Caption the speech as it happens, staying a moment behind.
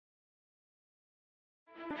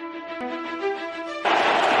And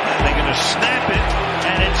they're going to snap it,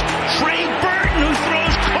 and it's Trey Burton who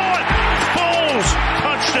throws caught. Foles,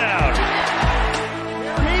 touchdown.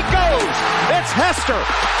 Here he goes. It's Hester.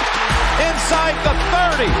 Inside the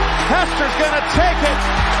 30. Hester's going to take it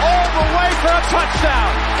all the way for a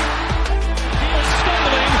touchdown. Fields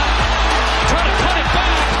stumbling, trying to cut it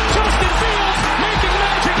back. Justin Fields making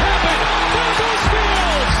magic happen. There goes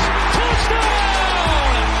Fields. Touchdown!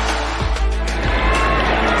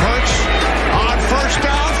 Hurts on first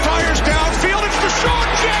down, fires downfield. It's Deshaun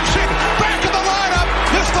Jackson back in the lineup.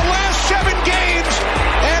 Missed the last 7 games,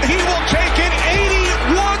 and he will take it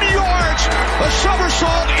 81 yards. A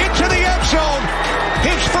somersault into the end zone.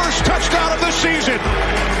 His first touchdown of the season.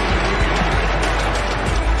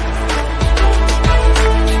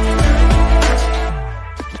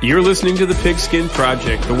 You're listening to The Pigskin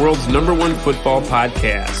Project, the world's #1 football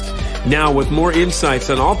podcast. Now, with more insights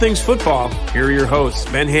on all things football, here are your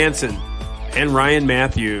hosts, Ben Hansen and Ryan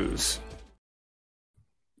Matthews.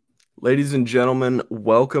 Ladies and gentlemen,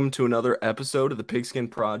 welcome to another episode of The Pigskin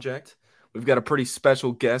Project. We've got a pretty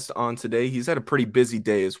special guest on today. He's had a pretty busy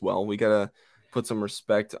day as well. We got to put some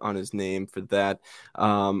respect on his name for that.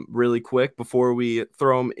 Really quick, before we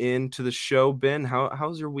throw him into the show, Ben,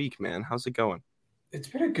 how's your week, man? How's it going? It's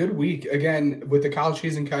been a good week. Again, with the college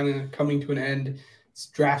season kind of coming to an end, it's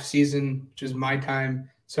draft season, which is my time.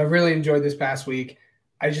 So I've really enjoyed this past week.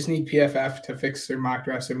 I just need PFF to fix their mock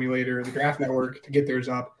draft simulator, the Draft Network, to get theirs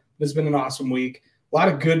up. This has been an awesome week. A lot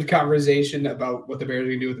of good conversation about what the Bears are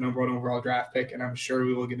going to do with the #1 overall draft pick, and I'm sure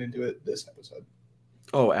we will get into it this episode.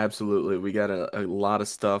 Oh, absolutely. We got a lot of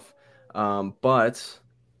stuff. But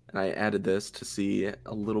I added this to see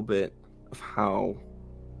a little bit of how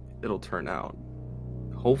it'll turn out.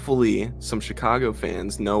 Hopefully, some Chicago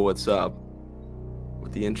fans know what's up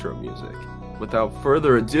with the intro music. Without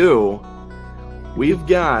further ado, we've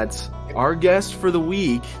got our guest for the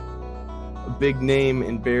week, a big name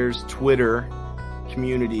in Bears Twitter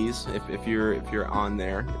communities. If you're on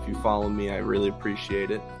there, if you follow me, I really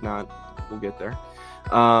appreciate it. If not, we'll get there.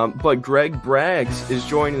 But Greg Braggs is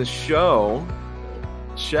joining the show.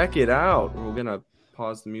 Check it out. We're gonna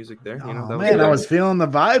pause the music there. I was feeling the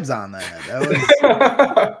vibes on that. That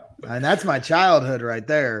was, and that's my childhood right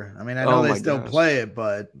there. I mean, I know they still play it,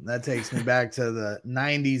 but that takes me back to the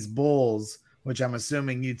 '90s Bulls, which I'm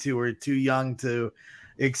assuming you two were too young to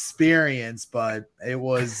experience, but it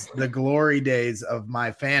was the glory days of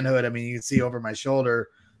my fanhood. I mean, you can see over my shoulder,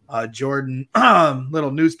 Jordan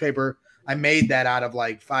little newspaper. I made that out of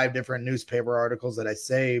like 5 different newspaper articles that I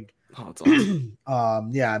saved. Oh, it's awesome.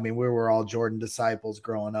 Yeah, I mean, we were all Jordan disciples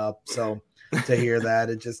growing up. So to hear that,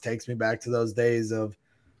 it just takes me back to those days of,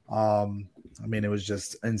 I mean, it was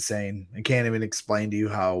just insane. I can't even explain to you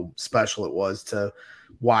how special it was to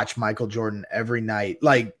watch Michael Jordan every night.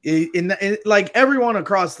 Like like everyone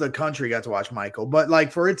across the country got to watch Michael, but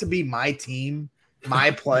like for it to be my team,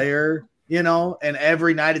 my player, you know, and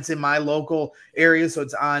every night it's in my local area. So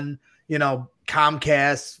it's on, you know,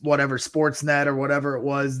 Comcast, whatever, Sportsnet or whatever it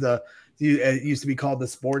was. It used to be called the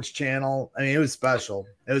Sports Channel. I mean, it was special.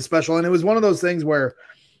 It was special. And it was one of those things where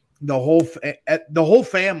the whole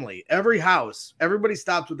family, every house, everybody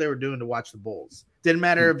stopped what they were doing to watch the Bulls. Didn't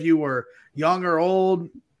matter if you were young or old,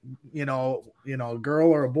 you know, a girl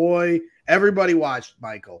or a boy. Everybody watched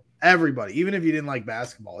Michael. Everybody, even if you didn't like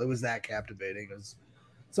basketball, it was that captivating.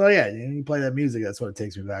 So yeah, you play that music. That's what it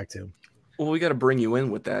takes me back to. Well, we got to bring you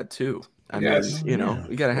in with that too. I mean, you know,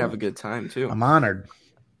 we got to have a good time too. I'm honored.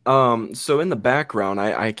 So in the background,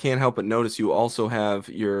 I can't help but notice you also have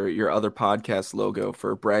your other podcast logo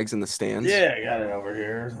for Braggs in the Stands. Yeah, I got it over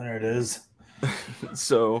here. There it is.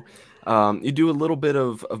 So you do a little bit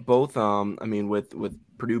of both. I mean, with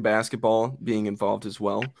Purdue basketball being involved as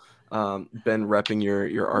well. Ben repping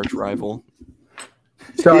your arch rival.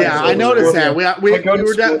 Yeah, I noticed that.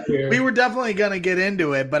 We were definitely going to get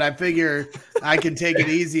into it, but I figure I can take it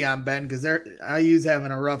easy on Ben because IU's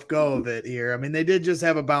having a rough go of it here. I mean, they did just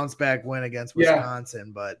have a bounce back win against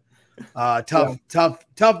Wisconsin, but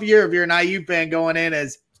tough year if you're an IU fan going in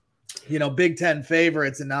as, you know, Big Ten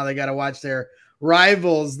favorites, and now they got to watch their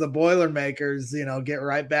rivals, the Boilermakers, you know, get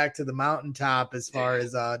right back to the mountaintop as far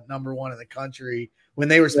as #1 in the country when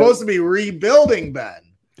they were supposed to be rebuilding, Ben.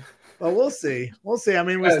 But we'll see. I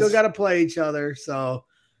mean, we still got to play each other. So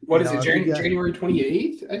what is it? January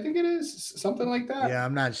 28th? I think it is something like that. Yeah,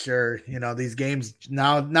 I'm not sure. You know, these games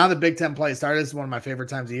now the Big Ten play started. This is one of my favorite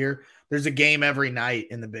times of year. There's a game every night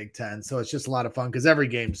in the Big Ten. So it's just a lot of fun because every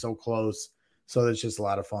game's so close. So it's just a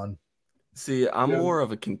lot of fun. See, I'm more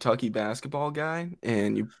of a Kentucky basketball guy,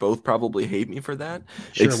 and you both probably hate me for that.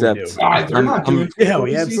 Sure except we do. They're not doing Yeah,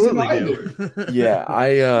 we season absolutely either. do. yeah,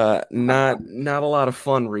 I not a lot of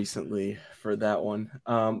fun recently for that one.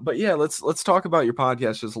 But yeah, let's talk about your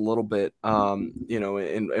podcast just a little bit.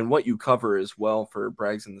 And what you cover as well for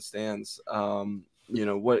Brags in the Stands.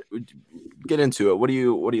 What get into it. What do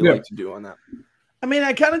you like to do on that? I mean,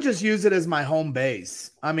 I kind of just use it as my home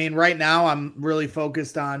base. I mean, right now I'm really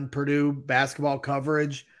focused on Purdue basketball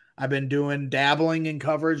coverage. I've been dabbling in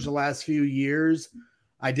coverage the last few years.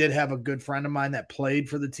 I did have a good friend of mine that played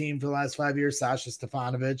for the team for the last 5 years, Sasha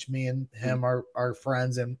Stefanovic. Me and him are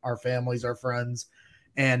friends, and our families are friends.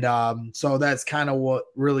 And so that's kind of what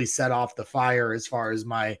really set off the fire as far as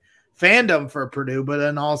my fandom for Purdue, but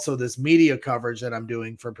then also this media coverage that I'm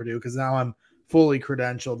doing for Purdue, because now I'm fully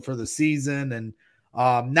credentialed for the season. And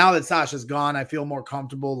now that Sasha's gone, I feel more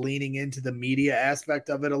comfortable leaning into the media aspect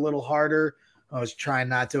of it a little harder. I was trying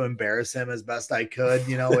not to embarrass him as best I could,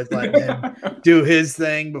 with letting him do his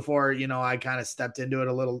thing before, I kind of stepped into it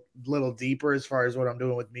a little deeper as far as what I'm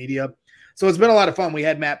doing with media. So it's been a lot of fun. We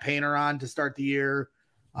had Matt Painter on to start the year.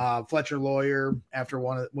 Fletcher Lawyer, after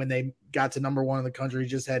when they got to number 1 in the country,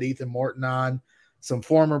 just had Ethan Morton on. Some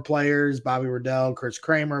former players, Bobby Riddell, Chris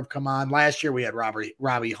Kramer have come on. Last year we had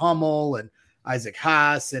Robbie Hummel and Isaac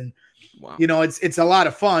Haas, and wow. It's a lot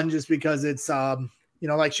of fun just because it's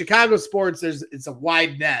like Chicago sports, it's a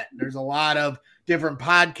wide net. There's a lot of different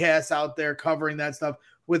podcasts out there covering that stuff.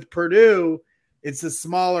 With Purdue, it's a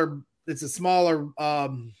smaller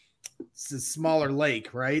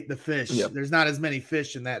lake, right? The fish. Yep. There's not as many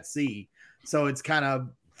fish in that sea. So it's kind of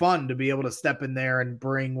fun to be able to step in there and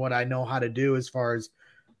bring what I know how to do as far as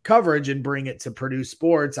coverage and bring it to Purdue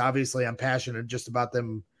sports. Obviously, I'm passionate just about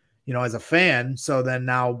them, as a fan. So then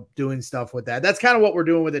now doing stuff with that, that's kind of what we're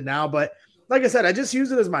doing with it now. But like I said, I just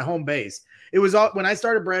use it as my home base. It was all, when I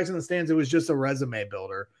started Brags in the Stands, it was just a resume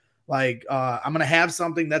builder. Like, I'm going to have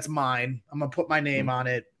something that's mine. I'm going to put my name on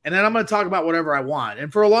it, and then I'm going to talk about whatever I want.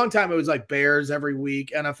 And for a long time, it was like Bears every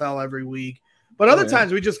week, NFL every week. But other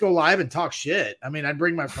times we just go live and talk shit. I mean, I'd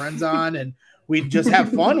bring my friends on and we'd just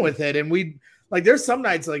have fun with it. And there's some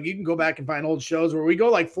nights, like, you can go back and find old shows where we go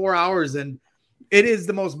like 4 hours and it is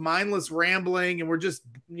the most mindless rambling. And we're just,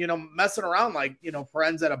 messing around like,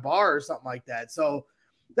 friends at a bar or something like that. So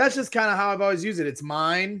that's just kind of how I've always used it. It's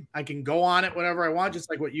mine. I can go on it whenever I want, just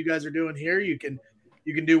like what you guys are doing here. You can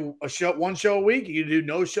do one show a week. You can do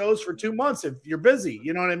no shows for 2 months if you're busy.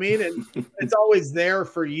 You know what I mean? And it's always there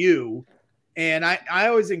for you. And I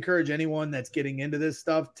always encourage anyone that's getting into this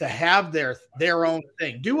stuff to have their own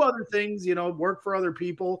thing. Do other things, work for other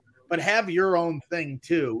people, but have your own thing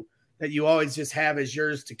too, that you always just have as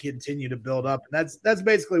yours to continue to build up. And that's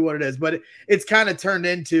basically what it is. But it's kind of turned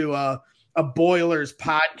into a Boilers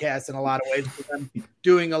podcast in a lot of ways, because I'm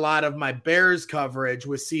doing a lot of my Bears coverage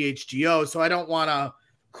with CHGO. So I don't want to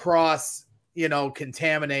cross,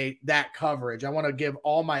 contaminate that coverage. I want to give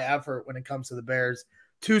all my effort when it comes to the Bears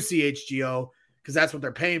to CHGO, because that's what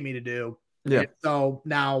they're paying me to do. Yeah. And so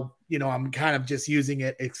now, I'm kind of just using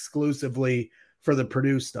it exclusively for the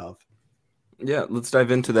Purdue stuff. Yeah, let's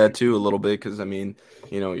dive into that too a little bit, because I mean,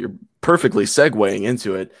 you're perfectly segueing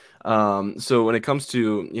into it. So when it comes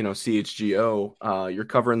to CHGO, you're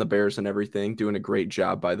covering the Bears and everything, doing a great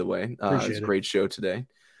job, by the way. It's a great show today.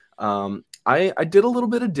 I did a little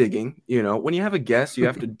bit of digging. When you have a guest, you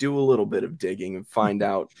have to do a little bit of digging and find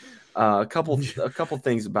out a couple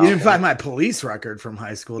things about. You didn't find my police record from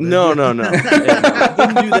high school, did No. you? No. I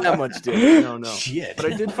didn't do that much digging. No. Shit.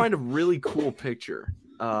 But I did find a really cool picture.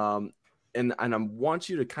 And I want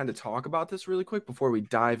you to kind of talk about this really quick before we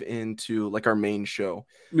dive into like our main show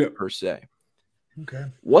per se. Okay.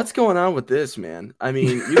 What's going on with this, man? I mean,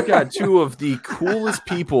 you've got two of the coolest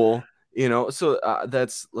people, so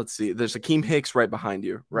let's see. There's Akeem Hicks right behind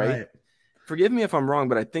you, right? Forgive me if I'm wrong,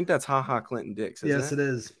 but I think that's HaHa Clinton Dix. Yes, it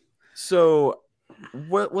is. So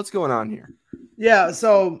what's going on here? Yeah.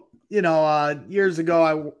 So, years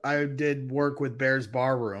ago, I did work with Bears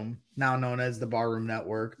Barroom, now known as the Barroom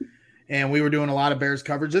Network. And we were doing a lot of Bears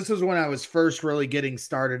coverage. This was when I was first really getting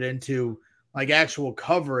started into like actual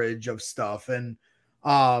coverage of stuff. And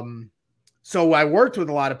so I worked with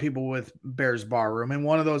a lot of people with Bears Barroom. And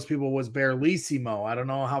one of those people was Bear Lissimo. I don't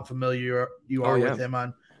know how familiar you are with him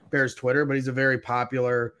on Bears Twitter, but he's a very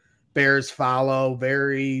popular Bears follow,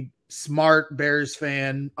 very smart Bears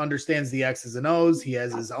fan, understands the X's and O's. He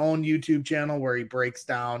has his own YouTube channel where he breaks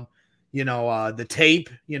down, the tape.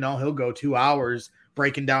 He'll go 2 hours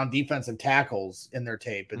breaking down defensive tackles in their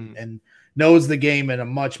tape and knows the game in a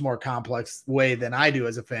much more complex way than I do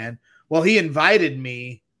as a fan. Well, he invited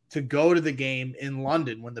me to go to the game in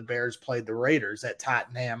London when the Bears played the Raiders at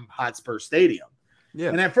Tottenham Hotspur Stadium. Yeah.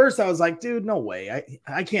 And at first I was like, dude, no way.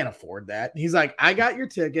 I can't afford that. And he's like, I got your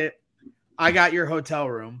ticket. I got your hotel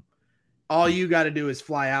room. All you got to do is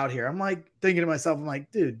fly out here. I'm like thinking to myself, I'm like,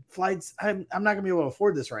 dude, flights, I'm not going to be able to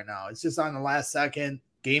afford this right now. It's just on the last second.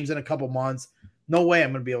 Game's in a couple months. No way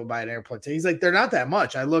I'm going to be able to buy an airplane ticket. He's like, they're not that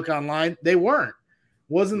much. I look online. They weren't.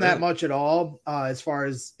 Wasn't that much at all as far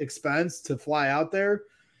as expense to fly out there.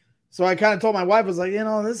 So I kind of told my wife, I was like,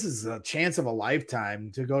 this is a chance of a lifetime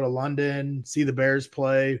to go to London, see the Bears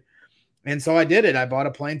play. And so I did it. I bought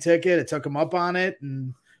a plane ticket. I took him up on it.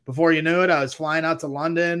 And before you knew it, I was flying out to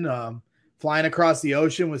London. Flying across the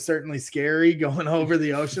ocean was certainly scary. Going over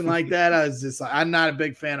the ocean like that, I was just like, I'm not a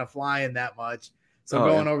big fan of flying that much. So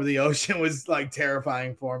going over the ocean was like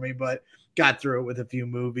terrifying for me, but got through it with a few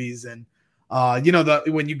movies. And,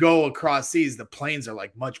 when you go across seas, the planes are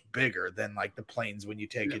like much bigger than like the planes when you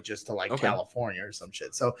take it just to like California or some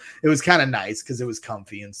shit. So it was kind of nice because it was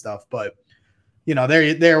comfy and stuff. But,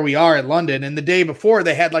 there we are at London. And the day before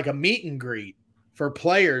they had like a meet and greet for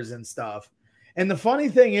players and stuff. And the funny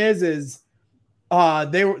thing is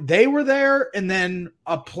they were there, and then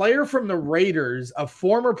a player from the Raiders, a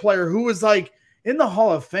former player who was like in the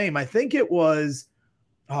Hall of Fame. I think it was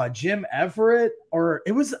Jim Everett, or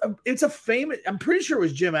it's a famous. I'm pretty sure it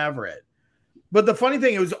was Jim Everett. But the funny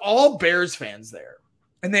thing, it was all Bears fans there,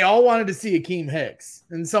 and they all wanted to see Akeem Hicks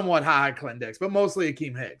and somewhat Clinton Dix, but mostly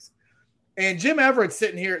Akeem Hicks. And Jim Everett's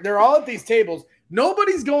sitting here. They're all at these tables.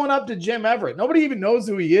 Nobody's going up to Jim Everett. Nobody even knows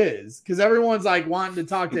who he is because everyone's like wanting to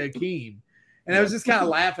talk to Akeem. And I was just kind of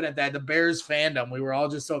laughing at that. The Bears fandom, we were all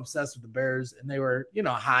just so obsessed with the Bears, and they were,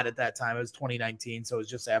 hot at that time. It was 2019, so it was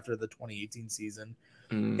just after the 2018 season.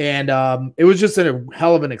 And it was just a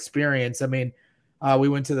hell of an experience. I mean, we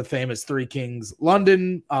went to the famous Three Kings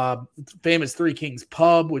London, famous Three Kings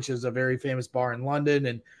pub, which is a very famous bar in London,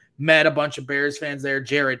 and met a bunch of Bears fans there.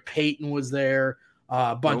 Jared Payton was there,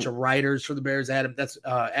 a bunch of writers for the Bears.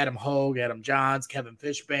 Adam Hogue, Adam Johns, Kevin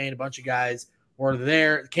Fishbane, a bunch of guys were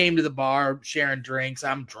there, came to the bar, sharing drinks.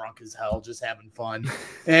 I'm drunk as hell, just having fun.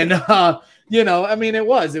 And,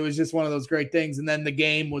 it was just one of those great things. And then the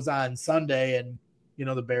game was on Sunday, and,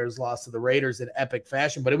 the Bears lost to the Raiders in epic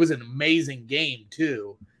fashion, but it was an amazing game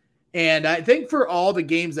too. And I think for all the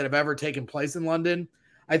games that have ever taken place in London,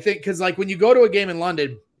 I think, because like when you go to a game in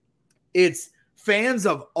London, it's fans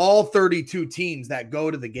of all 32 teams that go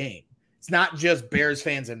to the game. It's not just Bears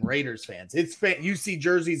fans and Raiders fans. You see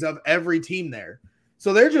jerseys of every team there.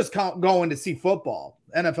 So they're just going to see football,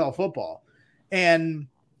 NFL football. And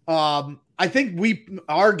I think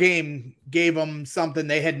our game gave them something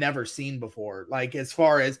they had never seen before. Like as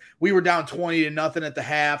far as we were down 20-0 at the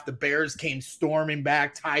half, the Bears came storming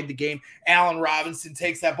back, tied the game. Allen Robinson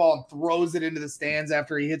takes that ball and throws it into the stands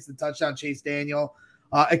after he hits the touchdown, Chase Daniel.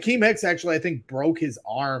 Akeem Hicks actually, I think, broke his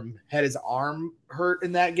arm, had his arm hurt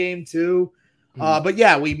in that game too. But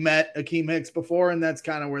yeah, we met Akeem Hicks before, and that's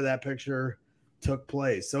kind of where that picture took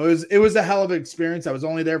place. So it was a hell of an experience. I was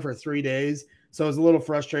only there for 3 days, so it was a little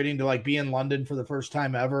frustrating to like be in London for the first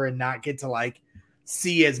time ever and not get to like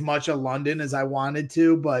see as much of London as I wanted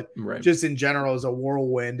to. But just in general, as a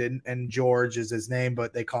whirlwind, and George is his name,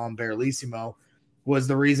 but they call him Bearlissimo, was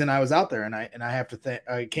the reason I was out there. And I have to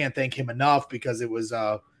I can't thank him enough, because it was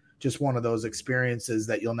just one of those experiences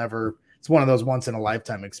that it's one of those once in a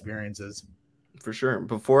lifetime experiences. For sure.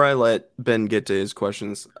 Before I let Ben get to his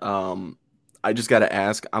questions, I just got to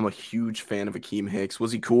ask, I'm a huge fan of Akeem Hicks.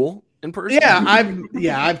 Was he cool in person?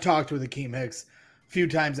 Yeah, I've talked with Akeem Hicks a few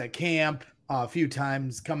times at camp, a few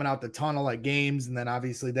times coming out the tunnel at games. And then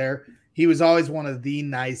obviously he was always one of the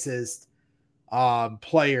nicest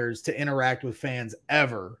players to interact with fans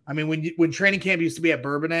ever. I mean, when training camp used to be at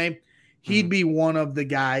Bourbonnais, he'd be one of the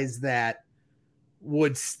guys that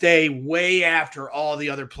would stay way after all the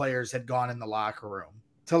other players had gone in the locker room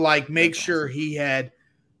to like make sure he had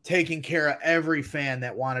taken care of every fan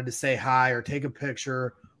that wanted to say hi or take a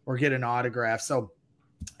picture or get an autograph. So,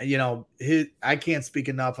 I can't speak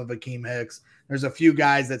enough of Akeem Hicks. There's a few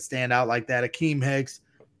guys that stand out like that. Akeem Hicks,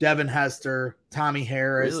 Devin Hester, Tommy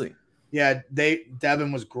Harris. Really? Yeah,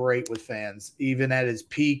 Devin was great with fans. Even at his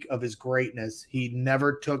peak of his greatness, he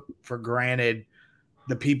never took for granted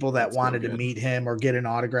the people that wanted to meet him or get an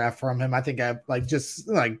autograph from him. I think just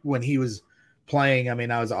when he was playing, I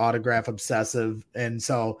mean, I was autograph obsessive. And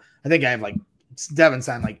so I think I have Devin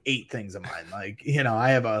signed 8 things of mine. I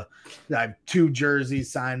have 2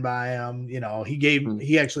 jerseys signed by him.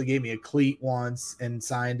 He actually gave me a cleat once and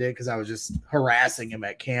signed it because I was just harassing him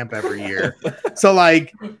at camp every year. So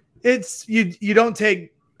it's you don't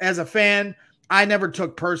take, as a fan, I never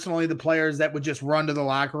took personally the players that would just run to the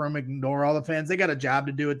locker room, ignore all the fans. They got a job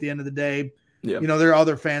to do at the end of the day. Yeah. You know, there are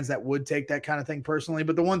other fans that would take that kind of thing personally.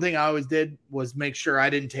 But the one thing I always did was make sure I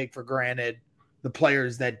didn't take for granted the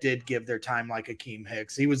players that did give their time, like Akeem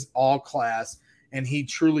Hicks. He was all class, and he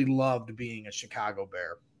truly loved being a Chicago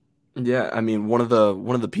Bear. Yeah, I mean, one of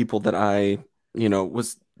the people that I,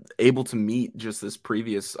 was able to meet just this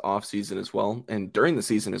previous offseason as well, and during the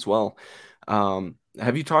season as well.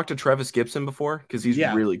 Have you talked to Travis Gibson before? Because he's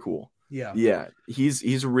really cool. Yeah,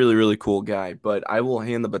 he's a really, really cool guy. But I will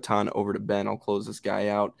hand the baton over to Ben. I'll close this guy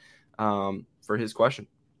out for his question.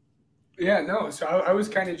 Yeah, no. So I was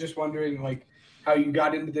kind of just wondering, like, how you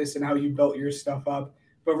got into this and how you built your stuff up.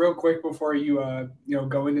 But real quick before you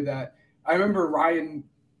go into that, I remember Ryan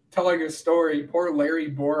telling a story. Poor Larry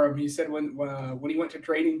Borum. He said when he went to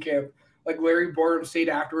training camp, like Larry Borum stayed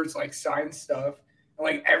afterwards, like signed stuff.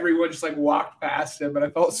 Like everyone just like walked past him, but I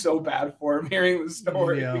felt so bad for him hearing the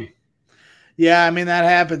story. Yeah, I mean that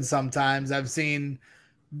happens sometimes. I've seen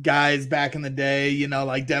guys back in the day,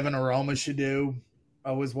 like Devin Aroma-Shadu.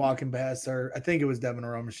 I was walking past her. I think it was Devin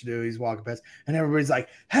Aroma-Shadu. He's walking past, and everybody's like,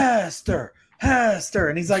 Hester.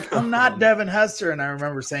 And he's like, I'm not Devin Hester. And I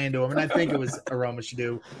remember saying to him, and I think it was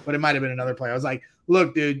Aroma-Shadu, but it might have been another player. I was like,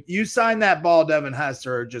 look, dude, you sign that ball, Devin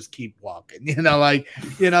Hester, or just keep walking.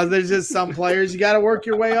 There's just some players you got to work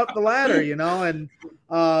your way up the ladder, and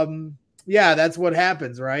that's what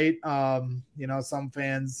happens, right? Some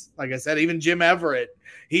fans, like I said, even Jim Everett,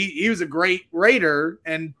 he was a great Raider,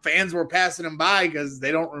 and fans were passing him by because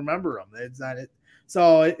they don't remember him. It's not it.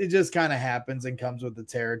 So it just kind of happens and comes with the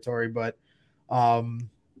territory, but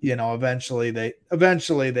eventually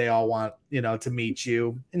they all want, to meet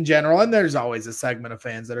you in general. And there's always a segment of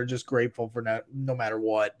fans that are just grateful for no matter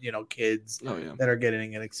what, kids that are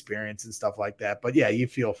getting an experience and stuff like that. But yeah, you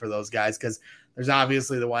feel for those guys because there's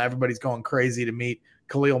obviously the one everybody's going crazy to meet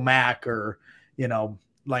Khalil Mack or,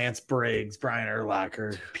 Lance Briggs, Brian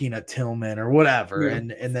Urlacher, Peanut Tillman or whatever.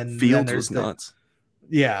 Yeah. And then Fields was nuts.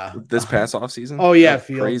 Yeah. This past offseason. Oh yeah.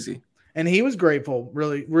 Fields. Crazy. And he was grateful,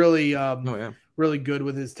 really, really, really good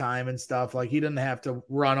with his time and stuff. Like he didn't have to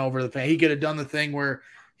run over the fan. He could have done the thing where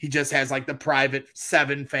he just has like the private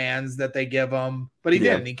 7 fans that they give him, but he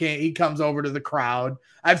didn't. He comes over to the crowd.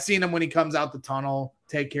 I've seen him when he comes out the tunnel,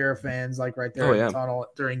 take care of fans like right there in the tunnel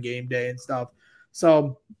during game day and stuff.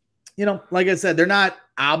 So, like I said, they're not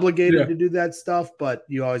obligated to do that stuff, but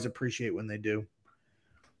you always appreciate when they do.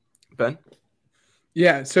 Ben?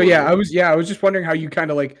 Yeah. So I was just wondering how you kind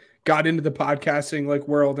of like got into the podcasting like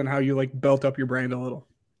world and how you like built up your brand a little.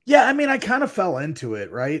 Yeah, I mean, I kind of fell into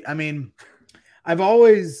it, right? I mean, I've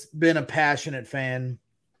always been a passionate fan.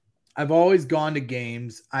 I've always gone to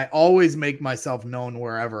games. I always make myself known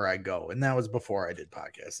wherever I go. And that was before I did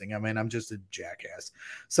podcasting. I mean, I'm just a jackass.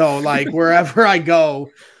 So like wherever I go,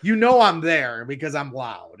 I'm there because I'm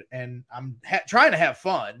loud and I'm trying to have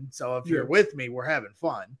fun. So if you're with me, we're having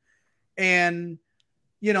fun. And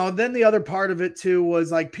then the other part of it too was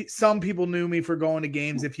like some people knew me for going to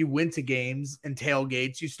games. If you went to games and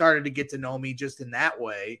tailgates, you started to get to know me just in that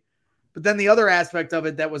way. But then the other aspect of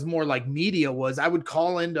it that was more like media was I would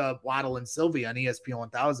call into Waddle and Sylvie on ESPN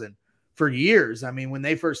 1000 for years. I mean, when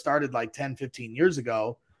they first started like 10, 15 years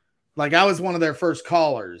ago, like I was one of their first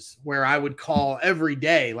callers where I would call every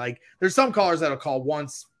day. Like there's some callers that'll call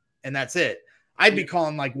once and that's it. I'd be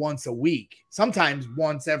calling like once a week, sometimes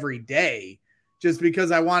once every day. Just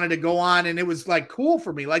because I wanted to go on and it was like cool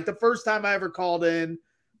for me. Like the first time I ever called in,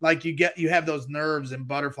 like you have those nerves and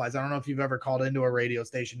butterflies. I don't know if you've ever called into a radio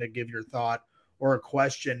station to give your thought or a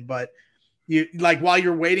question, but you like while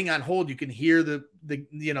you're waiting on hold, you can hear the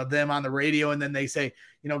them on the radio. And then they say,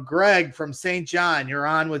 Greg from St. John, you're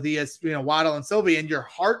on with Waddle and Sylvie, and your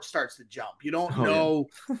heart starts to jump. You don't know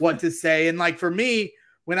what to say. And like for me,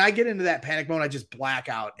 when I get into that panic mode, I just black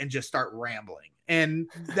out and just start rambling. And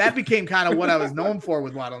that became kind of what I was known for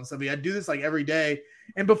with Waddle and Sylvie. I do this like every day.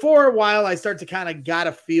 And before a while, I start to kind of got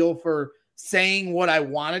a feel for saying what I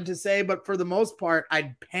wanted to say. But for the most part,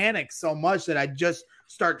 I'd panic so much that I'd just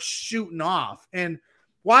start shooting off. And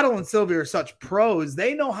Waddle and Sylvie are such pros.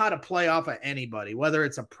 They know how to play off of anybody, whether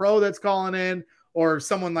it's a pro that's calling in or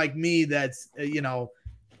someone like me that's,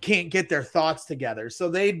 can't get their thoughts together. So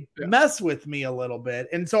they mess with me a little bit.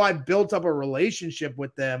 And so I built up a relationship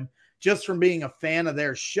with them just from being a fan of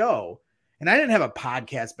their show. And I didn't have a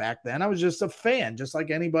podcast back then. I was just a fan, just like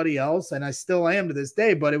anybody else. And I still am to this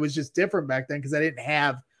day, but it was just different back then because I didn't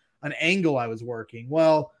have an angle I was working.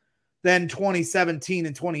 Well, then 2017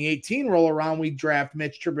 and 2018 roll around. We draft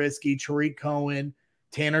Mitch Trubisky, Tariq Cohen,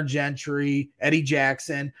 Tanner Gentry, Eddie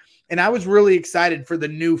Jackson. And I was really excited for the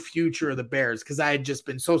new future of the Bears because I had just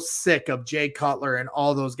been so sick of Jay Cutler and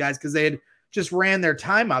all those guys because they had just ran their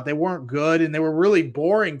time out. They weren't good, and they were really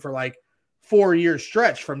boring for like 4-year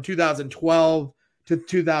stretch from 2012 to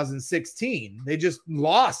 2016. They just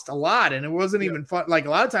lost a lot, and it wasn't even fun. Like a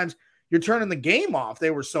lot of times you're turning the game off.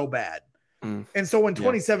 They were so bad. And so when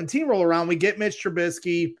 2017 roll around, we get Mitch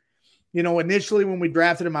Trubisky. You know, initially when we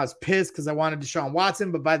drafted him, I was pissed because I wanted Deshaun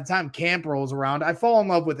Watson. But by the time camp rolls around, I fall in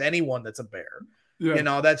love with anyone that's a Bear. Yeah. You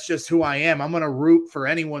know, that's just who I am. I'm going to root for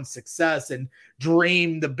anyone's success and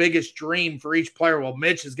dream the biggest dream for each player. Well,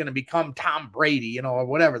 Mitch is going to become Tom Brady, you know, or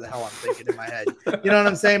whatever the hell I'm thinking in my head. You know what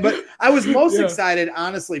I'm saying? But I was most excited,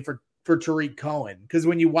 honestly, for Tariq Cohen, because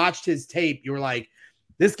when you watched his tape, you were like,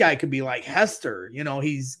 this guy could be like Hester. You know,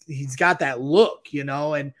 he's got that look, you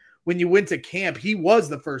know, and when you went to camp, he was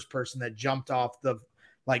the first person that jumped off the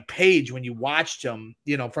like page when you watched him,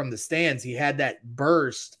 you know, from the stands. He had that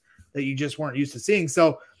burst that you just weren't used to seeing.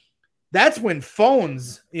 So that's when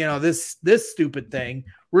phones, you know, this stupid thing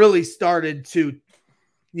really started to,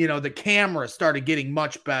 you know, the camera started getting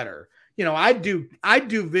much better. You know, I do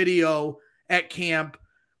video at camp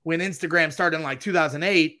when Instagram started in like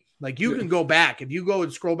 2008. Like you can go back. If you go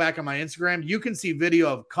and scroll back on my Instagram, you can see video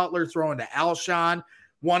of Cutler throwing to Alshon,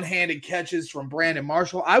 one-handed catches from Brandon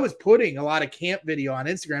Marshall. I was putting a lot of camp video on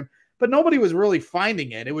Instagram, but nobody was really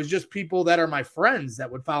finding it. It was just people that are my friends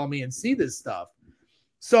that would follow me and see this stuff.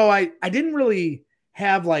 So I didn't really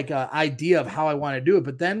have like an idea of how I want to do it.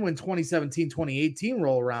 But then when 2017, 2018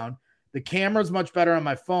 roll around, the camera's much better on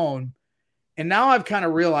my phone. And now I've kind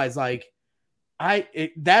of realized like,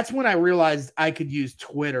 that's when I realized I could use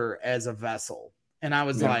Twitter as a vessel. And I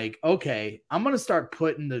was like, okay, I'm going to start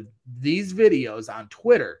putting these videos on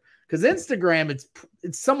Twitter, because Instagram,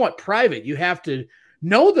 it's somewhat private. You have to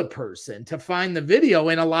know the person to find the video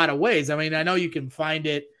in a lot of ways. I mean, I know you can find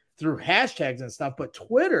it through hashtags and stuff, but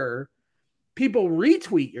Twitter, people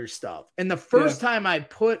retweet your stuff. And the first time I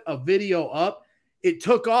put a video up, it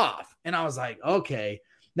took off. And I was like, okay,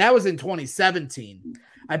 that was in 2017.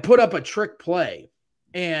 I put up a trick play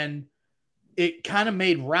and it kind of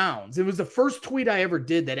made rounds. It was the first tweet I ever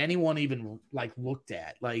did that anyone even like looked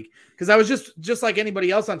at, like, because I was just like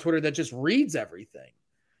anybody else on Twitter that just reads everything.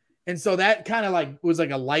 And so that kind of like was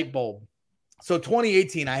like a light bulb. So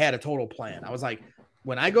 2018, I had a total plan. I was like,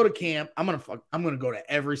 when I go to camp, I'm going to go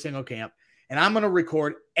to every single camp and I'm going to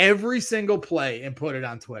record every single play and put it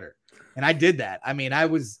on Twitter. And I did that. I mean, I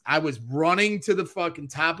was running to the fucking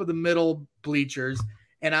top of the middle bleachers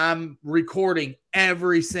and I'm recording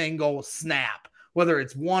every single snap, whether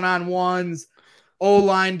it's one-on-ones,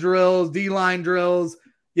 O-line drills, D-line drills,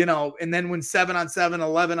 you know, and then when 7-on-7,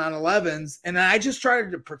 11-on-11s. And then I just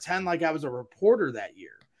tried to pretend like I was a reporter that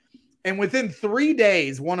year. And within 3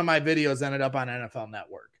 days, one of my videos ended up on NFL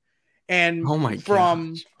Network. And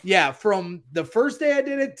from the first day I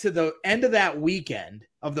did it to the end of that weekend,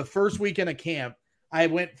 of the first weekend of camp, I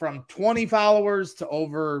went from 20 followers to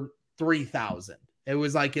over 3,000. It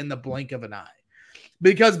was like in the blink of an eye.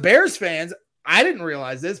 Because Bears fans, I didn't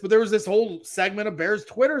realize this, but there was this whole segment of Bears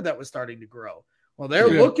Twitter that was starting to grow. Well, they're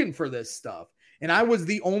looking for this stuff. And I was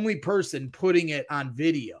the only person putting it on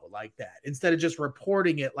video like that, instead of just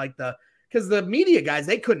reporting it like because the media guys,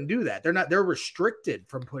 they couldn't do that. They're restricted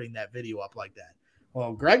from putting that video up like that.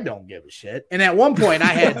 Well, Greg don't give a shit. And at one point I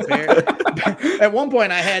had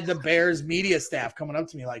the Bears media staff coming up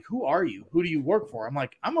to me like, who are you? Who do you work for? I'm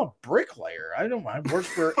like, I'm a bricklayer. I work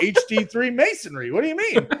for HD3 Masonry. What do you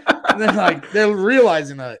mean? And then like, they're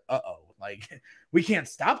realizing like we can't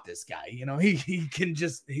stop this guy. You know,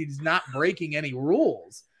 he's not breaking any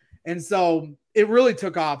rules. And so it really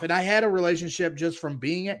took off. And I had a relationship just from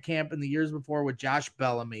being at camp in the years before with Josh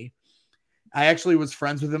Bellamy. I actually was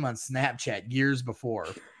friends with him on Snapchat years before.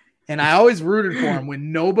 And I always rooted for him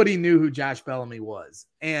when nobody knew who Josh Bellamy was.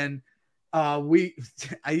 And I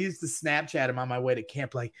used to Snapchat him on my way to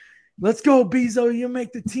camp, like, let's go, Bezo, you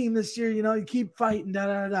make the team this year. You know, you keep fighting,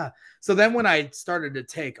 da-da-da. So then when I started to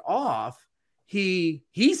take off, he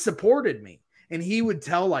supported me. And he would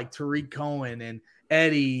tell like Tariq Cohen and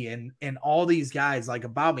Eddie and all these guys like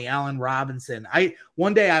about me, Allen Robinson.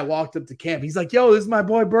 One day I walked up to camp. He's like, yo, this is my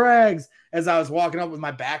boy Braggs. As I was walking up with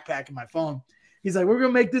my backpack and my phone, he's like, we're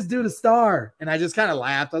going to make this dude a star. And I just kind of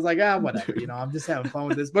laughed. I was like, whatever, you know, I'm just having fun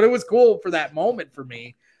with this. But it was cool for that moment for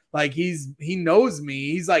me. Like he knows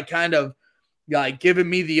me. He's like kind of like giving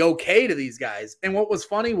me the okay to these guys. And what was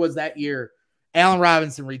funny was that year, Allen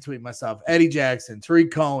Robinson retweeted myself, Eddie Jackson,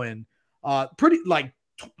 Tariq Cohen, pretty like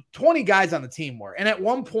 20 guys on the team were. And at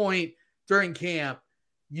one point during camp,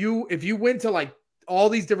 if you went to like all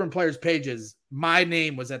these different players' pages, my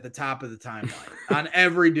name was at the top of the timeline on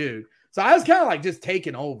every dude. So I was kind of like just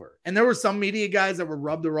taking over. And there were some media guys that were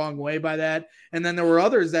rubbed the wrong way by that. And then there were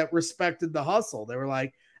others that respected the hustle. They were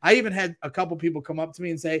like, I even had a couple people come up to me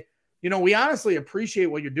and say, we honestly appreciate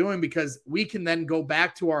what you're doing because we can then go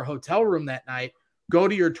back to our hotel room that night, go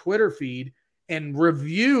to your Twitter feed and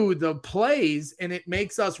review the plays. And it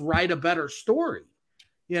makes us write a better story.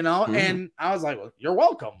 And I was like, well, you're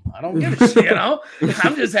welcome. I don't give a shit,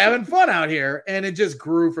 I'm just having fun out here. And it just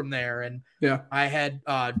grew from there. And I had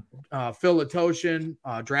Phil Latoshin,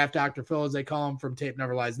 Draft Dr. Phil, as they call him, from Tape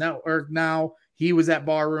Never Lies Network. Now he was at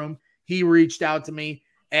Barroom. He reached out to me,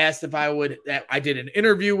 asked if I did an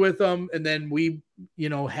interview with him. And then we,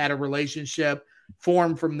 had a relationship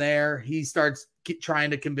formed from there. He starts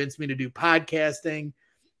trying to convince me to do podcasting.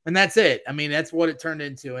 And that's it. I mean, that's what it turned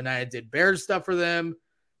into. And I did Bears stuff for them.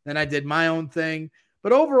 Then I did my own thing.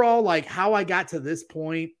 But overall, like how I got to this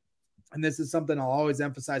point, and this is something I'll always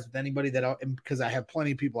emphasize with anybody because I have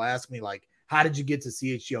plenty of people ask me, like, how did you get to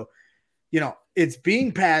CHGO? It's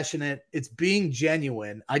being passionate. It's being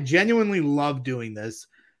genuine. I genuinely love doing this.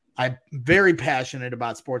 I'm very passionate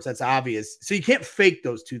about sports. That's obvious. So you can't fake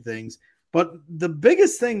those two things. But the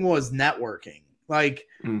biggest thing was networking. Like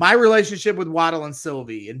my relationship with Waddle and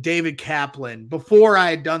Sylvie and David Kaplan before I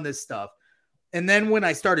had done this stuff. And then when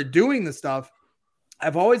I started doing the stuff,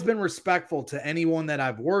 I've always been respectful to anyone that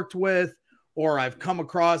I've worked with or I've come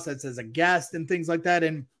across that's as a guest and things like that.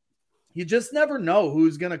 And you just never know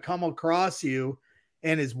who's going to come across you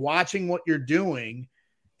and is watching what you're doing.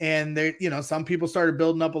 And there, some people started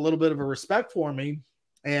building up a little bit of a respect for me.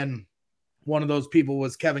 And one of those people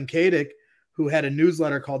was Kevin Kadick, who had a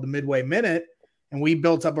newsletter called the Midway Minute. And we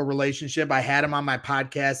built up a relationship. I had him on my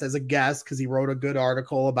podcast as a guest because he wrote a good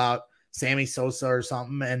article about Sammy Sosa or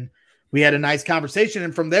something. And we had a nice conversation.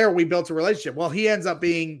 And from there, we built a relationship. Well, he ends up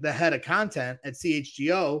being the head of content at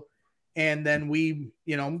CHGO. And then we,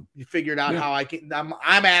 figured out how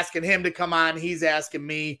I'm asking him to come on. He's asking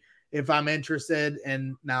me if I'm interested.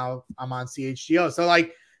 And now I'm on CHGO. So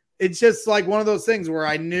like, it's just like one of those things where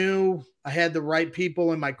I knew I had the right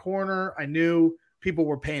people in my corner. I knew people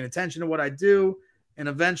were paying attention to what I do. And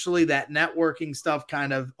eventually that networking stuff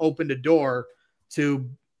kind of opened a door to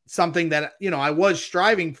something that, I was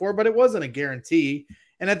striving for, but it wasn't a guarantee.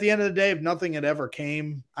 And at the end of the day, if nothing had ever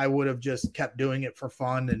came, I would have just kept doing it for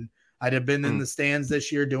fun. And I'd have been in the stands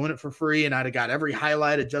this year doing it for free. And I'd have got every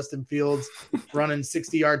highlight of Justin Fields running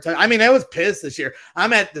 60-yard touch. I mean, I was pissed this year.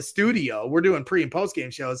 I'm at the studio. We're doing pre and post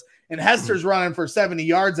game shows and Hester's running for 70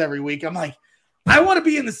 yards every week. I'm like, I want to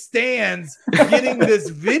be in the stands getting this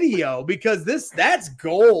video because that's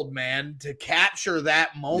gold, man, to capture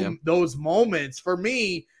that moment, those moments. For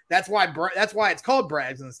me, that's why it's called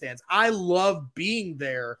Brags in the Stands. I love being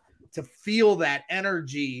there to feel that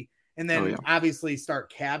energy and then obviously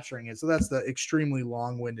start capturing it. So that's the extremely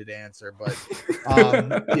long-winded answer. But,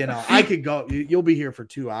 I could go. You'll be here for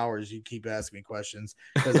 2 hours. You keep asking me questions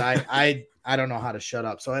because I don't know how to shut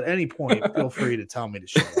up. So at any point, feel free to tell me to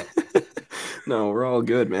shut up. No, we're all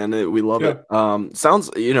good, man. We love it.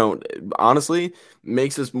 Sounds, honestly,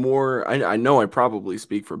 makes us more. I know I probably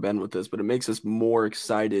speak for Ben with this, but it makes us more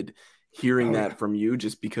excited hearing that from you,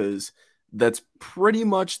 just because that's pretty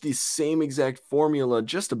much the same exact formula,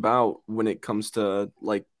 just about when it comes to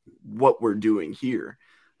like what we're doing here.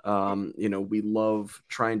 We love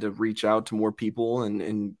trying to reach out to more people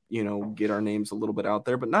and get our names a little bit out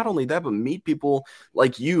there, but not only that, but meet people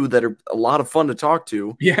like you that are a lot of fun to talk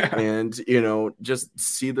to and, just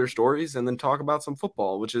see their stories and then talk about some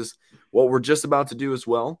football, which is what we're just about to do as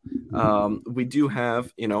well. We do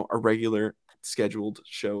have, a regular scheduled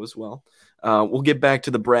show as well. We'll get back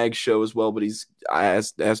to the Bragg show as well, but he's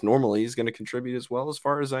as normally he's going to contribute as well, as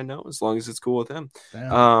far as I know, as long as it's cool with him. We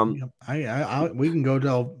can go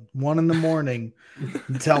till 1 a.m.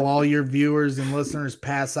 until all your viewers and listeners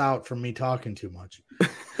pass out from me talking too much.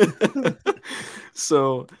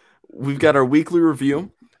 So we've got our weekly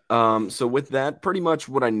review. So with that, pretty much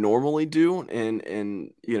what I normally do,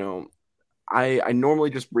 and I normally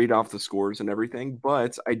just read off the scores and everything,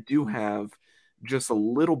 but I do have just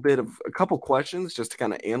a couple questions just to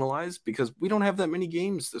kind of analyze, because we don't have that many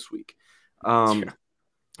games this week.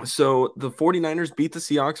 So the 49ers beat the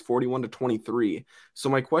Seahawks 41-23. So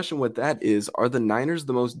my question with that is, are the Niners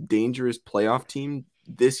the most dangerous playoff team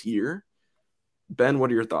this year? Ben, what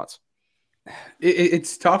are your thoughts?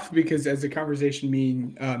 It's tough because, as a conversation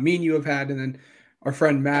me and you have had, and then our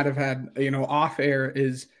friend Matt have had, off air,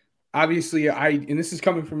 is obviously and this is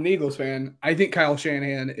coming from an Eagles fan, I think Kyle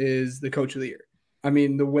Shanahan is the coach of the year. I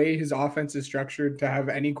mean, the way his offense is structured, to have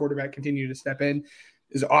any quarterback continue to step in,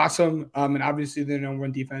 is awesome. And obviously they're number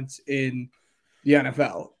one defense in the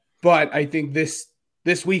NFL. But I think this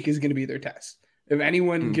week is going to be their test. If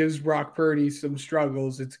anyone gives Brock Purdy some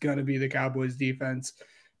struggles, it's going to be the Cowboys defense.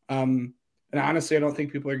 And honestly, I don't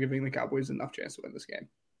think people are giving the Cowboys enough chance to win this game.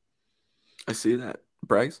 I see that.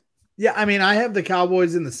 Braggs? Yeah, I mean, I have the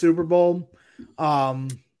Cowboys in the Super Bowl.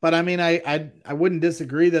 But I mean, I wouldn't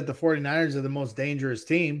disagree that the 49ers are the most dangerous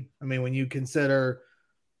team. I mean, when you consider,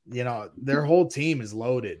 their whole team is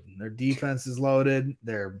loaded. Their defense is loaded.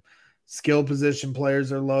 Their skill position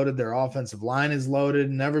players are loaded. Their offensive line is loaded.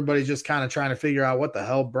 And everybody's just kind of trying to figure out what the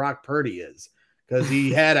hell Brock Purdy is, because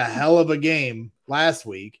he had a hell of a game last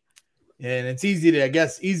week. And it's easy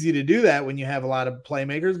to do that when you have a lot of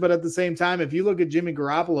playmakers. But at the same time, if you look at Jimmy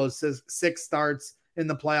Garoppolo's 6 starts in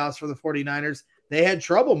the playoffs for the 49ers, they had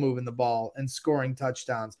trouble moving the ball and scoring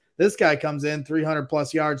touchdowns. This guy comes in 300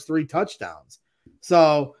 plus yards, 3 touchdowns.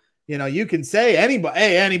 So, you can say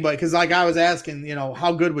anybody, because like I was asking,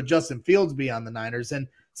 how good would Justin Fields be on the Niners? And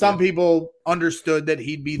some people understood that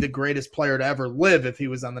he'd be the greatest player to ever live if he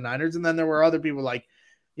was on the Niners. And then there were other people like,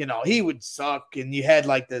 he would suck. And you had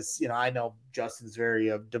like this, I know Justin's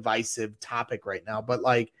very divisive topic right now, but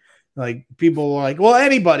like people were like, well,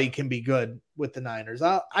 anybody can be good with the Niners.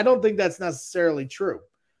 I don't think that's necessarily true.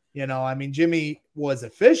 I mean, Jimmy was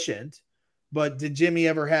efficient, but did Jimmy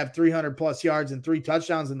ever have 300 plus yards and 3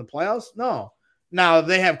 touchdowns in the playoffs? No. Now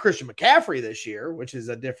they have Christian McCaffrey this year, which is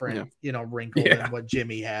a different, wrinkle than what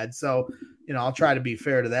Jimmy had. So, I'll try to be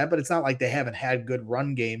fair to that, but it's not like they haven't had good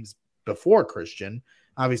run games before Christian.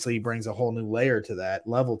 Obviously, he brings a whole new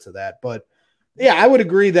level to that. But yeah, I would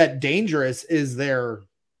agree that dangerous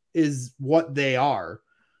is what they are.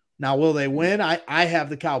 Now, will they win? I have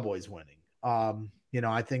the Cowboys winning.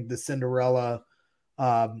 I think the Cinderella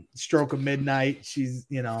stroke of midnight, she's,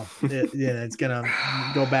 it's going to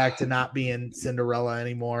go back to not being Cinderella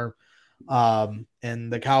anymore. And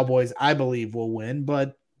the Cowboys, I believe, will win.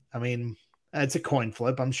 But, I mean, it's a coin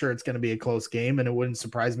flip. I'm sure it's going to be a close game, and it wouldn't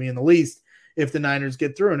surprise me in the least if the Niners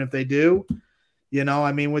get through. And if they do,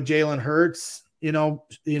 I mean, with Jalen Hurts,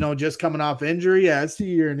 just coming off injury. Yeah, I see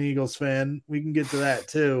you're an Eagles fan. We can get to that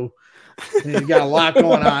too. You got a lot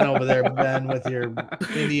going on over there, Ben, with your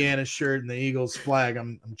Indiana shirt and the Eagles flag.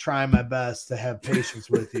 I'm trying my best to have patience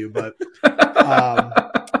with you, but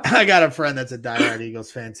I got a friend that's a diehard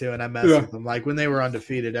Eagles fan too, and I mess with them. Like when they were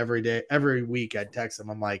undefeated every week, I'd text them.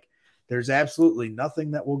 I'm like, there's absolutely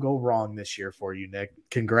nothing that will go wrong this year for you, Nick.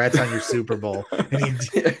 Congrats on your Super Bowl. And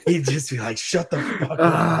he'd just be like, shut the fuck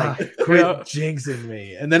up. Like, quit jinxing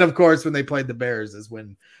me. And then, of course, when they played the Bears is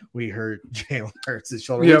when we hurt Jalen Hurts'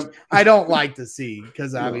 shoulder, which I don't like to see,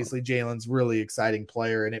 because obviously Jalen's really exciting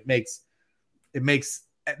player, and it makes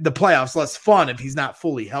the playoffs less fun if he's not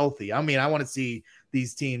fully healthy. I mean, I want to see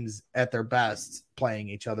these teams at their best playing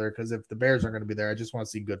each other, because if the Bears aren't going to be there, I just want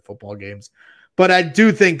to see good football games. But I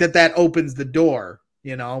do think that opens the door,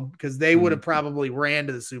 because they would have probably ran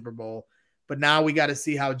to the Super Bowl. But now we got to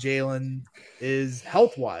see how Jalen is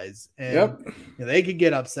health-wise. And they could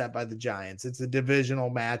get upset by the Giants. It's a divisional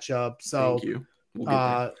matchup. So, Thank you.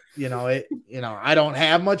 I don't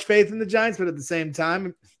have much faith in the Giants, but at the same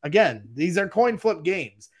time, again, these are coin flip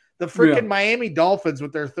games. The freaking Miami Dolphins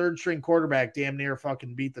with their third string quarterback damn near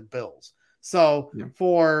fucking beat the Bills. So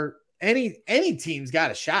for any team's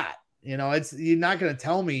got a shot. You're not going to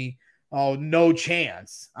tell me, oh, no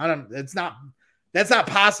chance. That's not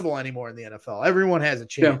possible anymore in the NFL. Everyone has a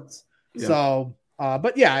chance. Yeah. So,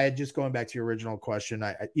 but yeah, just going back to your original question,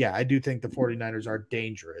 I do think the 49ers are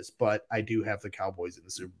dangerous, but I do have the Cowboys in the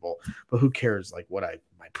Super Bowl. But who cares like what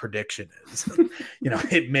my prediction is?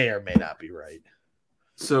 It may or may not be right.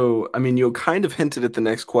 So, I mean, you kind of hinted at the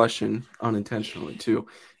next question unintentionally too.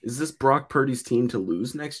 Is this Brock Purdy's team to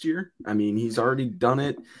lose next year? I mean, he's already done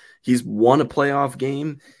it. He's won a playoff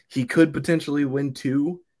game. He could potentially win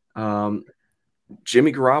 2.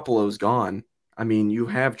 Jimmy Garoppolo's gone. I mean, you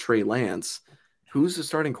have Trey Lance. Who's the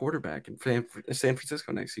starting quarterback in San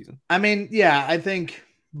Francisco next season? I mean, yeah, I think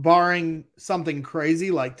barring something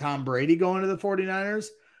crazy like Tom Brady going to the 49ers,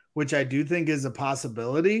 which I do think is a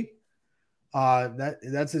possibility,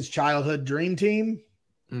 that's his childhood dream team.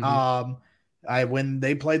 Mm-hmm. When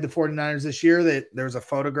they played the 49ers this year, there was a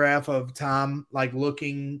photograph of Tom like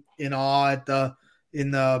looking in awe at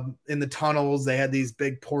in the tunnels. They had these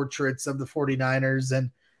big portraits of the 49ers,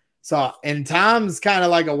 and Tom's kind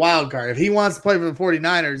of like a wild card. If he wants to play for the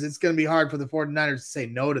 49ers, it's going to be hard for the 49ers to say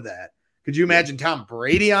no to that. Could you imagine Tom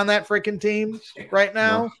Brady on that freaking team right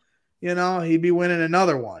now? No. He'd be winning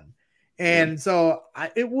another one. And so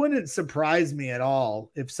it wouldn't surprise me at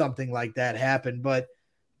all if something like that happened, but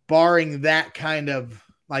barring that kind of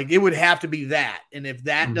Like, it would have to be that. And if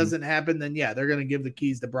that Mhm. doesn't happen, then yeah, they're going to give the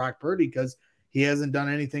keys to Brock Purdy because he hasn't done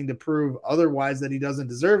anything to prove otherwise that he doesn't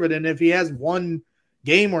deserve it. And if he has one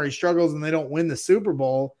game where he struggles and they don't win the Super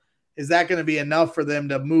Bowl, is that going to be enough for them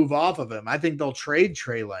to move off of him? I think they'll trade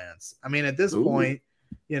Trey Lance. I mean, at this point,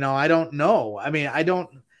 I don't know. I mean,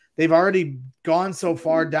 they've already gone so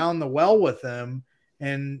far down the well with him,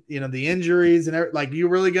 and the injuries and everything. Like, you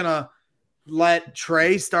really going to let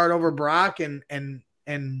Trey start over Brock and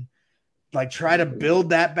like try to build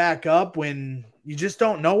that back up when you just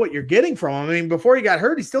don't know what you're getting from him? I mean, before he got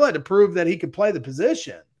hurt, he still had to prove that he could play the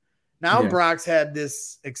position. Now Brock's had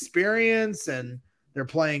this experience and they're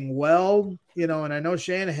playing well, and I know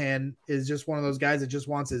Shanahan is just one of those guys that just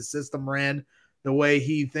wants his system ran the way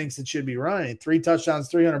he thinks it should be running. 3 touchdowns,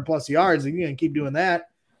 300 plus yards. If you're going to keep doing that,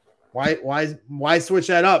 why switch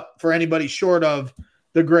that up for anybody short of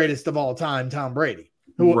the greatest of all time, Tom Brady?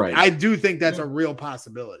 Who I do think that's a real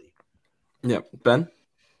possibility. Yeah. Ben?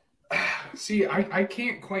 See, I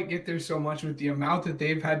can't quite get there so much with the amount that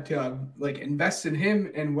they've had to invest in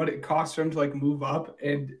him and what it costs for him to move up.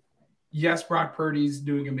 And yes, Brock Purdy's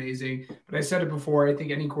doing amazing, but I said it before. I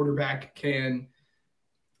think any quarterback can,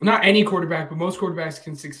 not any quarterback, but most quarterbacks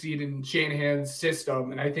can succeed in Shanahan's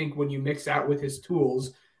system. And I think when you mix that with his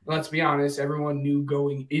tools, let's be honest, everyone knew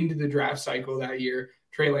going into the draft cycle that year,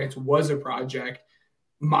 Trey Lance was a project.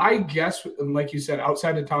 My guess, like you said,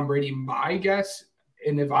 outside of Tom Brady, my guess,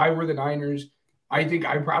 and if I were the Niners, I think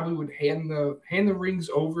I probably would hand the rings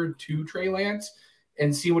over to Trey Lance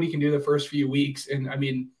and see what he can do the first few weeks. And I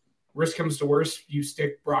mean, worst comes to worst, you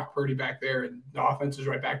stick Brock Purdy back there, and the offense is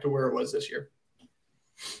right back to where it was this year.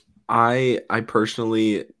 I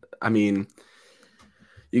personally, I mean,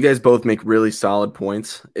 you guys both make really solid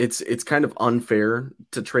points. It's kind of unfair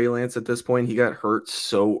to Trey Lance at this point. He got hurt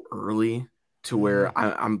so early to where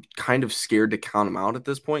I'm kind of scared to count him out at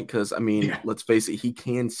this point because, I mean, let's face it, he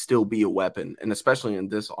can still be a weapon, and especially in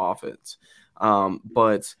this offense.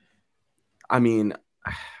 But, I mean,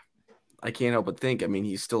 I can't help but think, I mean,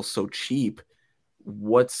 he's still so cheap.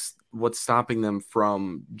 What's stopping them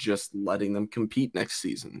from just letting them compete next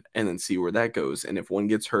season and then see where that goes? And if one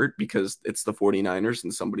gets hurt because it's the 49ers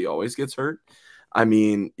and somebody always gets hurt, I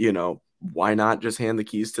mean, why not just hand the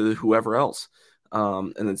keys to whoever else?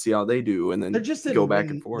 And then see how they do, and then they're just go back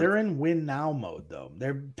and forth. They're in win now mode, though.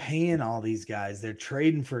 They're paying all these guys. They're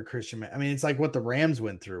trading for Christian. I mean, it's like what the Rams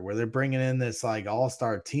went through, where they're bringing in this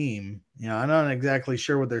all-star team. I'm not exactly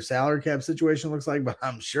sure what their salary cap situation looks like, but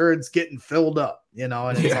I'm sure it's getting filled up. And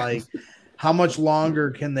it's like, how much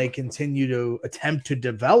longer can they continue to attempt to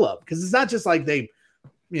develop? Because it's not just like they,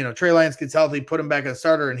 Trey Lance gets healthy, put him back as a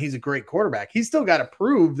starter, and he's a great quarterback. He's still got to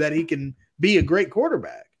prove that he can be a great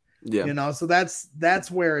quarterback. Yeah. So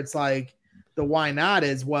that's where it's like the why not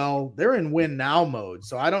is, well, they're in win now mode.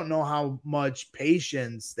 So I don't know how much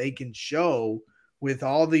patience they can show with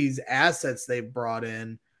all these assets they've brought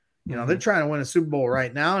in. They're trying to win a Super Bowl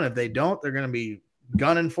right now. And if they don't, they're going to be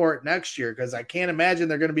gunning for it next year because I can't imagine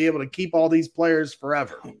they're going to be able to keep all these players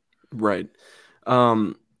forever. Right.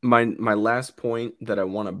 My last point that I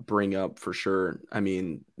want to bring up for sure, I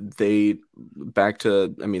mean, the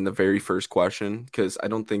very first question, because I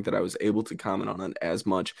don't think that I was able to comment on it as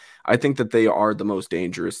much. I think that they are the most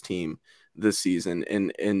dangerous team this season,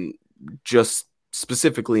 and just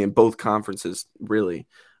specifically in both conferences, really.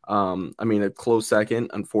 I mean, a close second,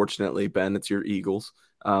 unfortunately, Ben, it's your Eagles.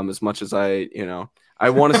 As much as I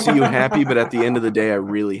want to see you happy, but at the end of the day, I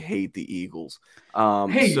really hate the Eagles.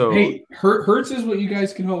 Hey, Hurts is what you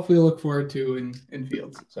guys can hopefully look forward to in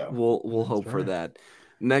Fields. So we'll hope for that.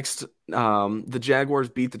 Next, the Jaguars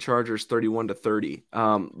beat the Chargers 31-30.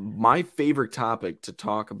 My favorite topic to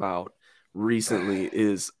talk about recently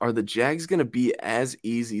is, are the Jags going to be as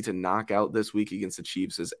easy to knock out this week against the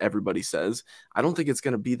Chiefs as everybody says? I don't think it's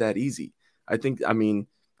going to be that easy.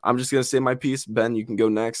 I'm just going to say my piece. Ben, you can go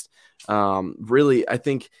next. Really, I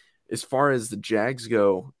think as far as the Jags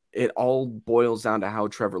go, it all boils down to how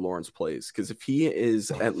Trevor Lawrence plays. Because if he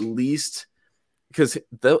is at least – because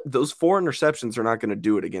those 4 interceptions are not going to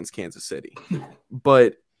do it against Kansas City.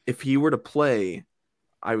 But if he were to play,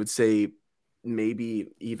 I would say maybe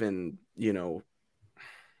even,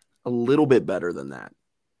 a little bit better than that.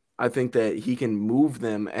 I think that he can move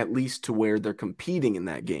them at least to where they're competing in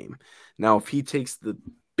that game. Now, if he takes the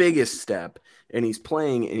biggest step and he's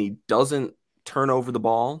playing and he doesn't turn over the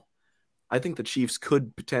ball, I think the Chiefs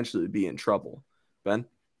could potentially be in trouble. Ben?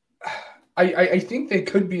 I think they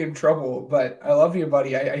could be in trouble, but I love you,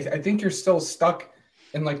 buddy. I think you're still stuck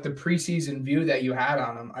in the preseason view that you had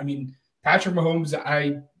on him. I mean, Patrick Mahomes,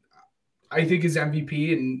 I think is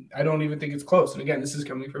MVP, and I don't even think it's close. And again, this is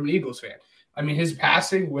coming from an Eagles fan. I mean, his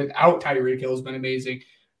passing without Tyreek Hill has been amazing.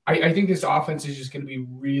 I think this offense is just going to be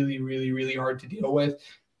really, really, really hard to deal with.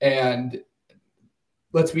 And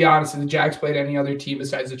let's be honest, if the Jags played any other team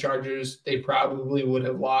besides the Chargers, they probably would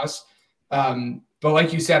have lost. But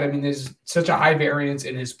like you said, I mean, there's such a high variance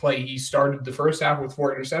in his play. He started the first half with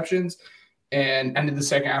 4 interceptions and ended the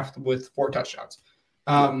second half with 4 touchdowns.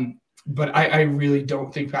 But I really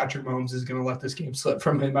don't think Patrick Mahomes is going to let this game slip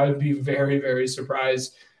from him. I would be very, very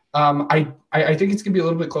surprised. I think it's going to be a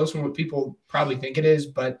little bit closer than what people probably think it is.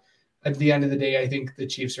 But at the end of the day, I think the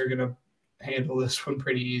Chiefs are going to handle this one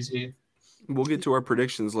pretty easy. We'll get to our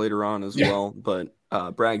predictions later on as well. But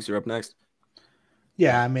Braggs, you're up next.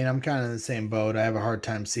 Yeah, I mean, I'm kind of in the same boat. I have a hard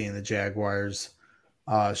time seeing the Jaguars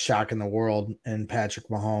shocking the world and Patrick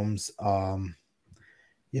Mahomes.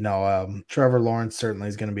 Trevor Lawrence certainly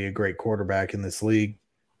is going to be a great quarterback in this league.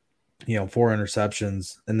 4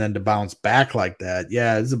 interceptions and then to bounce back like that.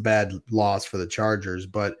 Yeah, it's a bad loss for the Chargers,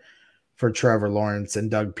 but for Trevor Lawrence and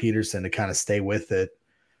Doug Peterson to kind of stay with it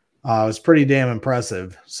was pretty damn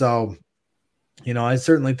impressive. So, I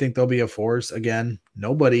certainly think there'll be a force. Again,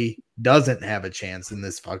 nobody doesn't have a chance in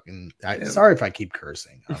this fucking. Sorry if I keep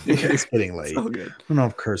cursing. It's getting late. I don't know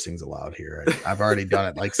if cursing's allowed here. I've already done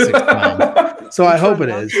it like 6 times, so I hope it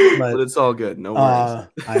is. But it's all good. No worries.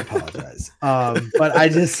 I apologize. But I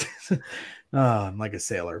just, I'm like a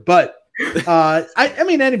sailor. But I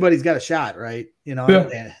mean, anybody's got a shot, right?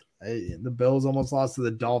 The Bills almost lost to the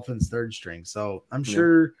Dolphins' 3rd string, so I'm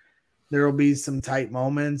sure there will be some tight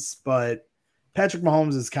moments, but Patrick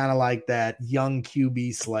Mahomes is kind of like that young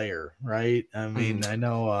QB slayer, right? I mean, I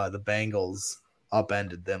know the Bengals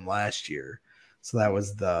upended them last year, so that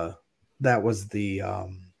was the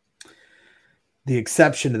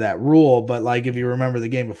exception to that rule. But like, if you remember the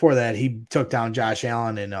game before that, he took down Josh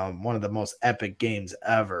Allen in one of the most epic games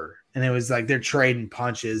ever, and it was like they're trading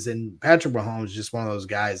punches. And Patrick Mahomes is just one of those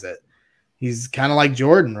guys that he's kind of like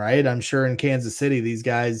Jordan, right? I'm sure in Kansas City, these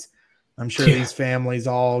guys. I'm sure these families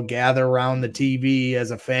all gather around the TV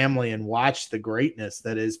as a family and watch the greatness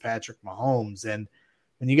that is Patrick Mahomes. And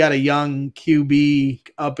when you got a young QB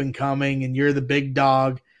up and coming and you're the big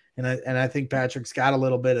dog, and I think Patrick's got a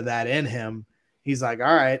little bit of that in him, he's like,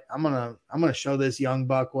 all right, I'm gonna show this young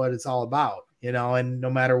buck what it's all about, and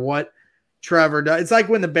no matter what Trevor does, it's like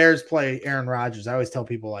when the Bears play Aaron Rodgers. I always tell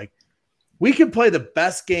people, like, we can play the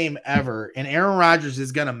best game ever and Aaron Rodgers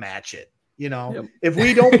is gonna match it. If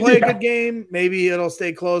we don't play a good game, maybe it'll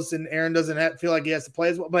stay close and Aaron doesn't feel like he has to play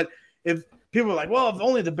as well. But if people are like, well, if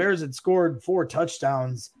only the Bears had scored 4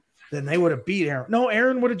 touchdowns, then they would have beat Aaron. No,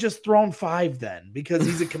 Aaron would have just thrown 5 then because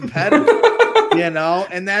he's a competitor,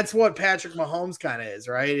 and that's what Patrick Mahomes kind of is,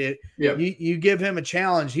 right? You give him a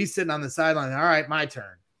challenge. He's sitting on the sideline. All right, my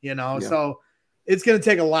turn, So it's going to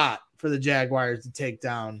take a lot for the Jaguars to take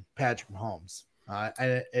down Patrick Mahomes.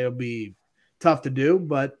 It'll be tough to do,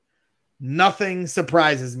 but nothing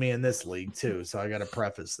surprises me in this league too. So I got to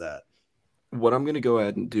preface that. What I'm going to go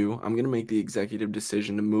ahead and do, I'm going to make the executive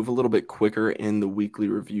decision to move a little bit quicker in the weekly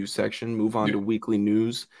review section, move on to weekly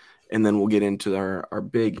news, and then we'll get into our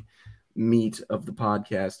big meat of the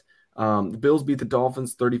podcast. The Bills beat the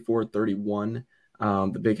Dolphins 34-31.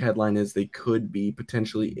 The big headline is they could be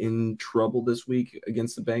potentially in trouble this week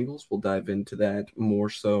against the Bengals. We'll dive into that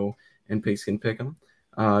more so in Pigskin Pick'em.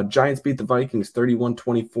 Giants beat the Vikings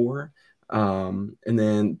 31-24. And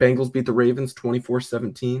then Bengals beat the Ravens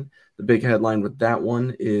 24-17. The big headline with that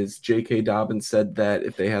one is J.K. Dobbins said that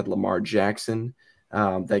if they had Lamar Jackson,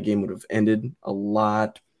 that game would have ended a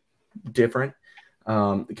lot different.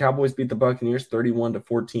 The Cowboys beat the Buccaneers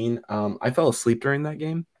 31-14. I fell asleep during that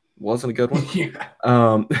game. Wasn't a good one.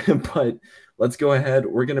 But let's go ahead.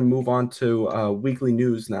 We're going to move on to weekly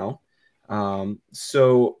news now.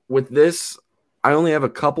 So with this, I only have a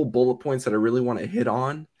couple bullet points that I really want to hit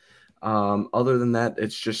on. Other than that,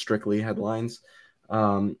 it's just strictly headlines.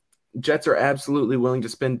 Jets are absolutely willing to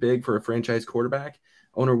spend big for a franchise quarterback.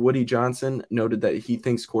 Owner Woody Johnson noted that he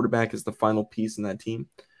thinks quarterback is the final piece in that team.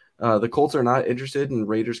 The Colts are not interested in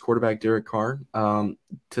Raiders quarterback Derek Carr. To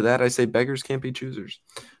that, I say beggars can't be choosers.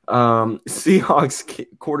 Seahawks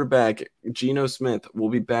quarterback Geno Smith will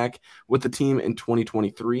be back with the team in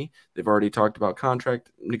 2023. They've already talked about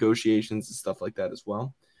contract negotiations and stuff like that as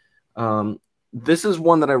well. This is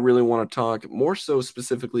one that I really want to talk more so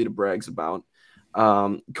specifically to Braggs about.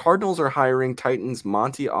 Cardinals are hiring Titans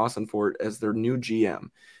Monty Ossenfort as their new GM,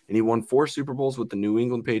 and he won 4 Super Bowls with the New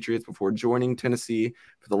England Patriots before joining Tennessee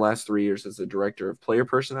for the last 3 years as the director of player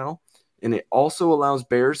personnel. And it also allows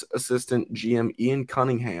Bears assistant GM Ian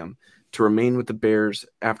Cunningham to remain with the Bears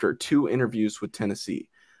after 2 interviews with Tennessee.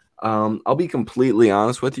 I'll be completely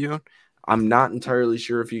honest with you. I'm not entirely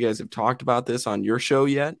sure if you guys have talked about this on your show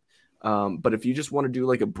yet, but if you just want to do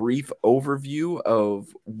like a brief overview of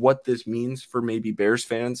what this means for maybe Bears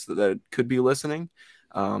fans that could be listening,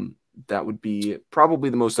 that would be probably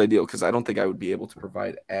the most ideal, because I don't think I would be able to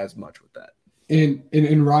provide as much with that.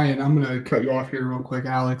 And Ryan, I'm going to cut you off here real quick,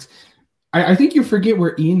 Alex. I think you forget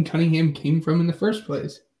where Ian Cunningham came from in the first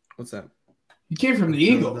place. What's that? He came from the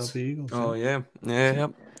Eagles. Oh, yeah.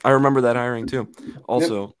 I remember that hiring too.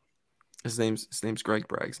 Also, his name's Greg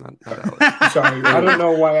Braggs, not Alex. Sorry, I don't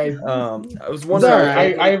know why I was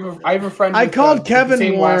wondering. I have a friend. I called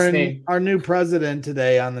Kevin Warren, our new president,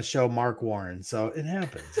 today on the show, Mark Warren. So it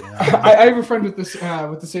happens. You know? I have a friend with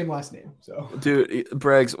the same last name. So, dude,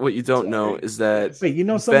 Braggs, what you don't know is that wait, you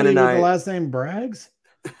know somebody with the last name Braggs?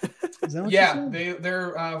 Is that what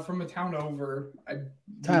they're from a town over.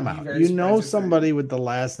 Time out. You know somebody with the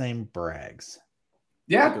last name Braggs?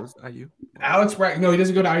 Yeah. Goes to IU. Alex Bragg. No, he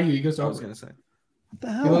doesn't go to IU. He goes to. I was gonna say. What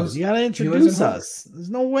the hell? You gotta introduce us. There's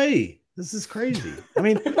no way. This is crazy. I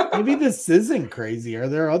mean, maybe this isn't crazy. Are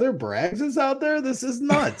there other Braggses out there? This is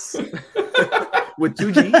nuts. With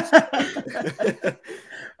 2 G's.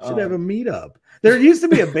 Should have a meetup. There used to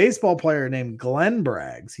be a baseball player named Glenn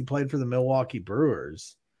Braggs. He played for the Milwaukee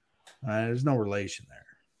Brewers. There's no relation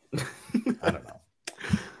there. I don't know.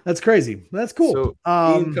 That's crazy. That's cool. So,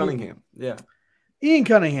 Ian Cunningham. Yeah. Ian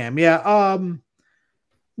Cunningham. Yeah.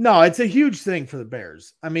 No, it's a huge thing for the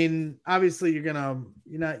Bears. I mean, obviously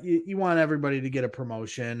you want everybody to get a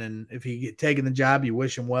promotion. And if he get taken the job, you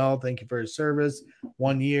wish him well. Thank you for his service.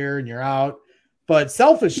 1 year and you're out. But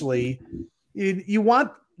selfishly, you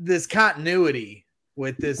want this continuity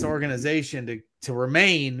with this organization to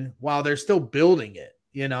remain while they're still building it,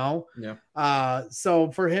 you know? Yeah.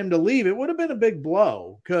 So for him to leave, it would have been a big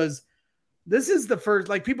blow, because this is the first,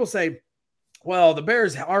 like people say, well, the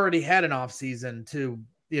Bears already had an off season to,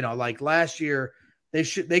 you know, like last year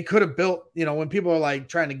they could have built, you know, when people are like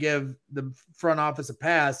trying to give the front office a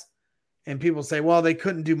pass and people say, well, they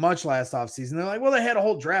couldn't do much last off season. They're like, well, they had a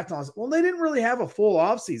whole draft on. Well, they didn't really have a full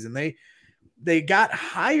off season. They got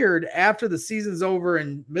hired after the season's over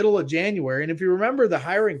in middle of January. And if you remember, the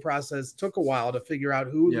hiring process took a while to figure out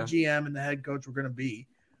who the GM and the head coach were going to be.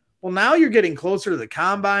 Well, now you're getting closer to the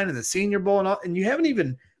combine and the Senior Bowl and you haven't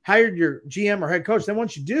even hired your GM or head coach. Then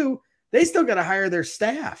once you do, they still got to hire their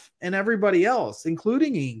staff and everybody else,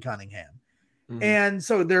 including Ian Cunningham. Mm-hmm. And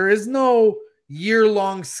so there is no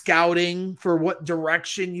year-long scouting for what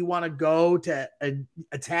direction you want to go to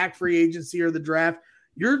attack free agency or the draft.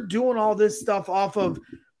 You're doing all this stuff off of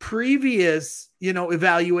previous, you know,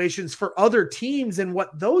 evaluations for other teams and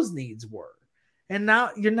what those needs were. And now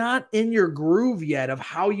you're not in your groove yet of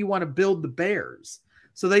how you want to build the Bears.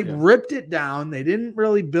 So they ripped it down. They didn't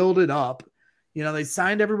really build it up. You know, they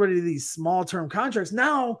signed everybody to these small term contracts.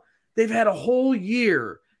 Now they've had a whole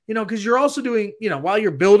year, you know, because you're also doing, you know, while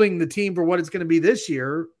you're building the team for what it's going to be this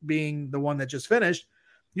year, being the one that just finished,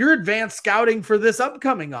 you're advanced scouting for this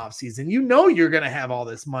upcoming offseason. You know you're going to have all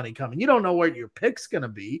this money coming. You don't know where your pick's going to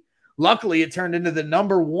be. Luckily, it turned into the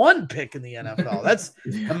number 1 pick in the NFL. That's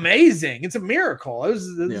amazing. It's a miracle. It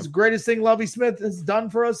was the greatest thing Lovie Smith has done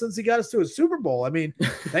for us since he got us to a Super Bowl. I mean,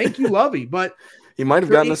 thank you, Lovie. But he might have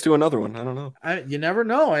gotten us to another one. I don't know. You never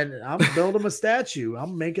know. And I'll build him a statue. I'll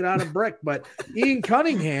make it out of brick. But Ian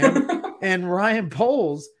Cunningham and Ryan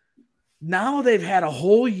Poles, now they've had a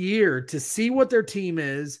whole year to see what their team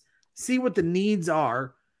is, see what the needs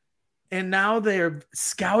are. And now they're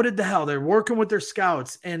scouted the hell. They're working with their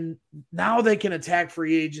scouts. And now they can attack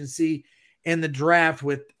free agency and the draft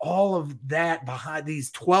with all of that behind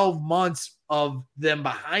these 12 months of them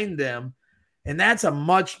behind them. And that's a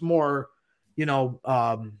much more, you know,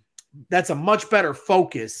 that's a much better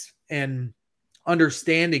focus and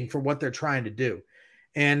understanding for what they're trying to do.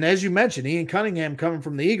 And as you mentioned, Ian Cunningham coming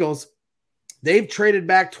from the Eagles, they've traded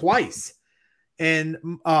back twice. And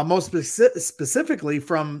most specifically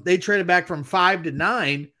they traded back from 5 to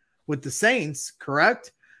 9 with the Saints,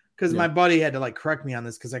 correct? Because my buddy had to like correct me on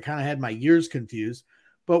this because I kind of had my years confused.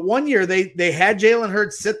 But one year they had Jalen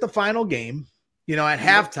Hurts sit the final game, you know, at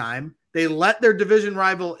halftime. They let their division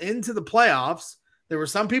rival into the playoffs. There were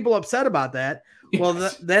some people upset about that. Well,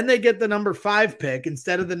 then they get the number 5 pick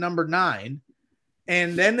instead of the number 9.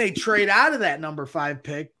 And then they trade out of that number 5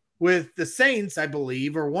 pick with the Saints, I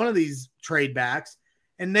believe, or one of these trade backs,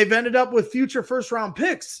 and they've ended up with future first-round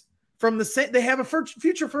picks from the Saints. They have a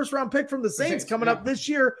future first-round pick from the Saints coming up this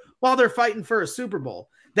year while they're fighting for a Super Bowl.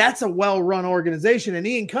 That's a well-run organization, and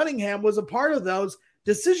Ian Cunningham was a part of those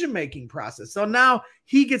decision-making process. So now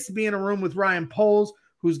he gets to be in a room with Ryan Poles,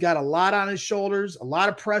 who's got a lot on his shoulders, a lot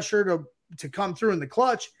of pressure to come through in the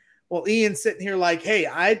clutch. Well, Ian's sitting here like,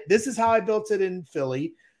 hey, this is how I built it in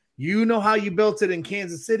Philly. You know how you built it in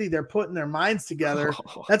Kansas City. They're putting their minds together.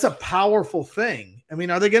 That's a powerful thing. I mean,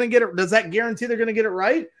 are they going to get it? Does that guarantee they're going to get it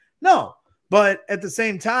right? No. But at the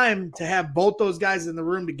same time, to have both those guys in the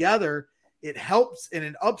room together, it helps and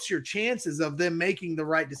it ups your chances of them making the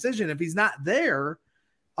right decision. If he's not there,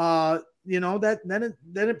 then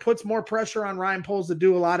it puts more pressure on Ryan Poles to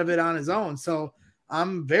do a lot of it on his own. So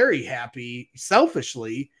I'm very happy,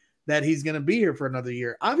 selfishly, that he's going to be here for another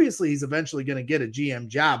year. Obviously, he's eventually going to get a GM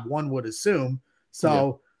job, one would assume.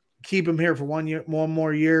 So keep him here for 1 year, one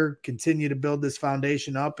more year, continue to build this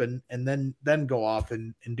foundation up, and then go off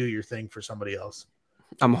and do your thing for somebody else.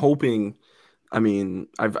 I'm hoping. I mean,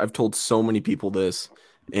 I've told so many people this,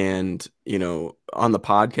 and on the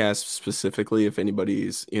podcast specifically, if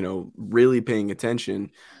anybody's really paying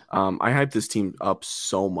attention, I hype this team up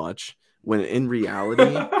so much when in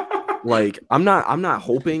reality, like I'm not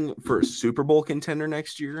hoping for a Super Bowl contender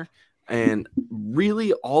next year, and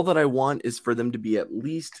really all that I want is for them to be at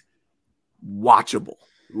least watchable.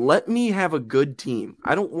 Let me have a good team.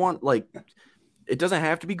 I don't want it doesn't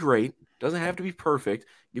have to be great, doesn't have to be perfect.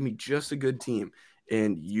 Give me just a good team,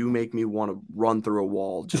 and you make me want to run through a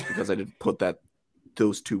wall just because I didn't put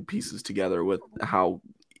those two pieces together with how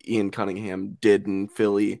Ian Cunningham did in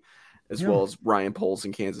Philly, as well as Ryan Poles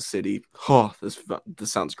in Kansas City. Oh, this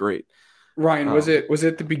sounds great. Ryan, was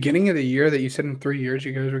it the beginning of the year that you said in 3 years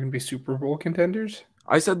you guys were going to be Super Bowl contenders?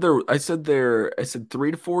 I said 3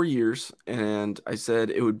 to 4 years, and I said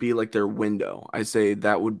it would be like their window. I say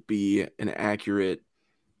that would be an accurate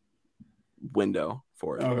window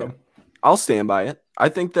for it. Okay. I'll stand by it. I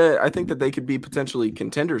think that they could be potentially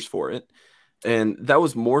contenders for it, and that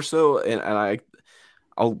was more so. And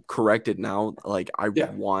I'll correct it now. Like I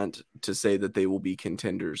want to say that they will be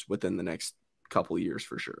contenders within the next couple of years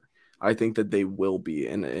for sure. I think that they will be,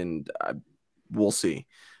 and we'll see.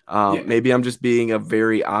 Maybe I'm just being a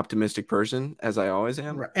very optimistic person, as I always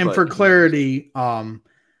am. Right. And for clarity,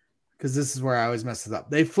 because this is where I always mess it up.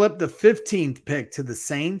 They flipped the 15th pick to the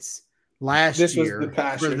Saints last year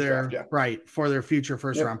for their future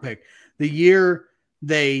first round pick. The year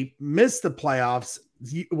they missed the playoffs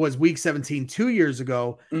was week 17 2 years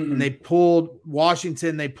ago, and they pulled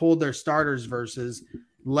Washington. They pulled their starters versus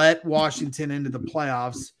let Washington into the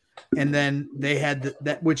playoffs, and then they had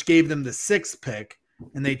that, which gave them the 6th pick,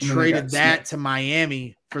 and they traded that to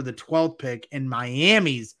Miami for the 12th pick and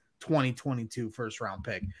Miami's 2022 first round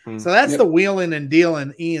pick. So that's the wheeling and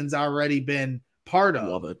dealing Ian's already been part of.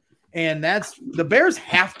 Love it. And that's the Bears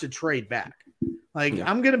have to trade back.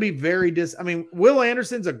 I'm going to be very Will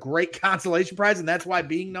Anderson's a great consolation prize, and that's why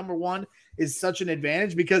being number one is such an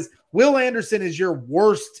advantage, because Will Anderson is your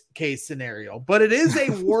worst case scenario, but it is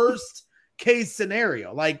a worst case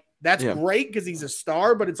scenario. That's great because he's a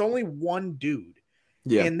star, but it's only one dude.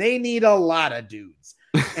 Yeah. And they need a lot of dudes.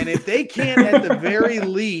 And if they can't at the very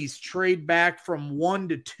least trade back from 1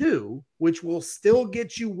 to 2, which will still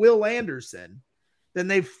get you Will Anderson, then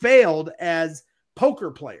they've failed as poker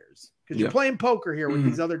players, because you're playing poker here with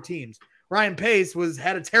these other teams. Ryan Pace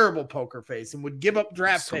had a terrible poker face and would give up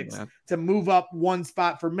draft picks to move up one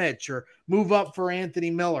spot for Mitch, or move up for Anthony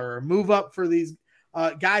Miller, or move up for these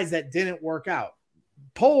guys that didn't work out.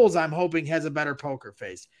 Poles, I'm hoping, has a better poker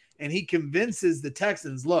face, and he convinces the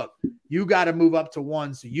Texans, look, you got to move up to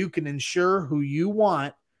 1 so you can ensure who you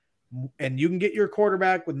want, and you can get your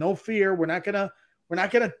quarterback with no fear. We're not gonna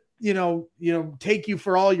take you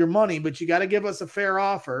for all your money, but you got to give us a fair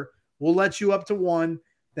offer. We'll let you up to 1.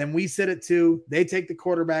 Then we sit at 2. They take the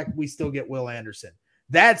quarterback. We still get Will Anderson.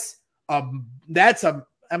 I don't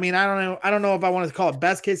know if I want to call it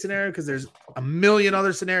best case scenario, because there's a million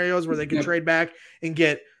other scenarios where they can trade back and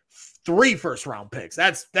get 3 first round picks.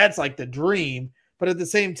 That's like the dream. But at the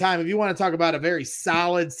same time, if you want to talk about a very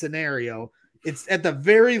solid scenario, it's at the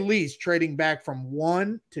very least trading back from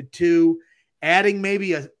 1 to 2, adding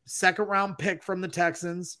maybe a 2nd round pick from the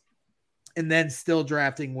Texans, and then still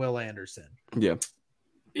drafting Will Anderson. Yeah.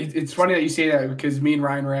 It's funny that you say that, because me and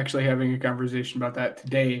Ryan were actually having a conversation about that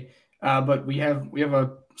today. But we have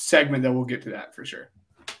a segment that we'll get to that for sure.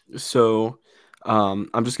 So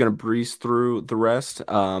I'm just going to breeze through the rest.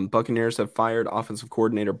 Buccaneers have fired offensive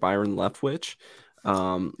coordinator Byron Leftwich,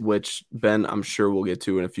 which Ben, I'm sure we'll get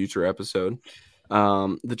to in a future episode.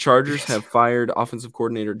 The Chargers have fired offensive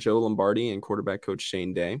coordinator Joe Lombardi and quarterback coach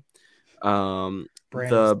Shane Day.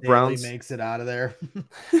 The Browns makes it out of there.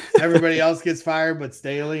 Everybody else gets fired but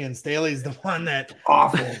Staley, and Staley's the one that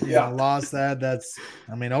awful lost that. That's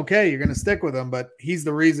okay, you're gonna stick with him, but he's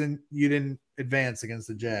the reason you didn't advance against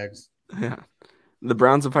the Jags. Yeah. The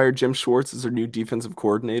Browns have hired Jim Schwartz as their new defensive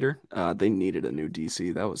coordinator. They needed a new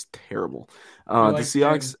DC. That was terrible. The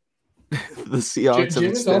Seahawks, the Seahawks have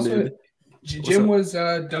extended. Jim was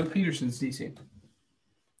Doug Peterson's DC.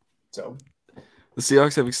 So the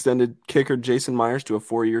Seahawks have extended kicker Jason Myers to a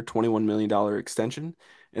 4-year, $21 million extension.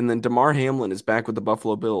 And then DeMar Hamlin is back with the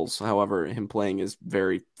Buffalo Bills. However, him playing is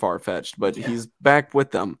very far-fetched, but he's back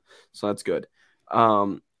with them, so that's good.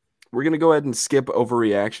 We're going to go ahead and skip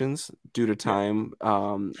overreactions due to time.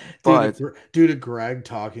 But due to Greg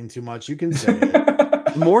talking too much, you can say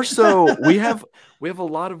it. More so, we have a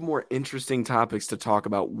lot of more interesting topics to talk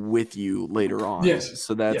about with you later on. Yes.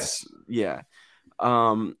 So that's yeah.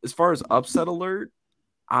 As far as upset alert,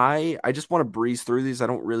 I just want to breeze through these. I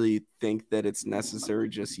don't really think that it's necessary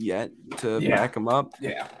just yet to back them up.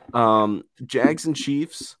 Yeah. Jags and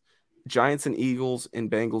Chiefs, Giants and Eagles,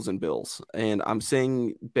 and Bengals and Bills. And I'm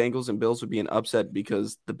saying Bengals and Bills would be an upset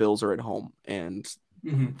because the Bills are at home, and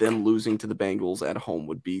them losing to the Bengals at home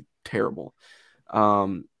would be terrible.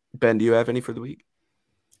 Ben, do you have any for the week?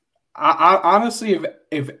 I honestly,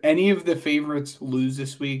 if any of the favorites lose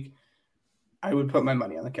this week, I would put my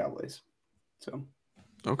money on the Cowboys. So,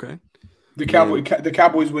 okay, the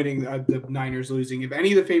Cowboys winning, the Niners losing. If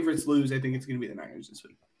any of the favorites lose, I think it's going to be the Niners this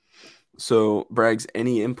week. So, Braggs,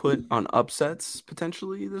 any input on upsets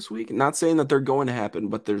potentially this week? Not saying that they're going to happen,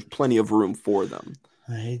 but there's plenty of room for them.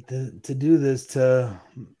 I hate to do this to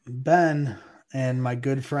Ben and my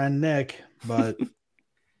good friend Nick, but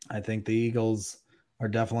I think the Eagles are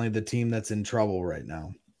definitely the team that's in trouble right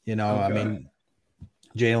now. I mean,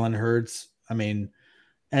 Jalen Hurts,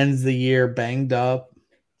 ends the year banged up.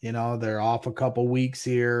 They're off a couple weeks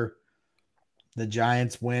here. The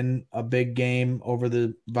Giants win a big game over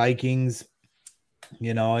the Vikings.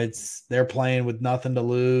 They're playing with nothing to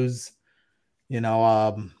lose.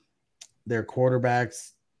 Their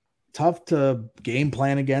quarterback's tough to game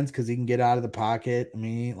plan against because he can get out of the pocket.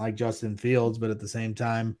 He ain't like Justin Fields, but at the same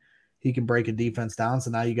time, he can break a defense down. So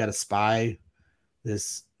now you got to spy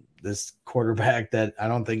this quarterback that I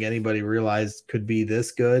don't think anybody realized could be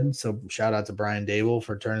this good. So shout out to Brian Dable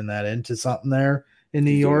for turning that into something there in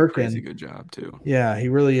New York. Doing a crazy good job too. Yeah, he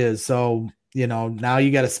really is. So, now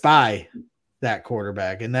you got to spy that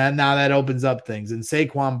quarterback, and now that opens up things. And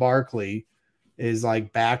Saquon Barkley is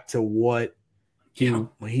like back to what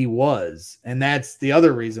he was. And that's the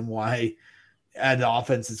other reason why the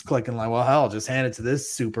offense is clicking like, well, hell, just hand it to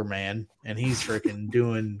this Superman. And he's freaking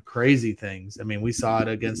doing crazy things. We saw it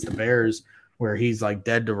against the Bears where he's like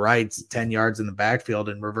dead to rights, 10 yards in the backfield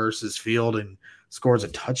and reverses field and scores a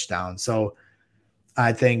touchdown. So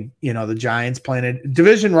I think, the Giants playing it.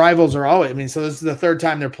 Division rivals are always, so this is the third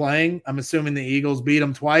time they're playing. I'm assuming the Eagles beat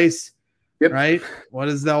them twice, right? What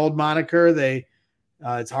is the old moniker?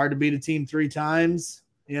 It's hard to beat a team 3 times,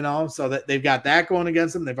 so that they've got that going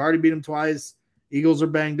against them. They've already beat them twice. Eagles are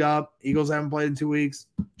banged up. Eagles haven't played in 2 weeks.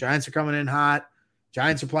 Giants are coming in hot.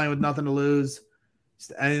 Giants are playing with nothing to lose.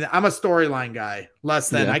 I'm a storyline guy,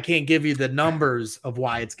 I can't give you the numbers of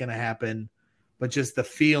why it's going to happen, but just the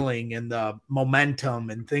feeling and the momentum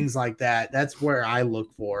and things like that. That's where I look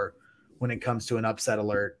for when it comes to an upset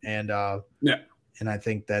alert. And I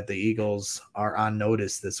think that the Eagles are on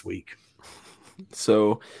notice this week.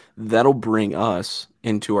 So that'll bring us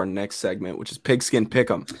into our next segment, which is Pigskin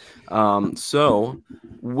Pick'em. So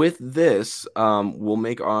with this, we'll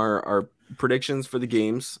make our predictions for the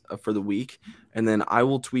games for the week, and then I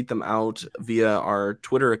will tweet them out via our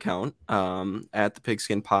Twitter account at the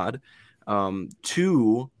Pigskin Pod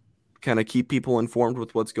to kind of keep people informed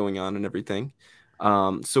with what's going on and everything.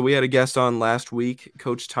 So we had a guest on last week,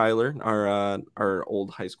 Coach Tyler, our old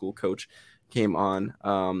high school coach, came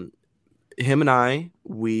on. Him and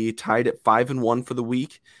we tied at 5-1 for the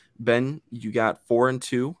week. Ben, you got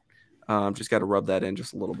 4-2. Just got to rub that in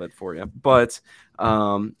just a little bit for you. But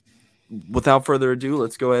without further ado,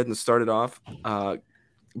 let's go ahead and start it off.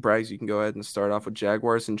 Braggs, you can go ahead and start off with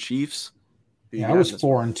Jaguars and Chiefs. Yeah, I was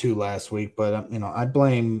 4-2 last week, but I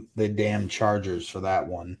blame the damn Chargers for that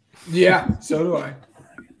one. Yeah, so do I.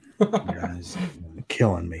 You guys are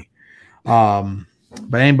killing me.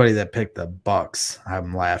 But anybody that picked the Bucks,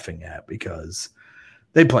 I'm laughing at because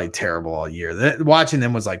they played terrible all year. Watching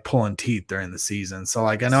them was like pulling teeth during the season. So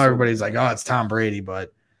I know everybody's like, oh, it's Tom Brady,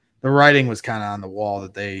 but the writing was kind of on the wall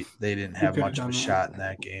that they didn't have much of a shot in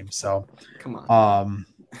that game. So come on.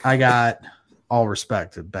 I got all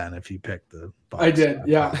respect to Ben if he picked the Bucks. I did,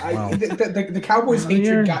 yeah. The Cowboys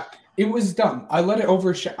hatred it was dumb. I let it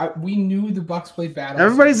overshadow. We knew the Bucks played bad.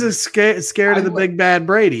 Everybody's scared of the big bad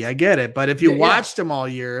Brady. I get it, but if you watched him all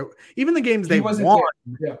year, even the games they won,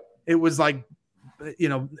 it was like,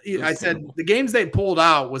 I said the games they pulled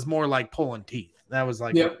out was more like pulling teeth. That was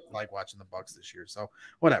like Yep. like watching the Bucks this year. So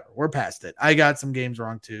whatever, we're past it. I got some games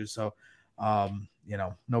wrong too. So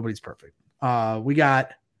nobody's perfect. We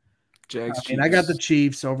got Jags. I got the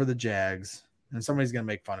Chiefs over the Jags, and somebody's gonna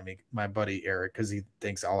make fun of me, my buddy Eric, because he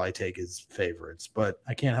thinks all I take is favorites, but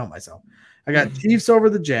I can't help myself. I got Chiefs over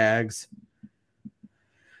the Jags.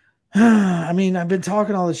 I mean, I've been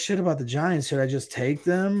talking all this shit about the Giants. Should I just take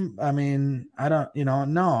them? I mean, I don't,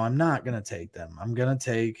 no, I'm not going to take them. I'm going to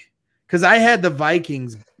take, because I had the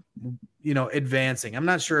Vikings, advancing. I'm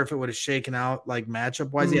not sure if it would have shaken out like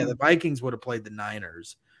matchup wise. Yeah, the Vikings would have played the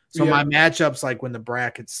Niners. So my matchups, like when the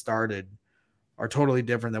brackets started, are totally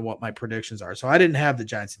different than what my predictions are. So I didn't have the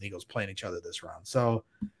Giants and Eagles playing each other this round. So,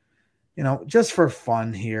 just for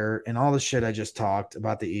fun here and all the shit I just talked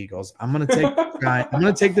about the Eagles, I'm gonna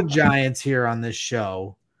take the Giants here on this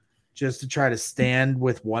show, just to try to stand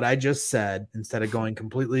with what I just said instead of going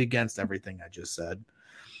completely against everything I just said.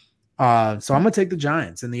 So I'm gonna take the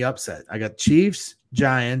Giants in the upset. I got Chiefs,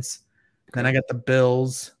 Giants, then I got the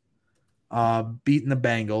Bills beating the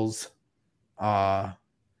Bengals,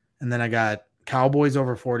 and then I got Cowboys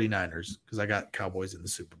over 49ers because I got Cowboys in the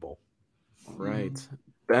Super Bowl. Right.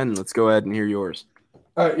 Ben, let's go ahead and hear yours.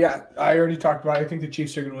 Yeah, I already talked about it. I think the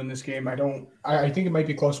Chiefs are going to win this game. I think it might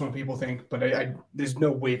be closer than people think, but there's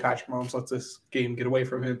no way Patrick Mahomes lets this game get away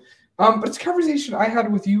from him. But it's a conversation I had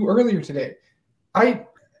with you earlier today. I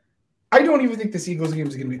don't even think this Eagles game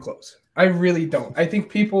is going to be close. I really don't. I think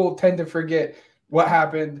people tend to forget what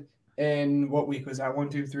happened in what week was that? 1,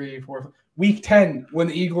 2, 3, 4, week 10 when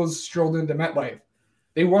the Eagles strolled into MetLife.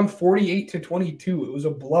 They won 48-22. It was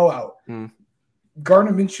a blowout.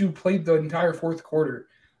 Gardner Minshew played the entire fourth quarter.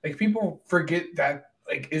 Like, people forget that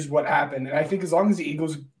is what happened. And I think as long as the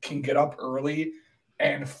Eagles can get up early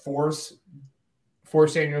and force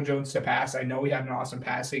Daniel Jones to pass. I know he had an awesome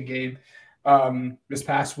passing game this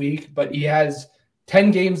past week, but he has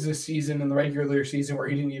 10 games this season in the regular season where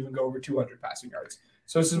he didn't even go over 200 passing yards.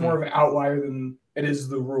 So this is more of an outlier than it is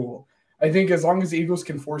the rule. I think as long as the Eagles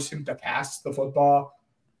can force him to pass the football,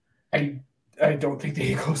 I don't think the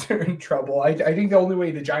Eagles are in trouble. I think the only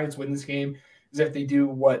way the Giants win this game is if they do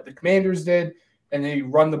what the Commanders did and they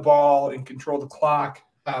run the ball and control the clock.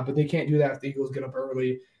 But they can't do that if the Eagles get up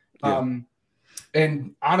early. Yeah.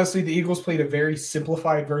 And honestly, the Eagles played a very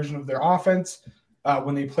simplified version of their offense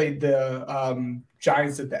when they played the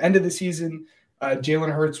Giants at the end of the season.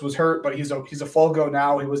 Jalen Hurts was hurt, but he's a full go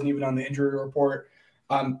now. He wasn't even on the injury report.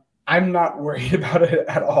 I'm not worried about it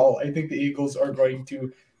at all. I think the Eagles are going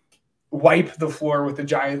to wipe the floor with the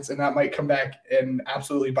Giants, and that might come back and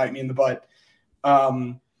absolutely bite me in the butt.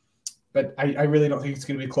 But I really don't think it's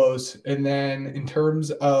going to be close. And then in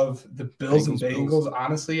terms of the Bills and Bengals,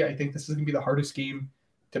 honestly, I think this is going to be the hardest game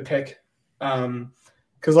to pick.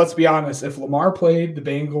 Because let's be honest, if Lamar played, the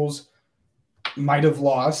Bengals might have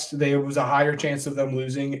lost. There was a higher chance of them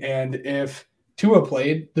losing. And if Tua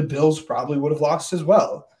played, the Bills probably would have lost as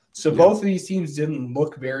well. So both of these teams didn't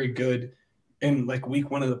look very good in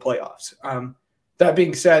week 1 of the playoffs. That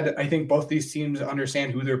being said, I think both these teams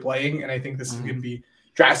understand who they're playing, and I think this is going to be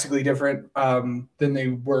drastically different than they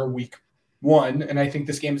were week 1. And I think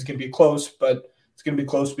this game is going to be close, but it's going to be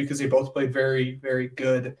close because they both played very, very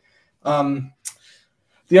good. At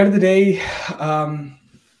the end of the day, I'm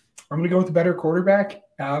going to go with the better quarterback.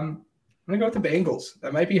 I'm going to go with the Bengals.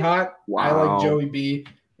 That might be hot. Wow. I like Joey B.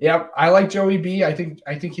 Yep, I like Joey B. I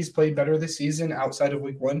think he's played better this season outside of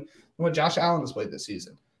week 1 than what Josh Allen has played this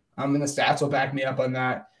season. And the stats will back me up on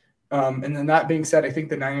that. And then that being said, I think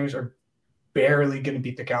the Niners are barely going to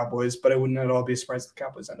beat the Cowboys, but I wouldn't at all be surprised if the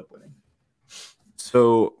Cowboys end up winning.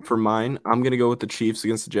 So for mine, I'm going to go with the Chiefs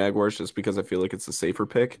against the Jaguars just because I feel like it's a safer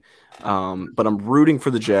pick. But I'm rooting for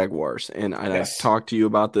the Jaguars. And I've talked to you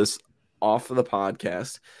about this off of the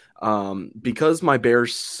podcast. Because my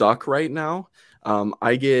Bears suck right now,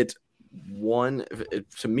 I get one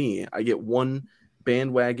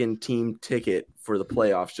bandwagon team ticket for the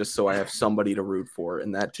playoffs just so I have somebody to root for,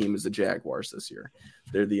 and that team is the Jaguars this year.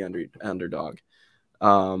 They're the underdog.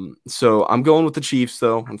 So I'm going with the Chiefs,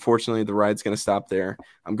 though. Unfortunately, the ride's going to stop there.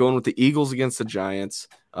 I'm going with the Eagles against the Giants.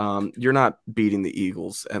 You're not beating the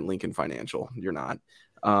Eagles at Lincoln Financial. You're not.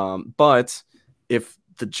 But if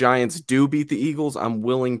the Giants do beat the Eagles, I'm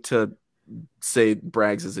willing to say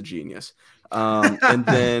Braggs is a genius. And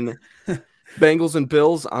then Bengals and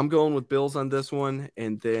Bills, I'm going with Bills on this one.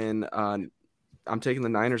 And then I'm taking the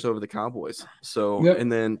Niners over the Cowboys. So,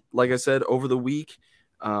 And then, like I said, over the week,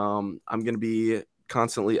 I'm going to be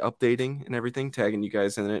constantly updating and everything, tagging you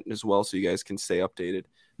guys in it as well so you guys can stay updated.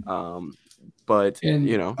 Of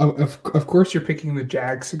course, you're picking the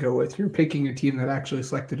Jags to go with. You're picking a team that actually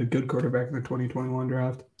selected a good quarterback in the 2021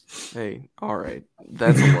 draft. Hey, all right.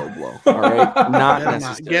 That's a low blow. All right. Not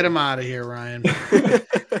necessary. Get him out of here, Ryan.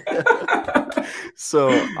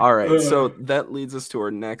 So, all right. So that leads us to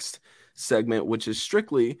our next segment, which is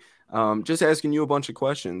strictly just asking you a bunch of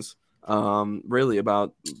questions. Really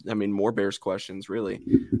about, more Bears questions, really.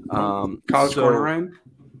 College corner, Ryan?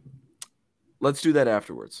 Let's do that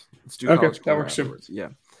afterwards. Let's do Okay, college that corner works too. afterwards. Yeah.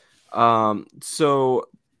 So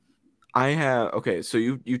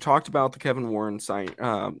you talked about the Kevin Warren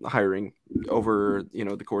hiring over,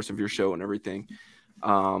 the course of your show and everything.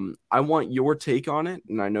 I want your take on it,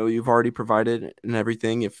 and I know you've already provided it and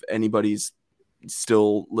everything. If anybody's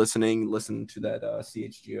still listening, listen to that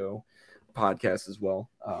CHGO podcast as well,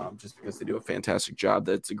 just because they do a fantastic job.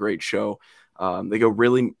 That's a great show. They go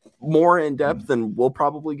really more in depth than we'll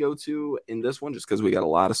probably go to in this one, just because we got a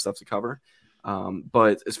lot of stuff to cover.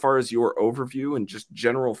 But as far as your overview and just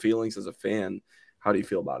general feelings as a fan, how do you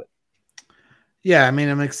feel about it? Yeah,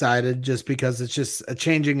 I'm excited just because it's just a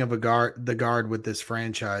changing of the guard with this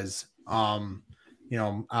franchise.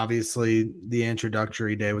 Obviously the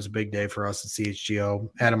introductory day was a big day for us at CHGO.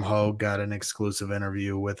 Adam Hogue got an exclusive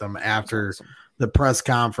interview with him after the press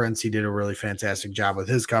conference. He did a really fantastic job with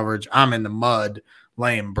his coverage. I'm in the mud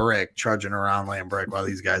trudging around laying brick while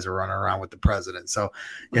these guys are running around with the president. So,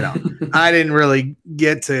 I didn't really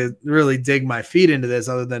get to really dig my feet into this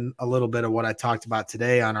other than a little bit of what I talked about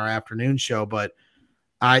today on our afternoon show. But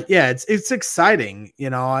it's exciting.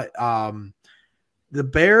 The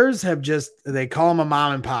Bears they call them a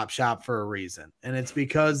mom and pop shop for a reason. And it's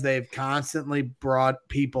because they've constantly brought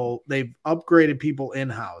people, they've upgraded people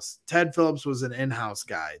in-house. Ted Phillips was an in-house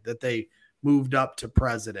guy that they moved up to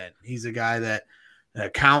president. He's a guy that an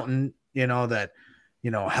accountant,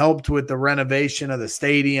 helped with the renovation of the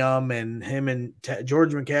stadium, and him and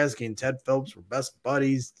George McCaskey and Ted Phillips were best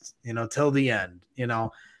buddies, till the end.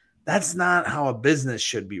 That's not how a business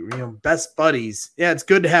should be. Best buddies. Yeah, it's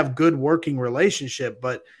good to have good working relationship,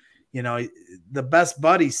 but the best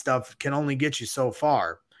buddy stuff can only get you so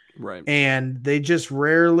far. Right. And they just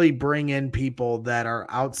rarely bring in people that are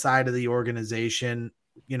outside of the organization.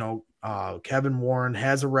 Kevin Warren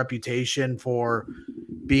has a reputation for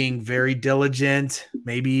being very diligent,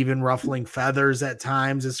 maybe even ruffling feathers at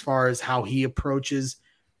times as far as how he approaches,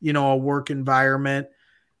 a work environment.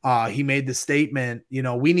 He made the statement,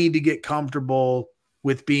 we need to get comfortable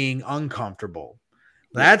with being uncomfortable.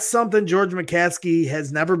 That's something George McCaskey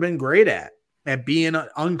has never been great at being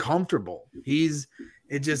uncomfortable.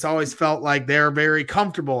 It just always felt like they're very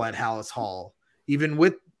comfortable at Hallis Hall, even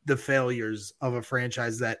with the failures of a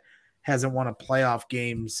franchise that hasn't won a playoff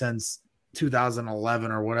game since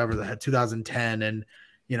 2011 or whatever, 2010. And,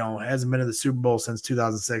 hasn't been in the Super Bowl since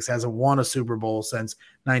 2006, hasn't won a Super Bowl since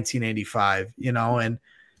 1985, and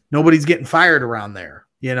nobody's getting fired around there,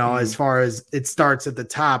 as far as it starts at the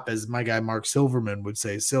top, as my guy Mark Silverman would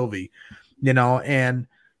say, Sylvie, and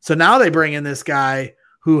so now they bring in this guy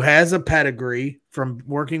who has a pedigree from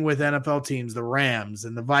working with NFL teams, the Rams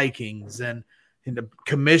and the Vikings, and the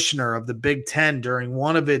commissioner of the Big Ten during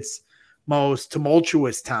one of its most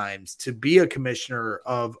tumultuous times, to be a commissioner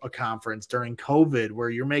of a conference during COVID, where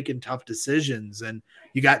you're making tough decisions. And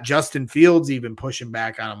you got Justin Fields even pushing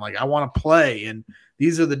back on him, like, I want to play. And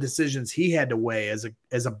these are the decisions he had to weigh as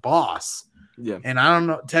a boss. Yeah. And I don't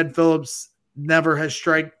know, Ted Phillips never has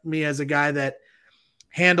struck me as a guy that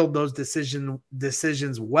handled those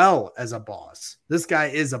decisions well as a boss. This guy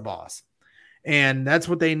is a boss. And that's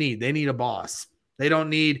what they need. They need a boss. They don't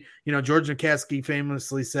need, George McCaskey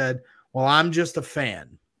famously said, well, I'm just a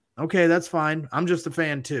fan. Okay, that's fine. I'm just a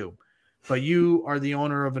fan too. But you are the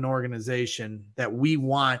owner of an organization that we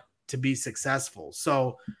want to be successful.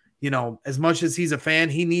 So, as much as he's a fan,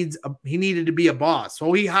 he needed to be a boss.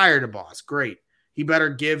 So he hired a boss. Great. He better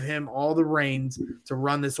give him all the reins to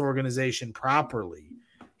run this organization properly.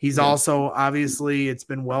 He's also, obviously, it's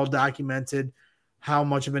been well documented how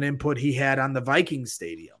much of an input he had on the Vikings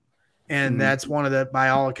stadium. And that's one of the, by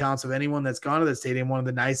all accounts of anyone that's gone to the stadium, one of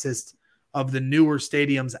the nicest of the newer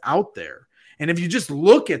stadiums out there. And if you just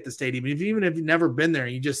look at the stadium, even if you've never been there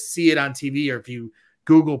and you just see it on TV, or if you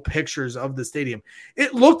Google pictures of the stadium,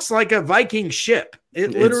 it looks like a Viking ship.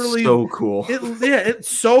 It's so cool. It's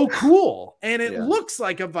so cool. And it looks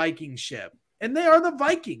like a Viking ship. And they are the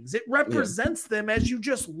Vikings. It represents them as you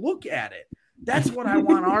just look at it. That's what I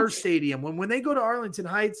want our stadium. When they go to Arlington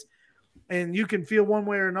Heights, and you can feel one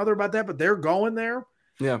way or another about that, but they're going there.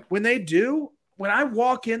 Yeah. When they do, when I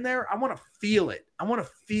walk in there, I want to feel it. I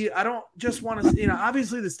don't just want to,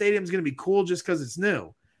 obviously the stadium's going to be cool just because it's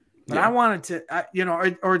new. But I want it to,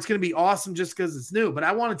 or it's going to be awesome just because it's new. But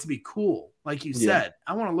I want it to be cool. Like you said,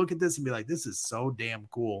 I want to look at this and be like, this is so damn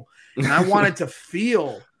cool. And I want it to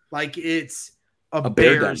feel like it's a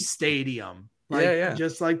bear den. Bears stadium, like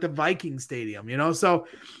just like the Viking stadium, So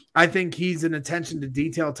I think he's an attention to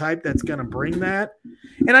detail type that's going to bring that.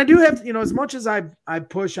 And I do have, as much as I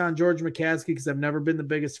push on George McCaskey because I've never been the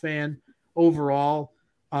biggest fan overall.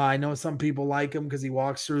 I know some people like him because he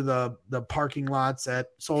walks through the parking lots at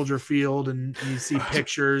Soldier Field and you see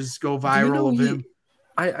pictures go viral of him.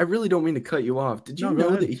 I really don't mean to cut you off. Did you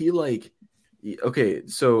know that he okay,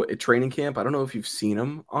 so at training camp, I don't know if you've seen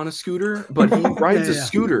him on a scooter, but he rides a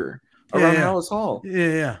scooter around Hallis Hall.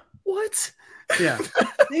 Yeah. What? Yeah.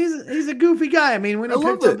 He's a goofy guy. I mean, when he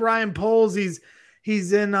picked up Ryan Poles,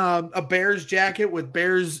 he's in a Bears jacket with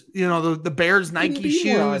Bears, the Bears Nike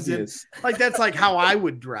shoes. And like, that's like how I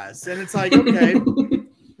would dress. And it's like, okay,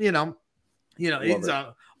 he's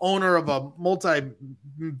a owner of a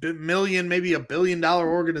multi-million, maybe $1 billion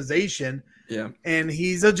organization. Yeah. And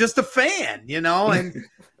he's just a fan, and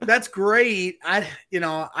that's great. I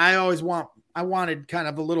wanted kind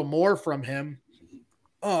of a little more from him.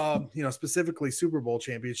 Specifically Super Bowl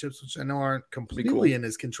championships, which I know aren't completely in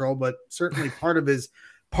his control, but certainly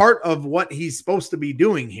part of what he's supposed to be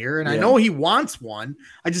doing here. And I know he wants one.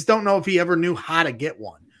 I just don't know if he ever knew how to get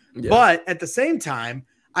one. Yeah. But at the same time,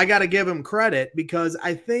 I got to give him credit because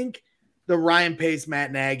I think the Ryan Pace,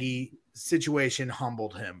 Matt Nagy situation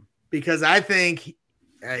humbled him, because I think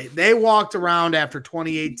they walked around after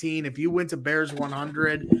 2018. If you went to Bears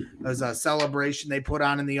 100 as a celebration they put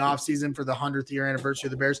on in the offseason for the 100th year anniversary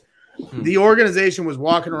of the Bears, the organization was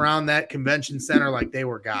walking around that convention center like they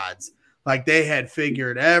were gods. Like they had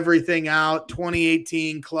figured everything out.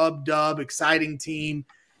 2018 club dub, exciting team.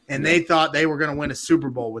 And they thought they were going to win a Super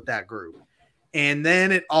Bowl with that group. And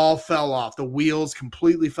then it all fell off. The wheels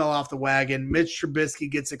completely fell off the wagon. Mitch Trubisky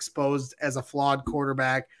gets exposed as a flawed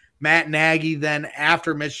quarterback. Matt Nagy then,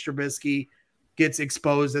 after Mitch Trubisky, gets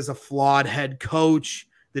exposed as a flawed head coach.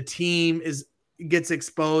 The team gets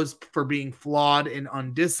exposed for being flawed and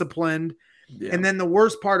undisciplined. Yeah. And then the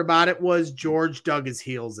worst part about it was George dug his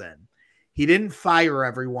heels in. He didn't fire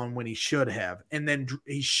everyone when he should have. And then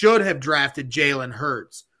he should have drafted Jalen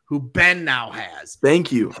Hurts, who Ben now has.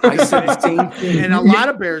 Thank you. I said the same thing. And a lot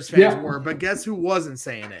of Bears fans were, but guess who wasn't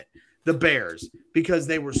saying it? The Bears, because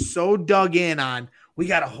they were so dug in on, we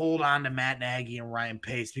got to hold on to Matt Nagy and Ryan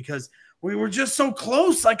Pace because we were just so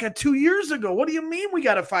close like 2 years ago. What do you mean we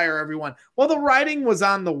got to fire everyone? Well, the writing was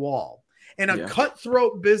on the wall. And a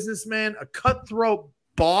cutthroat businessman, a cutthroat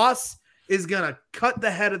boss is going to cut the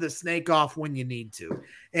head of the snake off when you need to.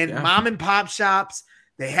 And mom and pop shops,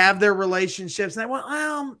 they have their relationships. And they went,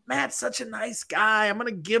 well, Matt's such a nice guy. I'm going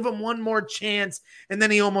to give him one more chance. And then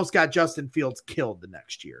he almost got Justin Fields killed the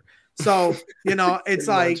next year. So, it's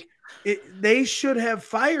like they should have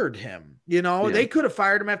fired him. They could have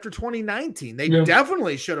fired him after 2019. They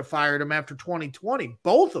definitely should have fired him after 2020,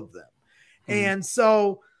 both of them. And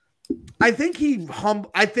so I think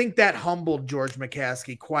that humbled George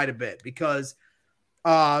McCaskey quite a bit because,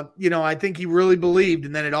 I think he really believed,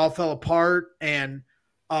 and then it all fell apart. And,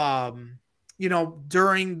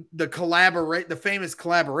 during the famous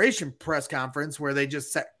collaboration press conference where they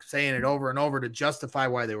just saying it over and over to justify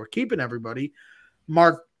why they were keeping everybody,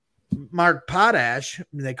 Mark Potash,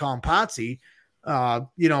 they call him Potsy,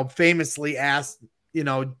 famously asked,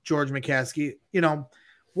 George McCaskey,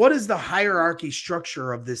 what is the hierarchy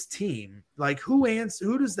structure of this team? Like who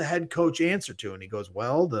does the head coach answer to? And he goes,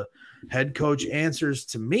 well, the head coach answers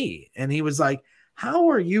to me. And he was like, how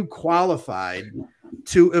are you qualified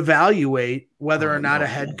to evaluate whether or not a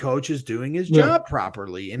head coach is doing his job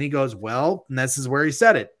properly? And he goes, well, and this is where he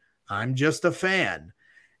said it, I'm just a fan.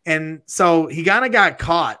 And so he kind of got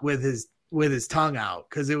caught with his tongue out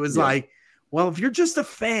because it was like, well, if you're just a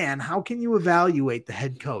fan, how can you evaluate the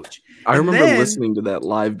head coach? I remember listening to that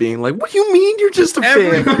live being like, what do you mean you're just a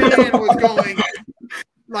fan? Every fan was going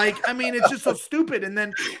like, I mean, it's just so stupid. And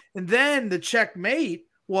then the checkmate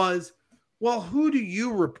was, well, who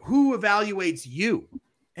evaluates you?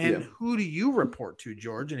 And who do you report to,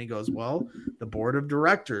 George? And he goes, well, the board of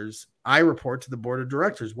directors. I report to the board of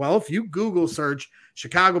directors. Well, if you Google search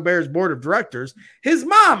Chicago Bears board of directors, his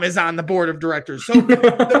mom is on the board of directors. So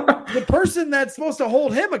the person that's supposed to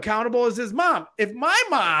hold him accountable is his mom. If my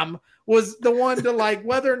mom was the one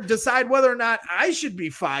to decide whether or not I should be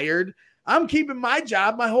fired, I'm keeping my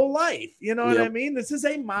job my whole life. You know what I mean? This is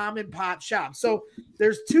a mom and pop shop. So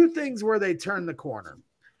there's two things where they turn the corner.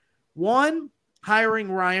 One,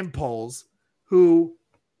 hiring Ryan Poles, who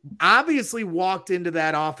obviously walked into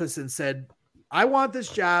that office and said, I want this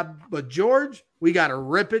job, but George, we got to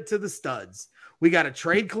rip it to the studs. We got to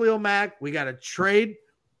trade Khalil Mack. We got to trade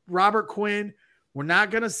Robert Quinn. We're not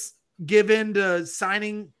going to give in to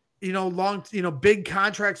signing big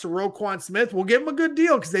contracts to Roquan Smith. We'll give him a good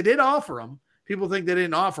deal because they did offer him. People think they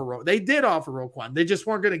didn't offer They did offer Roquan. They just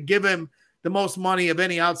weren't going to give him the most money of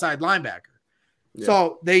any outside linebacker. Yeah.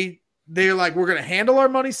 So they're like, we're going to handle our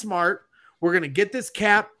money smart. We're going to get this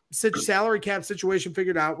salary cap situation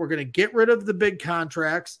figured out. We're going to get rid of the big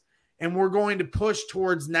contracts, and we're going to push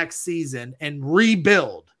towards next season and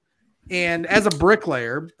rebuild. And as a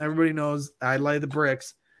bricklayer, everybody knows I lay the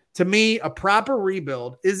bricks. To me, a proper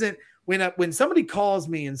rebuild isn't when somebody calls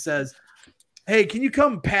me and says, hey, can you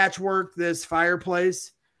come patchwork this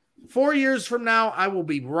fireplace? 4 years from now, I will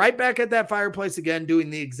be right back at that fireplace again doing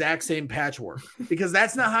the exact same patchwork, because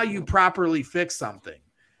that's not how you properly fix something.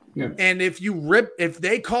 Yeah. And if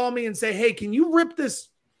they call me and say, hey, can you rip this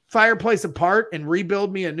fireplace apart and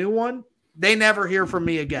rebuild me a new one? They never hear from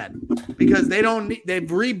me again, because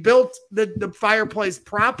they've rebuilt the fireplace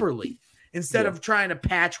properly instead of trying to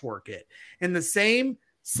patchwork it. And the same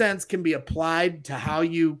sense can be applied to how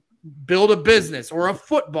you build a business or a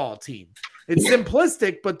football team. It's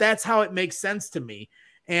simplistic, but that's how it makes sense to me.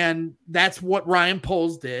 And that's what Ryan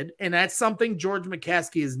Poles did. And that's something George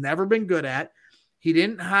McCaskey has never been good at. He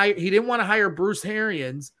didn't want to hire Bruce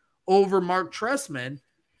Arians over Mark Trestman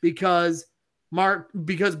because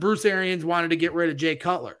Bruce Arians wanted to get rid of Jay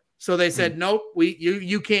Cutler. So they said, nope,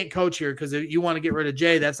 you can't coach here because if you want to get rid of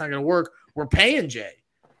Jay, that's not going to work. We're paying Jay.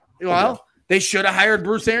 Well, they should have hired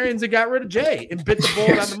Bruce Arians and got rid of Jay and bit the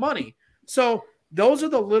bullet on the money. So those are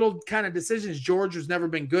the little kind of decisions George has never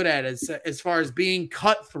been good at as far as being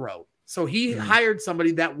cutthroat. So he hired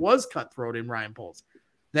somebody that was cutthroat in Ryan Poles.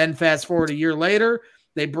 Then fast forward a year later,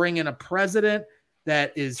 they bring in a president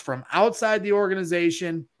that is from outside the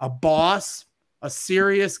organization, a boss, a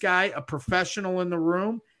serious guy, a professional in the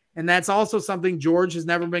room. And that's also something George has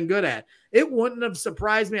never been good at. It wouldn't have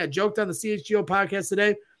surprised me. I joked on the CHGO podcast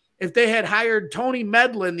today, if they had hired Tony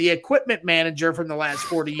Medlin, the equipment manager from the last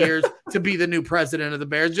 40 years, to be the new president of the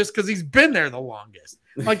Bears, just because he's been there the longest.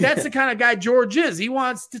 Like, that's the kind of guy George is. He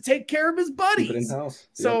wants to take care of his buddies.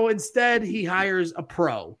 So instead, he hires a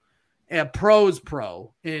pro's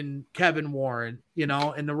pro in Kevin Warren,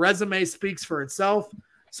 and the resume speaks for itself.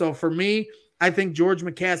 So for me, I think George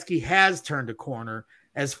McCaskey has turned a corner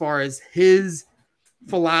as far as his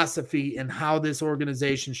philosophy and how this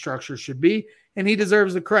organization structure should be. And he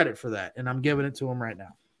deserves the credit for that. And I'm giving it to him right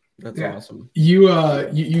now. That's awesome.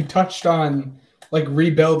 You touched on like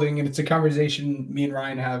rebuilding, and it's a conversation me and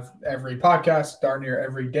Ryan have every podcast, darn near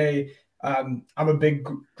every day. I'm a big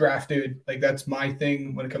draft dude. Like, that's my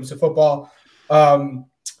thing when it comes to football.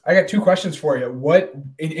 I got two questions for you. What,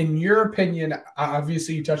 in your opinion,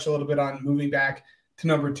 obviously you touched a little bit on moving back to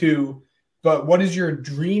number 2, but what is your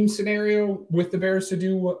dream scenario with the Bears to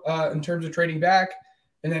do in terms of trading back?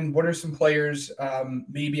 And then what are some players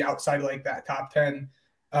maybe outside like that top 10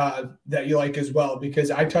 that you like as well? Because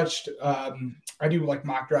I do like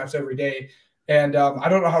mock drafts every day, and I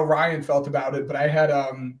don't know how Ryan felt about it, but I had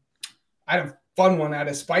a fun one. I had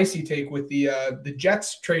a spicy take with the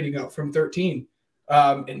Jets trading up from 13.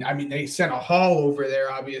 And I mean, they sent a haul over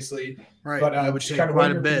there, obviously, right? But it would take kind of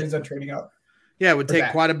quite a bit on trading up. Yeah, it would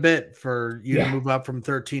take quite a bit for you to move up from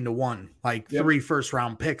 13 to 1, like 3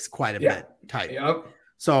 first-round picks, quite a bit type. Yep.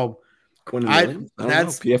 So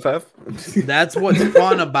that's PFF. That's what's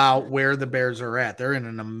fun about where the Bears are at. They're in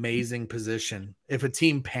an amazing position. If a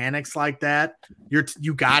team panics like that,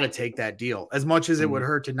 you got to take that deal. As much as it would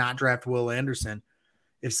hurt to not draft Will Anderson,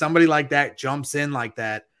 if somebody like that jumps in like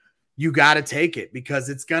that, you got to take it, because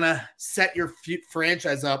it's going to set your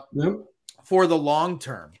franchise up for the long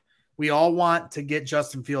term. We all want to get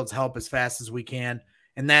Justin Fields help as fast as we can,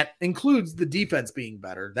 and that includes the defense being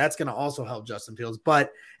better. That's going to also help Justin Fields.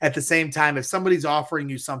 But at the same time, if somebody's offering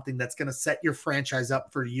you something that's going to set your franchise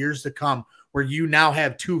up for years to come, where you now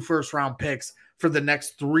have 2 first-round picks for the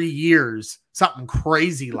next 3 years, something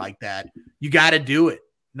crazy like that, you got to do it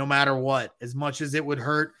no matter what. As much as it would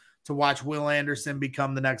hurt to watch Will Anderson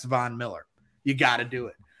become the next Von Miller, you got to do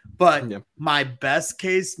it. But my best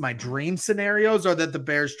case, my dream scenarios are that the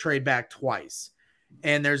Bears trade back twice.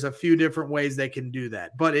 And there's a few different ways they can do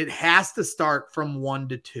that. But it has to start from 1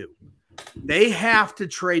 to 2. They have to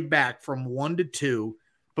trade back from 1 to 2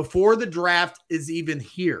 before the draft is even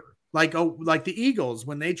here. Like the Eagles,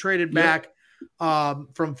 when they traded back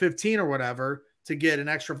from 15 or whatever to get an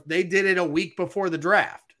extra, they did it a week before the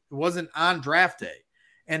draft. It wasn't on draft day.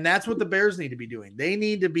 And that's what the Bears need to be doing. They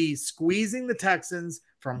need to be squeezing the Texans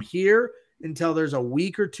from here until there's a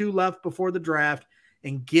week or 2 left before the draft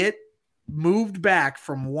and get moved back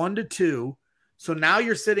from 1 to 2 So now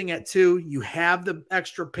you're sitting at 2. You have the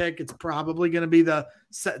extra pick. It's probably going to be the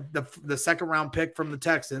second round pick from the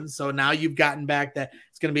Texans. So now you've gotten back that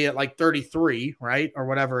it's going to be at like 33, right? Or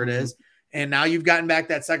whatever it is. And now you've gotten back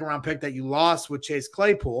that second round pick that you lost with Chase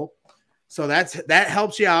Claypool. So that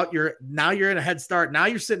helps you out. Now you're in a head start. Now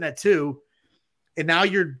you're sitting at 2. And now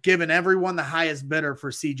you're giving everyone the highest bidder for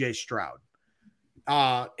CJ Stroud.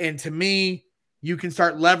 And to me, you can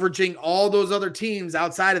start leveraging all those other teams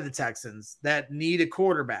outside of the Texans that need a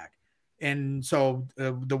quarterback. And so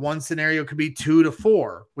the one scenario could be 2 to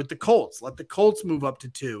 4 with the Colts. Let the Colts move up to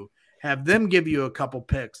 2. Have them give you a couple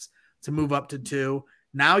picks to move up to 2.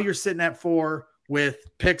 Now you're sitting at 4 with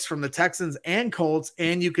picks from the Texans and Colts,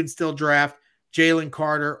 and you can still draft Jalen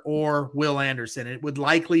Carter or Will Anderson. It would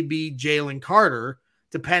likely be Jalen Carter,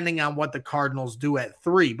 depending on what the Cardinals do at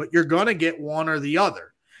 3. But you're going to get one or the other.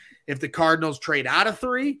 If the Cardinals trade out of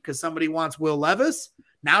 3 because somebody wants Will Levis,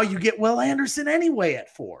 now you get Will Anderson anyway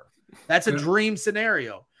at 4. That's a dream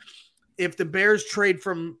scenario. If the Bears trade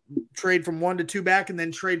from 1 to 2 back and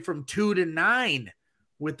then trade from 2 to 9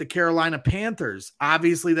 with the Carolina Panthers,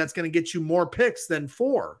 obviously that's going to get you more picks than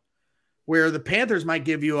 4, where the Panthers might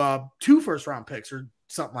give you 2 first-round picks or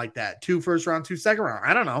something like that, 2 first-round, 2 second-round.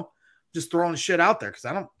 I don't know. Just throwing shit out there because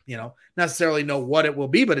I don't necessarily know what it will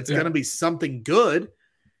be, but it's going to be something good.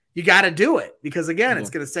 You got to do it because, again, it's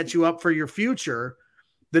going to set you up for your future.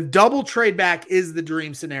 The double trade back is the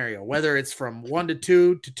dream scenario, whether it's from 1 to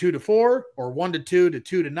 2 to 2 to 4 or 1 to 2 to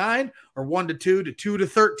 2 to 9 or 1 to 2 to 2 to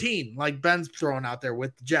 13, like Ben's throwing out there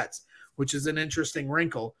with the Jets, which is an interesting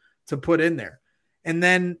wrinkle to put in there. And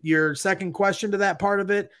then your second question to that part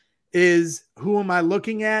of it is, who am I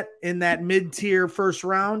looking at in that mid-tier first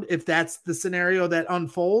round? If that's the scenario that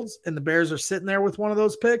unfolds and the Bears are sitting there with one of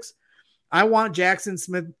those picks, I want Jackson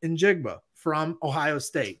Smith-Njigba from Ohio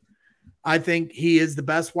State. I think he is the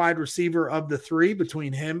best wide receiver of the 3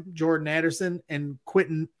 between him, Jordan Addison, and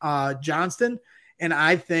Quentin Johnston. And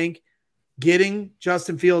I think getting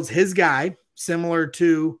Justin Fields, his guy, similar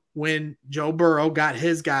to when Joe Burrow got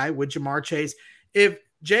his guy with Jamar Chase. If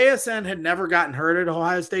JSN had never gotten hurt at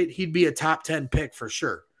Ohio State, he'd be a top 10 pick for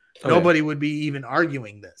sure. Nobody would be even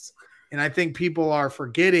arguing this. And I think people are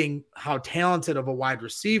forgetting how talented of a wide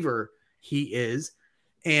receiver he is.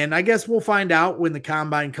 And I guess we'll find out when the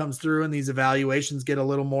combine comes through and these evaluations get a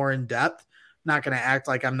little more in depth. I'm not going to act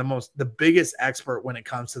like I'm the biggest expert when it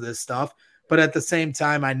comes to this stuff, but at the same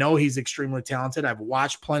time, I know he's extremely talented. I've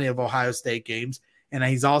watched plenty of Ohio State games, and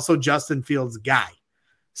he's also Justin Fields' guy.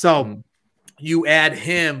 So you add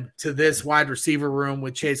him to this wide receiver room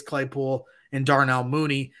with Chase Claypool and Darnell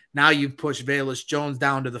Mooney. Now you've pushed Velus Jones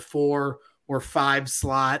down to the 4 or 5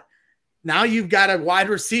 slot. Now you've got a wide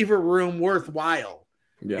receiver room worthwhile.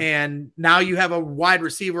 Yeah. And now you have a wide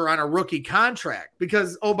receiver on a rookie contract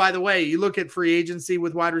because, oh, by the way, you look at free agency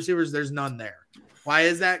with wide receivers, there's none there. Why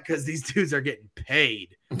is that? Because these dudes are getting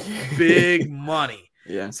paid big money.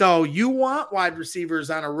 Yeah. So you want wide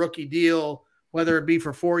receivers on a rookie deal, whether it be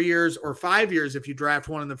for 4 years or 5 years if you draft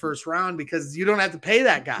one in the first round, because you don't have to pay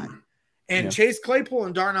that guy. And Chase Claypool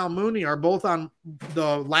and Darnell Mooney are both on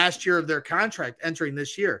the last year of their contract entering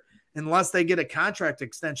this year, unless they get a contract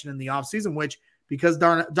extension in the offseason, which because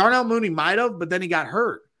Darnell Mooney might have, but then he got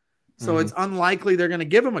hurt. So it's unlikely they're going to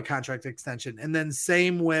give him a contract extension. And then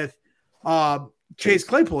same with Chase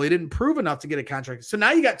Claypool. He didn't prove enough to get a contract. So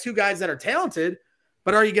now you got 2 guys that are talented,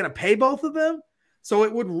 but are you going to pay both of them? So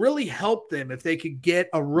it would really help them if they could get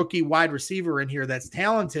a rookie wide receiver in here that's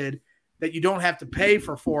talented, that you don't have to pay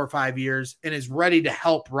for 4 or 5 years and is ready to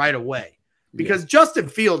help right away. Because Justin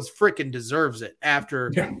Fields freaking deserves it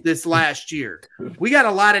after this last year. We got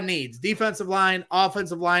a lot of needs. Defensive line,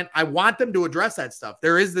 offensive line. I want them to address that stuff.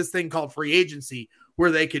 There is this thing called free agency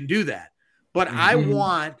where they can do that. But I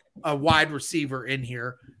want a wide receiver in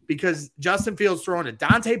here because Justin Fields throwing to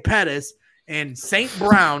Dante Pettis and St.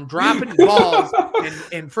 Brown dropping balls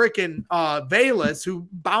and freaking Velus, who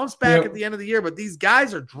bounced back at the end of the year. But these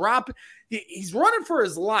guys are dropping. He's running for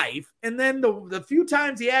his life. And then the few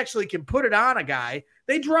times he actually can put it on a guy,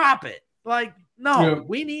 they drop it. Like, no,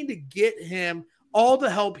 we need to get him all the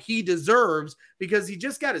help he deserves because he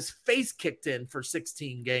just got his face kicked in for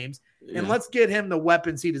 16 games. And let's get him the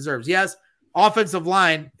weapons he deserves. Yes, offensive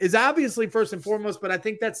line is obviously first and foremost, but I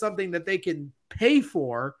think that's something that they can pay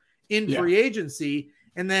for in free agency.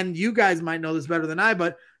 And then you guys might know this better than I,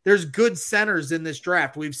 but there's good centers in this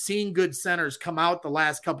draft. We've seen good centers come out the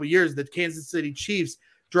last couple of years. The Kansas City Chiefs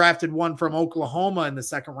drafted one from Oklahoma in the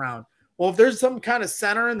second round. Well, if there's some kind of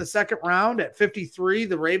center in the second round at 53,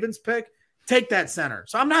 the Ravens pick, take that center.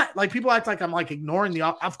 So I'm not like people act like I'm like ignoring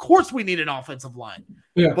of course we need an offensive line.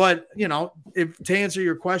 Yeah. But, if to answer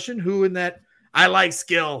your question, who in that I like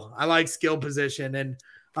skill. I like skill position. And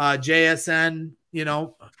JSN,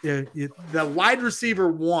 the wide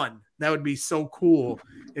receiver 1, that would be so cool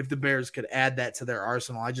if the Bears could add that to their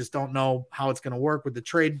arsenal. I just don't know how it's going to work with the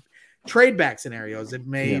trade back scenarios. It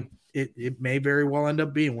may very well end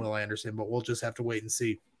up being Will Anderson, but we'll just have to wait and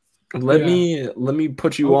see. Let me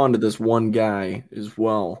put you on to this one guy as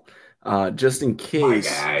well, just in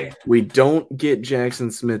case we don't get Jackson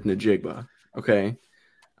Smith-Njigba. Okay.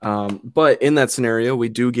 But in that scenario, we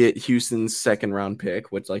do get Houston's second round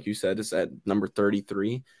pick, which, like you said, is at number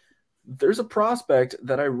 33. There's a prospect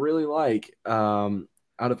that I really like out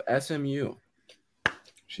of SMU.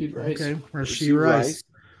 Rashid Rice. Okay, Rashid Rice.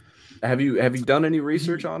 Have you done any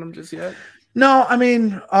research on him just yet? No, I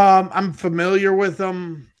mean, I'm familiar with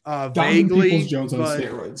him vaguely. Jones on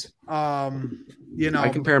steroids. I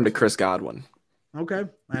compare him to Chris Godwin. Okay,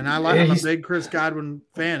 and I'm a big Chris Godwin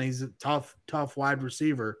fan. He's a tough wide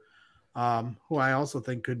receiver, who I also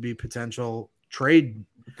think could be potential trade.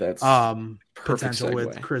 That's potential segue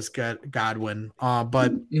with Chris Godwin,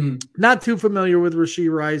 but not too familiar with Rashid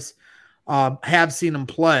Rice. Have seen him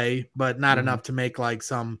play, but not enough to make like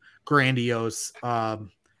some grandiose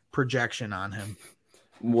projection on him.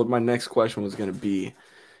 What my next question was going to be,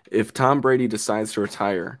 if Tom Brady decides to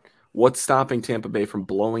retire, what's stopping Tampa Bay from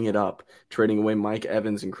blowing it up, trading away Mike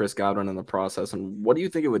Evans and Chris Godwin in the process? And what do you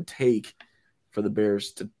think it would take for the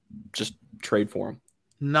Bears to just trade for him?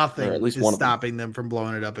 Nothing at least is stopping them from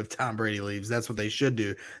blowing it up if Tom Brady leaves. That's what they should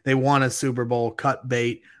do. They won a Super Bowl, cut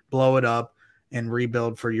bait, blow it up, and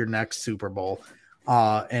rebuild for your next Super Bowl.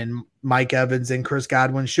 And Mike Evans and Chris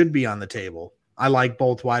Godwin should be on the table. I like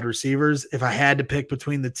both wide receivers. If I had to pick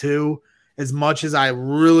between the two, as much as I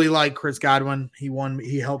really like Chris Godwin,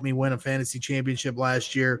 he helped me win a fantasy championship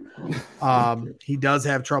last year. He does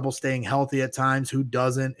have trouble staying healthy at times. Who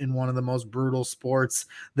doesn't in one of the most brutal sports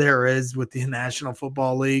there is with the National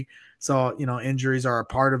Football League? So, injuries are a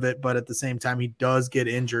part of it, but at the same time, he does get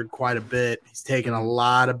injured quite a bit. He's taken a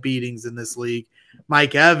lot of beatings in this league.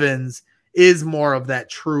 Mike Evans is more of that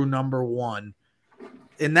true number one.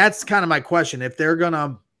 And that's kind of my question. If they're going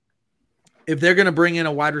to bring in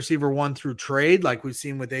a wide receiver 1 through trade, like we've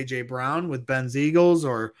seen with AJ Brown, with Ben's Eagles,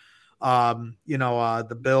 or,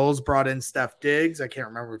 the Bills brought in Steph Diggs. I can't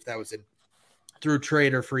remember if that was through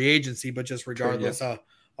trade or free agency, but just regardless, a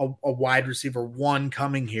wide receiver 1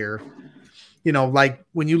 coming here, like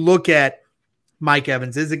when you look at Mike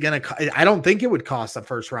Evans, is it going to, I don't think it would cost a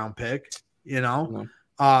first round pick, No.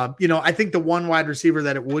 I think the one wide receiver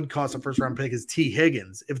that it would cost a first round pick is T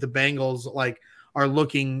Higgins. If the Bengals are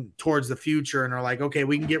looking towards the future and are like, okay,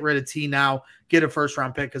 we can get rid of T now, get a first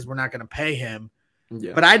round pick because we're not going to pay him.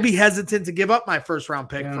 Yeah. But I'd be hesitant to give up my first round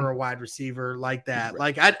pick for a wide receiver like that.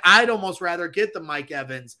 Right. Like I'd almost rather get the Mike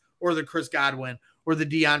Evans or the Chris Godwin or the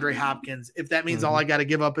DeAndre Hopkins if that means all I got to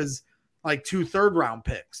give up is like 2 third-round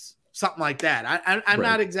picks, something like that.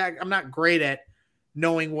 I'm not great at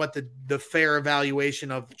knowing what the fair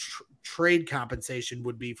evaluation of trade compensation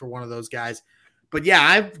would be for one of those guys. But yeah,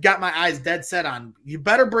 I've got my eyes dead set on, you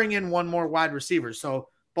better bring in one more wide receiver. So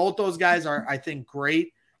both those guys are, I think,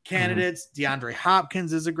 great candidates. DeAndre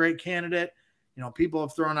Hopkins is a great candidate. People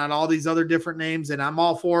have thrown out all these other different names, and I'm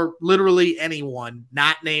all for literally anyone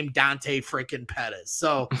not named Dante freaking Pettis.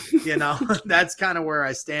 So, that's kind of where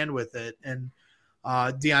I stand with it. And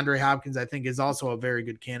DeAndre Hopkins, I think, is also a very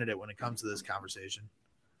good candidate when it comes to this conversation.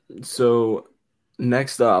 So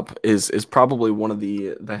next up is probably one of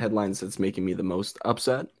the headlines that's making me the most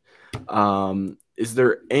upset. Is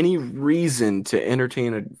there any reason to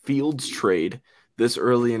entertain a Fields trade this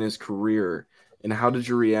early in his career? And how did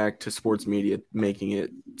you react to sports media making it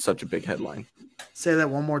such a big headline? Say that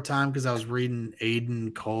one more time, because I was reading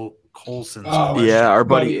Aiden Colson's. Yeah, our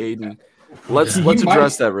buddy Aiden. Let's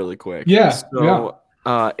address that really quick. Yeah. So,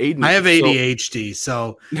 Aiden, I have ADHD,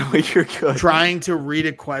 so no, you're good. Trying to read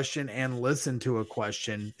a question and listen to a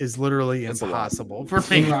question is literally impossible for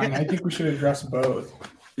me. Ryan, I think we should address both.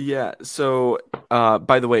 Yeah. So,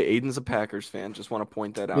 by the way, Aiden's a Packers fan. Just want to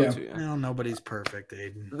point that out to you. Well, nobody's perfect,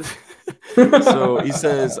 Aiden. So he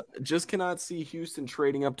says, just cannot see Houston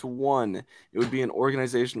trading up to 1. It would be an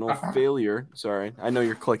organizational failure. Sorry, I know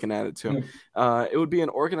you're clicking at it too. It would be an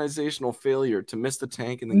organizational failure to miss the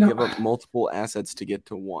tank and then give up multiple assets to get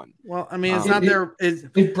to 1. Well, I mean, it's not their.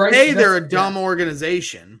 They're a dumb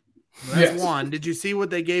organization. That's one. Did you see what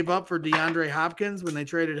they gave up for DeAndre Hopkins when they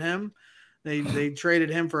traded him? They traded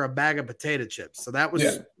him for a bag of potato chips. So that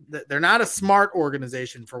was they're not a smart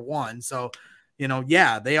organization for one. So,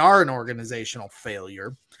 they are an organizational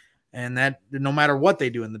failure, and that no matter what they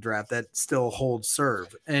do in the draft, that still holds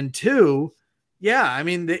serve. And 2, Yeah, I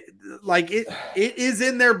mean, it is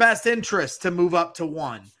in their best interest to move up to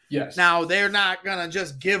 1. Yes. Now, they're not going to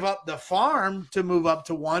just give up the farm to move up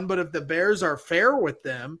to 1, but if the Bears are fair with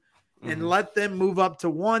them and let them move up to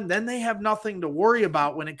 1, then they have nothing to worry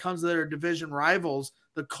about when it comes to their division rivals,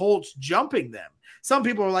 the Colts jumping them. Some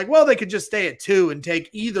people are like, well, they could just stay at 2 and take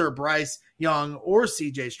either Bryce Young or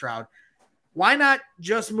CJ Stroud. Why not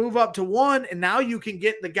just move up to 1, and now you can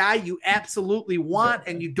get the guy you absolutely want,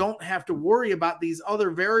 and you don't have to worry about these other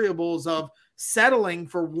variables of settling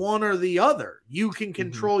for one or the other. You can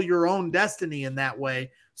control your own destiny in that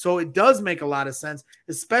way. So it does make a lot of sense,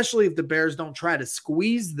 especially if the Bears don't try to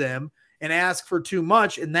squeeze them and ask for too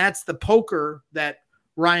much. And that's the poker that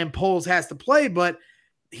Ryan Poles has to play. But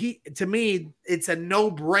to me, it's a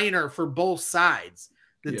no-brainer for both sides.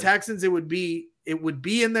 The Texans, it would be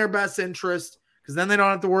in their best interest because then they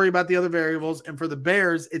don't have to worry about the other variables. And for the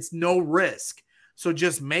Bears, it's no risk. So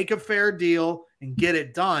just make a fair deal and get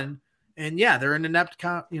it done. And yeah, they're an inept,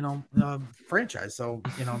 franchise. So,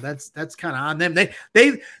 that's kind of on them.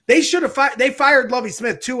 They should have fired Lovie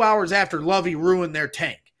Smith 2 hours after Lovie ruined their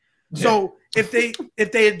tank. So if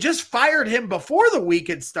they had just fired him before the week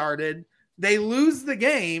had started, they lose the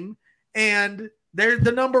game and they're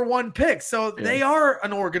the number 1 pick. So they are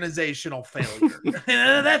an organizational failure.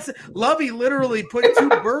 That's Lovie literally put 2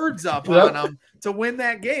 birds up on them to win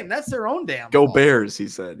that game. That's their own damn Go fault. Bears, he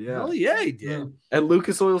said. Yeah. Oh, yeah, he did. Yeah. At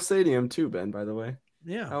Lucas Oil Stadium too, Ben, by the way.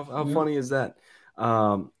 Yeah. How funny is that?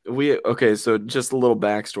 So just a little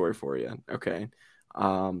backstory for you. Okay.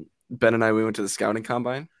 Ben and I, we went to the scouting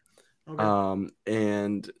combine. Okay.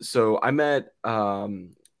 And so I met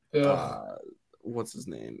what's his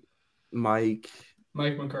name? Mike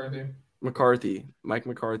McCarthy,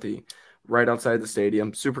 right outside the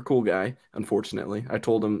stadium. Super cool guy. Unfortunately, I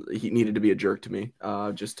told him he needed to be a jerk to me,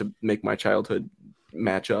 just to make my childhood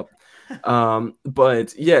match up.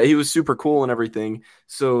 But yeah, he was super cool and everything.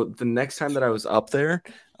 So the next time that I was up there,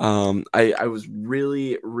 I was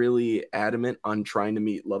really, really adamant on trying to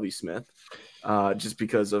meet Lovie Smith, just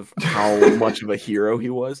because of how much of a hero he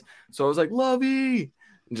was. So I was like, Lovie,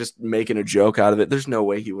 just making a joke out of it. There's no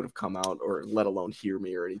way he would have come out or let alone hear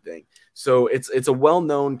me or anything. So it's a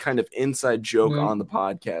well-known kind of inside joke on the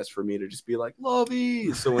podcast for me to just be like,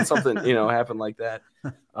 Lovey. So when something, happened like that,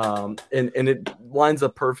 and it lines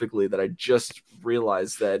up perfectly that I just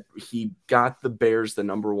realized that he got the Bears the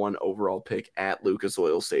number 1 overall pick at Lucas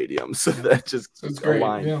Oil Stadium. So that just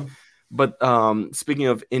aligned. Yeah. But speaking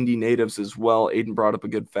of Indy natives as well, Aiden brought up a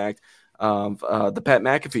good fact of the Pat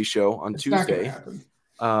McAfee show on Tuesday.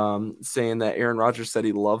 Saying that Aaron Rodgers said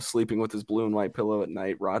he loves sleeping with his blue and white pillow at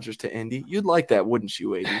night. Rodgers to Indy. You'd like that, wouldn't you,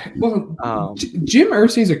 Aiden? Well, Jim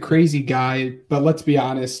Irsay's a crazy guy, but let's be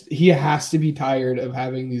honest, he has to be tired of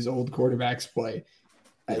having these old quarterbacks play.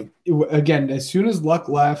 Again, as soon as Luck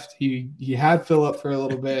left, he had Phillip for a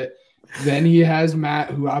little bit. Then he has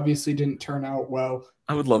Matt, who obviously didn't turn out well.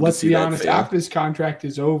 I would love to see that. Let's be honest, after his contract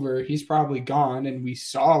is over, he's probably gone, and we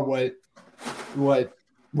saw what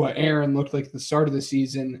Aaron looked like at the start of the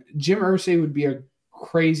season. Jim Irsay would be a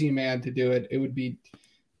crazy man to do it. It would be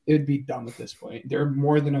dumb at this point. They're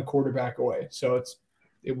more than a quarterback away, so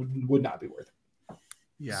it would not be worth it.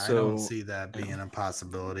 Yeah, I don't see that being a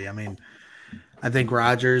possibility. I mean, I think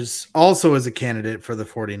Rodgers also is a candidate for the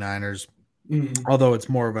 49ers, although it's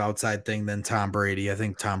more of an outside thing than Tom Brady. I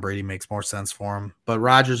think Tom Brady makes more sense for him. But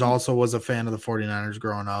Rodgers also was a fan of the 49ers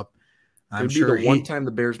growing up. I'm sure the one time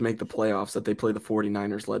the Bears make the playoffs that they play the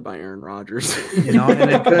 49ers led by Aaron Rodgers.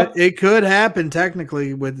 And it could happen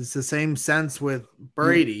technically with the same sense with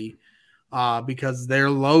Brady, because they're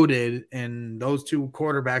loaded and those 2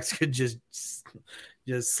 quarterbacks could just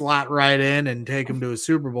slot right in and take them to a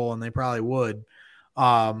Super Bowl, and they probably would.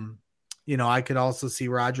 I could also see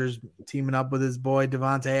Rodgers teaming up with his boy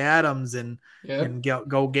Devontae Adams and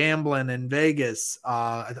go gambling in Vegas.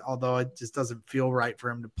 Although it just doesn't feel right for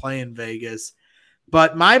him to play in Vegas.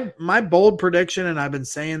 But my bold prediction, and I've been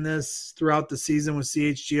saying this throughout the season with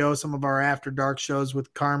CHGO, some of our after dark shows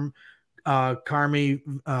with Carmen Vitale,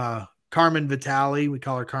 we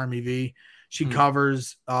call her Carmi V. She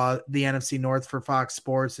covers the NFC North for Fox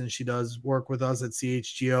Sports, and she does work with us at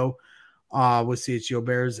CHGO with CHGO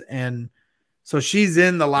Bears. And so she's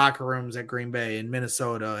in the locker rooms at Green Bay and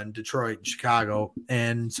Minnesota and Detroit and Chicago.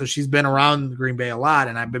 And so she's been around Green Bay a lot,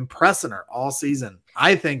 and I've been pressing her all season.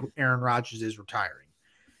 I think Aaron Rodgers is retiring.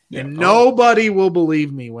 Yeah. And nobody will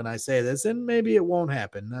believe me when I say this, and maybe it won't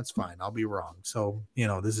happen. That's fine. I'll be wrong. So,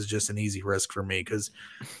 this is just an easy risk for me, because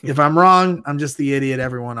if I'm wrong, I'm just the idiot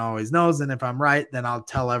everyone always knows. And if I'm right, then I'll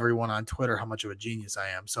tell everyone on Twitter how much of a genius I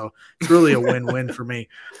am. So it's really a win-win for me.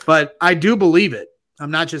 But I do believe it.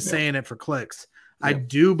 I'm not just saying it for clicks. I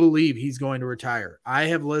do believe he's going to retire. I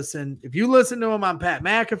have listened. If you listen to him on Pat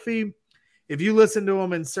McAfee, if you listen to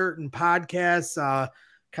him in certain podcasts,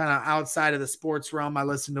 kind of outside of the sports realm, I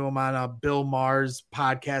listened to him on a Bill Maher's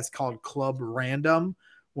podcast called Club Random,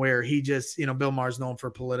 where he just, Bill Maher's known for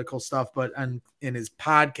political stuff, but in his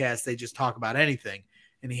podcast, they just talk about anything.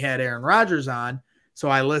 And he had Aaron Rodgers on. So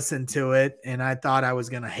I listened to it and I thought I was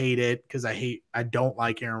going to hate it because I don't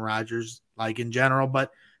like Aaron Rodgers, like in general,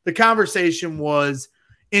 but the conversation was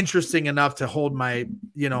interesting enough to hold my,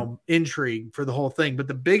 intrigue for the whole thing. But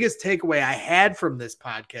the biggest takeaway I had from this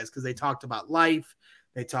podcast, because they talked about life,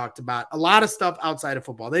 they talked about a lot of stuff outside of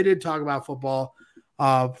football. They did talk about football,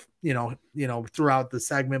 throughout the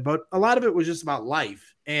segment, but a lot of it was just about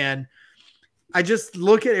life. And I just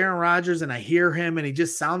look at Aaron Rodgers and I hear him and he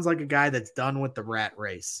just sounds like a guy that's done with the rat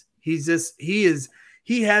race. He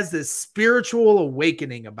has this spiritual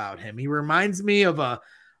awakening about him. He reminds me of a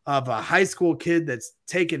high school kid that's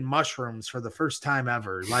taken mushrooms for the first time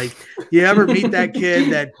ever. Like, you ever meet that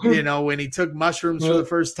kid that, when he took mushrooms for the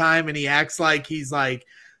first time and he acts like he's like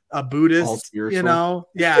a Buddhist,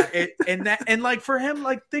 Yeah. And like for him,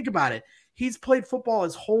 like, think about it. He's played football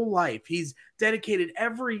his whole life. He's dedicated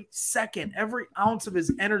every second, every ounce of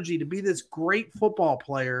his energy to be this great football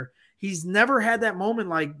player. He's never had that moment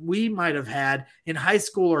like we might have had in high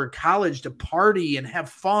school or college to party and have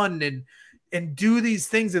fun and do these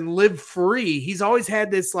things and live free. He's always had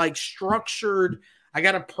this like structured, I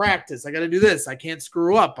got to practice. I got to do this. I can't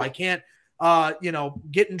screw up. I can't,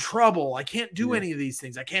 get in trouble. I can't do any of these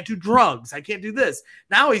things. I can't do drugs. I can't do this.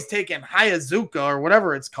 Now he's taking Hayazuka or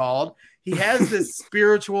whatever it's called. He has this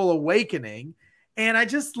spiritual awakening. And I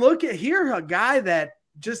just hear a guy that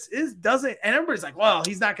just doesn't, and everybody's like, well,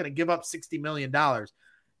 he's not going to give up $60 million. I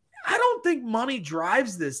don't think money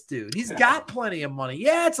drives this dude. He's got plenty of money.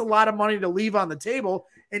 Yeah, it's a lot of money to leave on the table,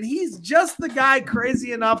 and he's just the guy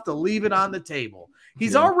crazy enough to leave it on the table.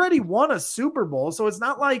 He's already won a Super Bowl, so it's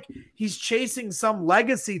not like he's chasing some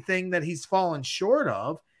legacy thing that he's fallen short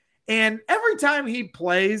of. And every time he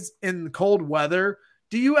plays in cold weather,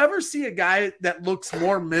 do you ever see a guy that looks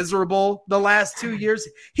more miserable the last 2 years?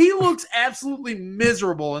 He looks absolutely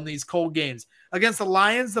miserable in these cold games. Against the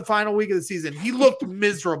Lions, the final week of the season, he looked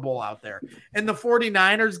miserable out there. In the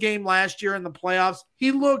 49ers game last year in the playoffs,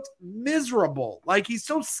 he looked miserable. Like, he's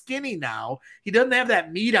so skinny now. He doesn't have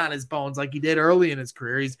that meat on his bones like he did early in his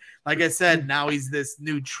career. He's, like I said, now he's this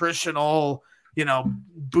nutritional,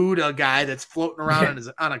 Buddha guy that's floating around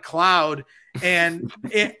on a cloud. And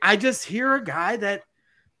I just hear a guy that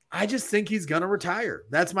I just think he's going to retire.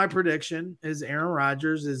 That's my prediction, is Aaron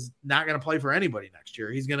Rodgers is not going to play for anybody next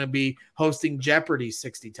year. He's going to be hosting Jeopardy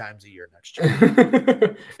 60 times a year next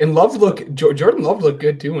year. And Jordan Love looked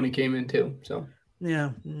good too when he came in too. So yeah,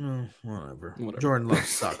 whatever. Jordan Love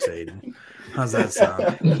sucks, Aiden. How's that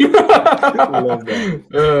sound? I love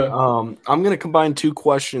that. I'm going to combine two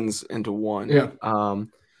questions into one. Yeah.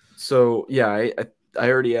 I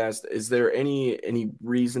already asked, is there any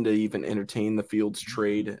reason to even entertain the Fields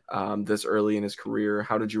trade this early in his career?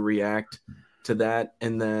 How did you react to that?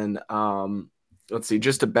 And then let's see,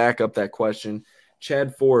 just to back up that question,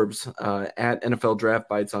 Chad Forbes at NFL Draft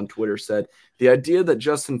Bites on Twitter said, the idea that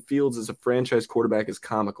Justin Fields is a franchise quarterback is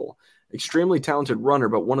comical. Extremely talented runner,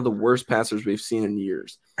 but one of the worst passers we've seen in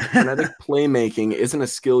years. And I think playmaking isn't a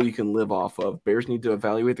skill you can live off of. Bears need to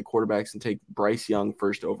evaluate the quarterbacks and take Bryce Young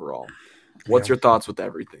first overall. What's your thoughts with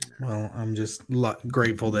everything? Well, I'm just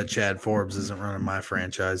grateful that Chad Forbes isn't running my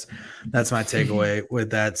franchise. That's my takeaway with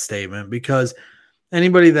that statement, because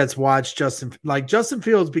anybody that's watched Justin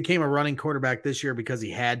Fields became a running quarterback this year because he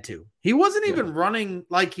had to. He wasn't even running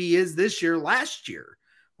like he is this year last year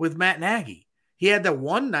with Matt Nagy. He had that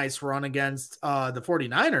one nice run against the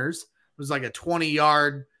 49ers. It was like a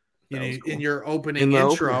 20-yard, cool, in your opening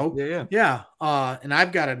intro. Yeah. And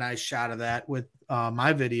I've got a nice shot of that with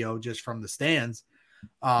my video just from the stands.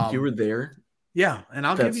 You were there? Yeah, and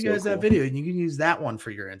I'll give you guys that video, and you can use that one for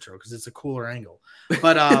your intro because it's a cooler angle.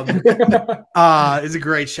 But it's a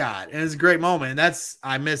great shot, and it's a great moment. And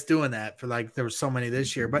I miss doing that for there were so many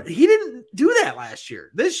this year, but he didn't do that last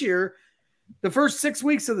year. This year, the first 6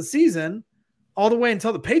 weeks of the season, all the way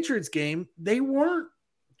until the Patriots game, they were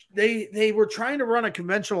trying to run a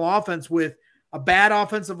conventional offense with a bad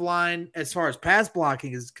offensive line as far as pass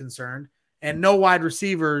blocking is concerned, and no wide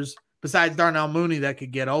receivers besides Darnell Mooney that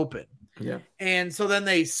could get open. Yeah. And so then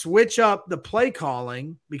they switch up the play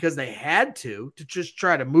calling because they had to just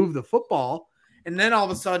try to move the football. And then all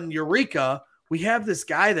of a sudden, eureka, we have this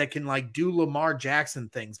guy that can do Lamar Jackson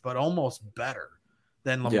things, but almost better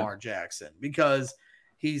than Lamar Jackson, because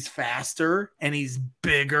he's faster and he's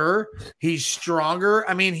bigger. He's stronger.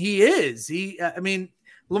 I mean, he is.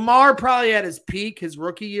 Lamar probably at his peak, his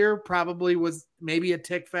rookie year probably was maybe a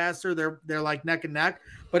tick faster. They're like neck and neck.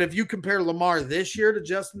 But if you compare Lamar this year to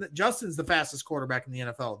Justin's the fastest quarterback in the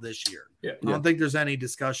NFL this year. Yeah. I don't think there's any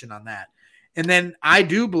discussion on that. And then I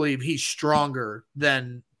do believe he's stronger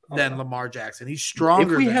than Lamar Jackson. He's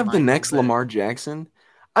stronger. If we than have the Michael next Vick. Lamar Jackson,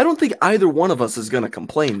 I don't think either one of us is going to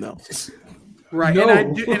complain, though. Right. No.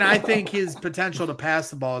 And I think his potential to pass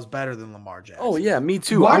the ball is better than Lamar Jackson. Oh, yeah, me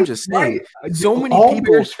too. I'm just saying. So many all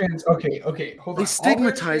people. Bears fans. Okay, hold on. They All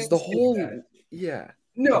stigmatize Bears the fans whole. think that. Yeah.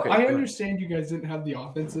 No, Okay, I go ahead. understand you guys didn't have the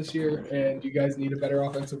offense this year, and you guys need a better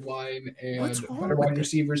offensive line and What's wrong better with wide it?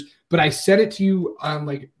 receivers. But I said it to you on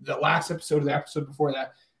like the last episode or the episode before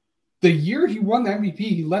that. The year he won the MVP,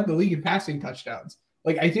 he led the league in passing touchdowns.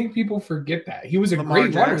 Like, I think people forget that. He was a Lamar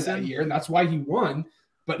great runner Jackson? that year, and that's why he won.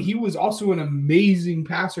 But he was also an amazing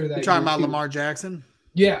passer that You're year. talking about too. Lamar Jackson?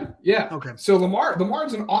 Yeah. Okay. So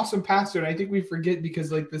Lamar's an awesome passer, and I think we forget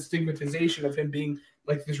because like the stigmatization of him being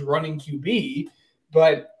like this running QB.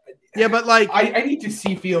 But Yeah, but like I need to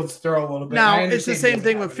see Fields throw a little bit. now I it's the understand he same doesn't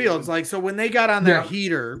thing have with Fields. anyone. Like, so when they got on their Yeah.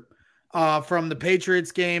 heater from the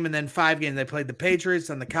Patriots game and then 5 games, they played the Patriots,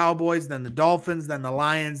 then the Cowboys, then the Dolphins, then the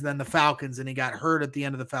Lions, then the Falcons, and he got hurt at the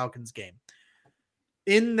end of the Falcons game.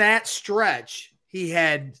 In that stretch, he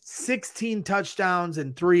had 16 touchdowns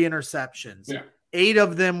and 3 interceptions. Yeah. 8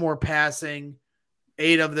 of them were passing,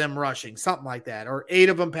 8 of them rushing, something like that, or 8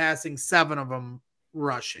 of them passing, 7 of them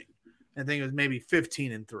rushing. I think it was maybe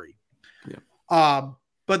 15 and 3.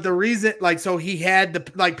 But the reason, like, so he had the,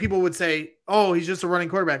 like, people would say, oh, he's just a running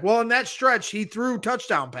quarterback. Well, in that stretch, he threw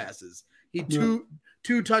touchdown passes. He two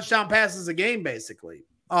touchdown passes a game, basically,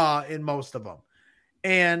 in most of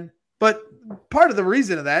them. But part of the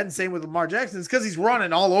reason of that, and same with Lamar Jackson, is because he's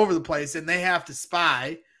running all over the place and they have to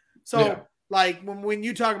spy. So, like, when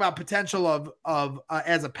you talk about potential of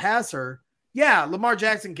as a passer, yeah, Lamar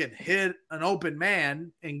Jackson can hit an open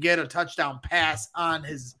man and get a touchdown pass on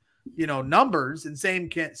his, numbers, and same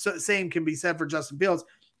can be said for Justin Fields.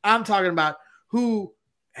 I'm talking about who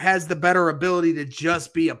has the better ability to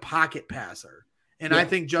just be a pocket passer. And I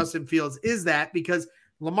think Justin Fields is that, because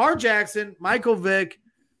Lamar Jackson, Michael Vick,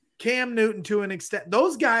 Cam Newton, to an extent,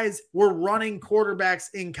 those guys were running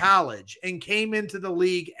quarterbacks in college and came into the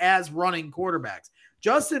league as running quarterbacks.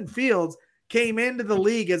 Justin Fields came into the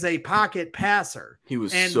league as a pocket passer. He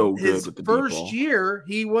was and so good his with the deep first ball. year,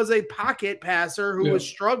 he was a pocket passer who was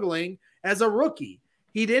struggling as a rookie.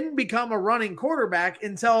 He didn't become a running quarterback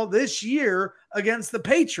until this year against the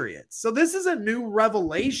Patriots. So this is a new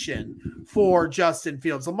revelation for Justin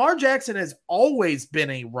Fields. Lamar Jackson has always been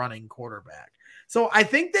a running quarterback. So I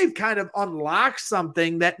think they've kind of unlocked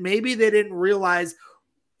something that maybe they didn't realize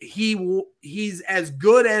he's as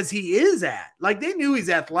good as he is at. Like, they knew he's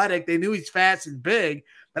athletic, they knew he's fast and big,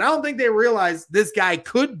 but I don't think they realized this guy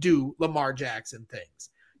could do Lamar Jackson things,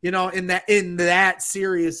 in that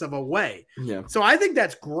serious of a way. Yeah. So I think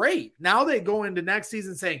that's great. Now they go into next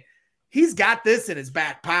season saying he's got this in his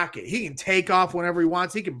back pocket. He can take off whenever he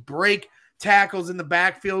wants. He can break tackles in the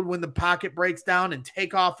backfield when the pocket breaks down and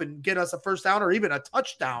take off and get us a first down or even a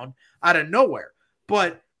touchdown out of nowhere.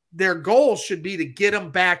 But their goal should be to get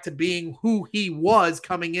him back to being who he was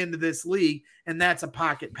coming into this league, and that's a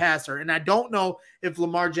pocket passer. And I don't know if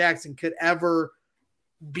Lamar Jackson could ever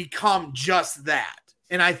become just that.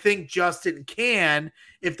 And I think Justin can,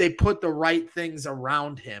 if they put the right things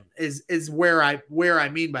around him, is where I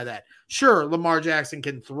mean by that. Sure, Lamar Jackson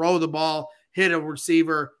can throw the ball, hit a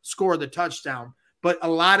receiver, score the touchdown, but a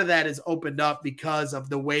lot of that is opened up because of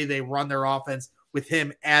the way they run their offense with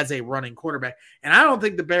him as a running quarterback. And I don't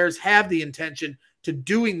think the Bears have the intention to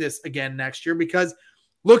doing this again next year, because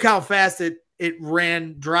look how fast it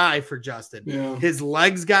ran dry for Justin. Yeah. His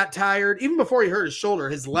legs got tired. Even before he hurt his shoulder,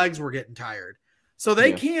 his legs were getting tired. So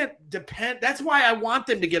they can't depend. That's why I want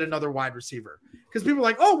them to get another wide receiver, because people are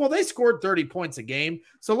like, oh, well, they scored 30 points a game,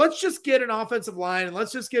 so let's just get an offensive line and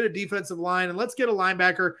let's just get a defensive line and let's get a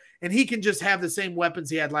linebacker, and he can just have the same weapons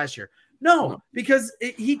he had last year. No, because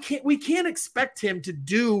we can't expect him to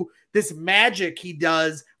do this magic he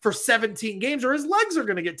does for 17 games, or his legs are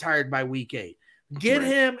going to get tired by week 8. Get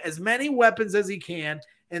him as many weapons as he can,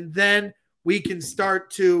 and then we can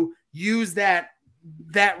start to use that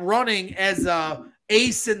running as a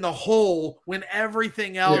ace in the hole when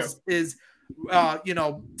everything else is,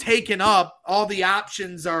 taken up. All the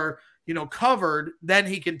options are, covered. Then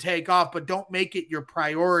he can take off, but don't make it your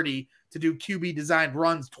priority to do QB designed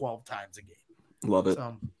runs 12 times a game. Love it.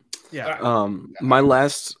 So, yeah. My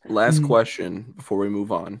last question before we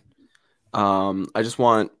move on. I just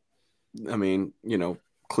want,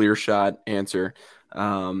 clear shot answer.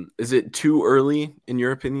 Is it too early, in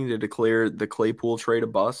your opinion, to declare the Claypool trade a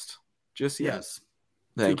bust just yet? Yes.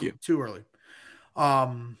 Thank you. Too early.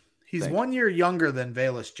 He's Thank 1 year younger than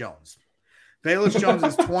Velus Jones. Velus Jones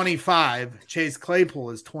is 25. Chase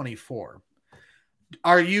Claypool is 24.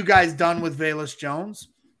 Are you guys done with Velus Jones?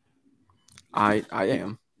 I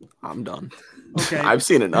am. I'm done. Okay. I've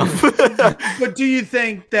seen enough. But do you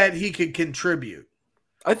think that he could contribute?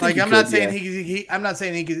 I think I'm not saying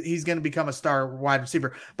he's going to become a star wide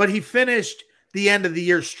receiver, but he finished the end of the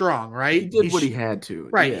year strong, right? He did what he had to.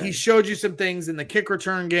 Right. Yeah. He showed you some things in the kick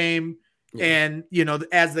return game. Yeah. And,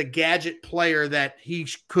 as the gadget player that he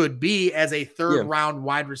could be as a third round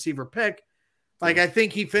wide receiver pick, I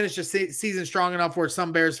think he finished the season strong enough where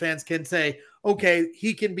some Bears fans can say, okay,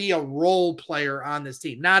 he can be a role player on this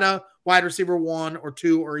team, not a wide receiver 1 or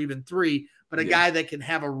 2 or even 3, but a guy that can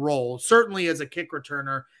have a role, certainly as a kick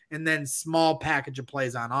returner, and then small package of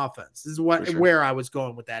plays on offense. This is where I was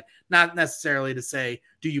going with that. Not necessarily to say,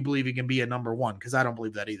 do you believe he can be a number 1? Because I don't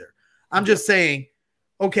believe that either. I'm just saying,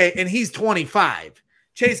 okay, and he's 25.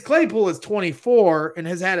 Chase Claypool is 24 and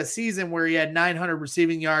has had a season where he had 900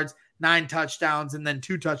 receiving yards, 9 touchdowns, and then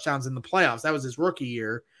 2 touchdowns in the playoffs. That was his rookie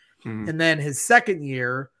year. And then his second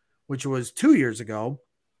year, which was 2 years ago,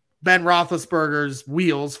 Ben Roethlisberger's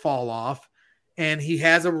wheels fall off, and he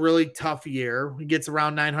has a really tough year. He gets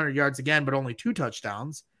around 900 yards again, but only 2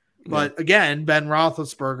 touchdowns. But again, Ben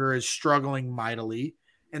Roethlisberger is struggling mightily.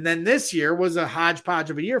 And then this year was a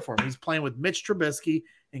hodgepodge of a year for him. He's playing with Mitch Trubisky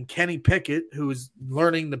and Kenny Pickett, who is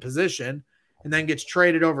learning the position, and then gets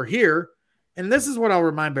traded over here. And this is what I'll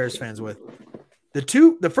remind Bears fans with.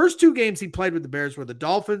 The first 2 games he played with the Bears were the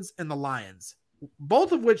Dolphins and the Lions,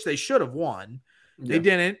 both of which they should have won. They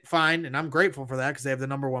didn't, fine, and I'm grateful for that because they have the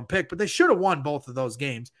number 1 pick, but they should have won both of those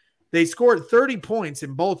games. They scored 30 points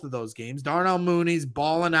in both of those games. Darnell Mooney's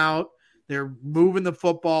balling out. They're moving the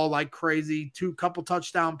football like crazy. Couple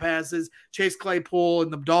touchdown passes. Chase Claypool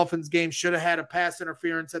in the Dolphins game should have had a pass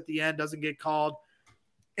interference at the end, doesn't get called.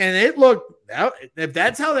 And it looked, if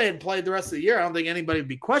that's how they had played the rest of the year, I don't think anybody would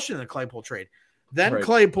be questioning the Claypool trade. Then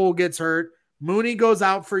Claypool gets hurt. Mooney goes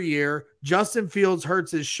out for a year. Justin Fields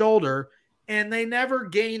hurts his shoulder, and they never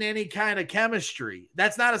gain any kind of chemistry.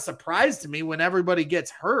 That's not a surprise to me when everybody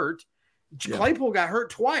gets hurt. Claypool got hurt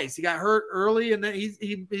twice. He got hurt early, and then he's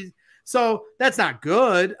so that's not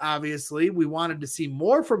good, obviously. We wanted to see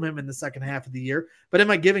more from him in the second half of the year. But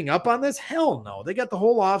am I giving up on this? Hell no. They got the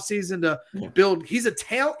whole offseason to build. He's a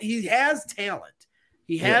talent. He has talent.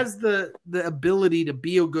 He has the ability to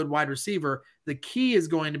be a good wide receiver. The key is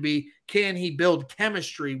going to be, can he build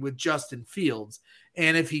chemistry with Justin Fields?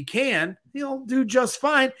 And if he can, he'll do just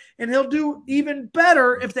fine. And he'll do even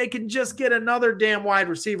better if they can just get another damn wide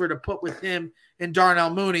receiver to put with him and Darnell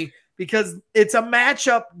Mooney, because it's a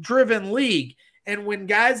matchup-driven league. And when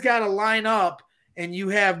guys got to line up and you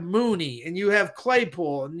have Mooney and you have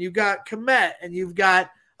Claypool and you got Kmet and you've got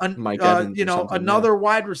another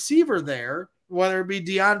wide receiver there, whether it be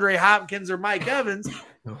DeAndre Hopkins or Mike Evans,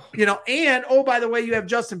 and, oh, by the way, you have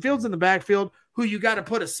Justin Fields in the backfield who you got to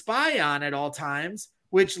put a spy on at all times,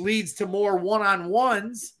 which leads to more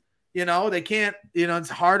one-on-ones. They can't, it's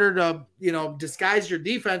harder to, disguise your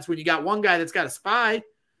defense when you got one guy that's got a spy,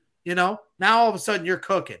 now all of a sudden you're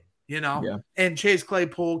cooking, and Chase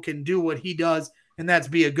Claypool can do what he does, and that's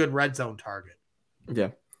be a good red zone target. Yeah.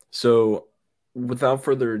 So without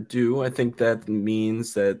further ado, I think that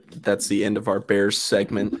means that's the end of our Bears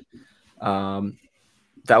segment.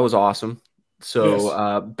 That was awesome.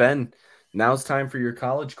 So, Ben, now it's time for your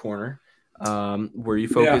college corner, where you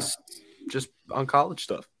focus just on college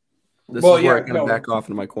stuff. This is where I kind of back off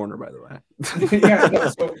into my corner, by the way.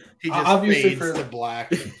 So he just obviously fades to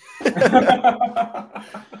black.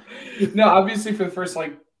 No, obviously for the first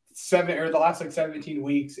the last 17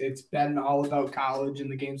 weeks, it's been all about college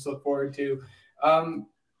and the games to look forward to.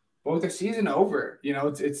 With the season over,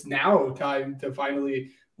 it's now time to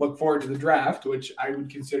finally look forward to the draft, which I would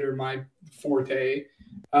consider my forte.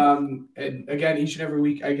 And again, each and every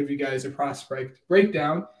week I give you guys a prospect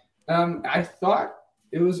breakdown. I thought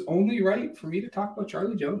it was only right for me to talk about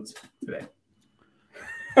Charlie Jones today.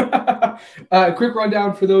 Quick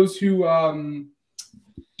rundown for those who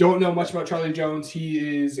don't know much about Charlie Jones.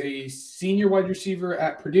 He is a senior wide receiver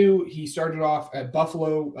at Purdue. He started off at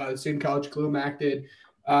Buffalo, same college Khalil Mack did.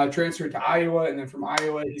 Transferred to Iowa, and then from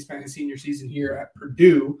Iowa, he spent his senior season here at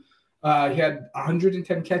Purdue. He had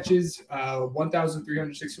 110 catches,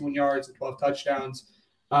 1,361 yards, and 12 touchdowns.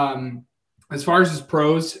 As far as his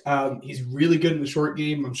pros, he's really good in the short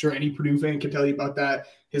game. I'm sure any Purdue fan can tell you about that.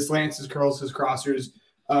 His slants, his curls, his crossers,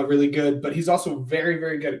 really good. But he's also very,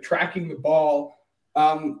 very good at tracking the ball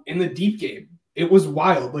in the deep game. It was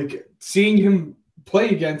wild. Like seeing him play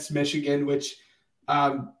against Michigan, which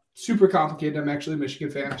super complicated. I'm actually a Michigan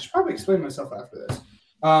fan. I should probably explain myself after this.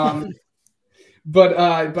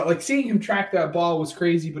 But like seeing him track that ball was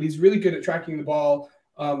crazy, but he's really good at tracking the ball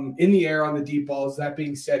in the air on the deep balls. That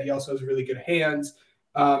being said, he also has really good hands.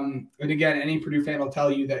 And again, any Purdue fan will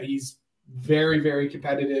tell you that he's very, very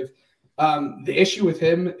competitive. The issue with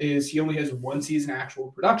him is he only has one season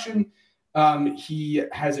actual production. He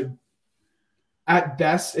has at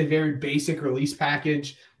best a very basic release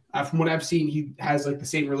package. From what I've seen, he has like the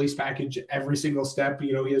same release package every single step.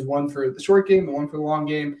 You know, he has one for the short game, the one for the long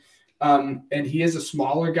game. And he is a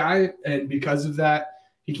smaller guy. And because of that,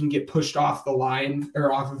 he can get pushed off the line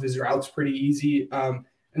or off of his routes pretty easy. And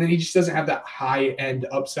then he just doesn't have that high end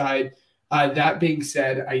upside. That being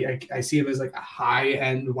said, I see him as like a high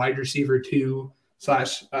end wide receiver 2 /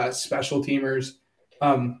 special teamers.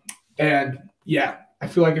 And yeah, I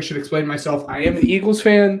feel like I should explain myself. I am an Eagles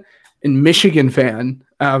fan and Michigan fan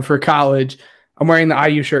for college. I'm wearing the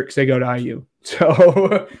IU shirt because I go to IU.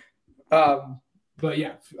 So, but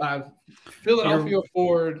yeah, Philadelphia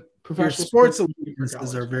Ford professional sports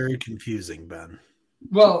allegiances are very confusing, Ben.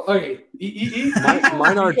 Well, okay,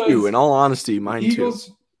 mine are too. In all honesty, mine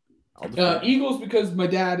Eagles, too. Eagles because my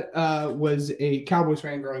dad was a Cowboys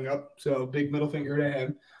fan growing up, so big middle finger to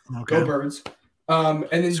him. Okay. Go Birds. And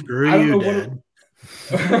then Screw I don't you, know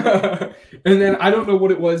Dad. And then I don't know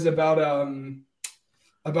what it was about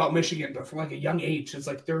Michigan, but from like a young age, it's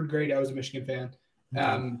like 3rd grade, I was a Michigan fan.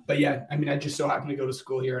 But yeah, I mean, I just so happened to go to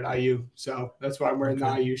school here at IU, so that's why I'm wearing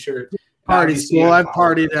the IU shirt. Party school. I've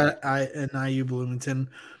partied at IU Bloomington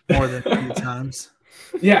more than a few times.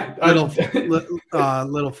 Yeah, Little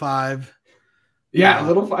Five. Yeah,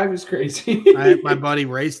 Little Five is crazy. My buddy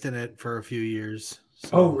raced in it for a few years. So,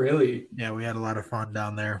 oh, really? Yeah, we had a lot of fun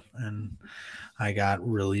down there, and I got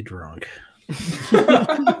really drunk.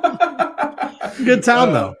 Good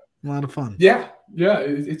town, though. A lot of fun. Yeah,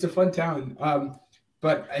 it's a fun town.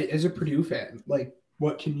 But as a Purdue fan, like,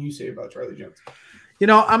 what can you say about Charlie Jones? You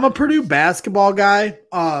know, I'm a Purdue basketball guy.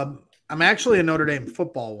 I'm actually a Notre Dame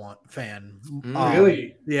football fan.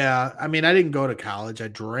 Really? Yeah. I mean, I didn't go to college. I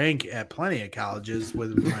drank at plenty of colleges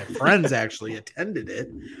with my friends actually attended it.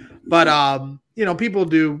 But, you know, people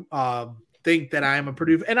do think that I am a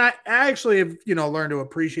Purdue. And I actually have, you know, learned to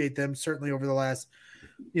appreciate them certainly over the last,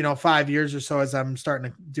 5 years or so as I'm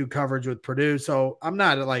starting to do coverage with Purdue. So I'm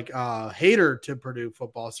not like a hater to Purdue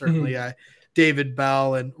football. Certainly David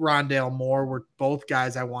Bell and Rondale Moore were both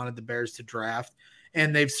guys I wanted the Bears to draft.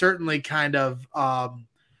 And they've certainly kind of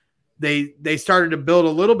they started to build a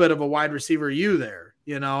little bit of a wide receiver U there,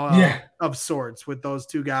 of sorts with those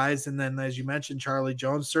two guys. And then, as you mentioned, Charlie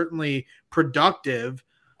Jones, certainly productive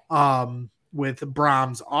with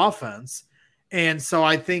Brahms' offense. And so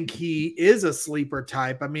I think he is a sleeper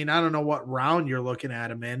type. I mean, I don't know what round you're looking at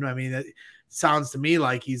him in. I mean, it sounds to me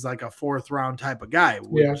like he's like a 4th round type of guy.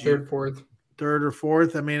 Third, fourth. 3rd or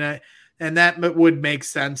 4th. I mean, and that would make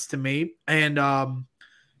sense to me. And,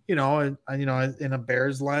 in a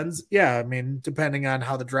Bears lens, yeah, I mean, depending on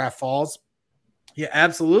how the draft falls, yeah,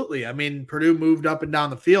 absolutely. I mean, Purdue moved up and down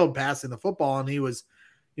the field passing the football, and he was,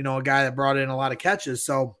 a guy that brought in a lot of catches.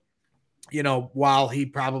 So, while he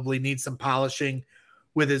probably needs some polishing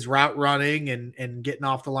with his route running and getting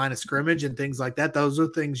off the line of scrimmage and things like that, those are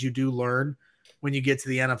things you do learn when you get to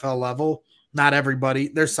the NFL level. Not everybody,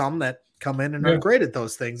 there's some that come in and are great at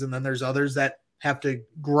those things. And then there's others that have to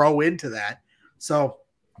grow into that. So,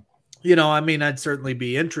 I mean, I'd certainly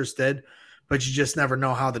be interested, but you just never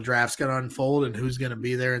know how the draft's going to unfold and who's going to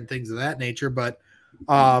be there and things of that nature. But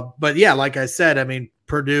yeah, like I said, I mean,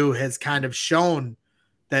 Purdue has kind of shown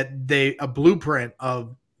that a blueprint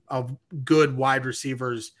of good wide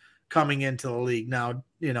receivers coming into the league. Now,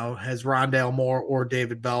 has Rondale Moore or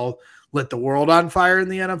David Bell lit the world on fire in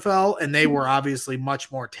the NFL? And they were obviously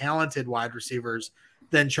much more talented wide receivers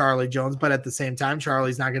than Charlie Jones. But at the same time,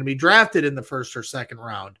 Charlie's not going to be drafted in the 1st or 2nd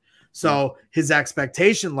round. So his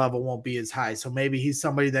expectation level won't be as high. So maybe he's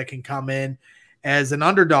somebody that can come in as an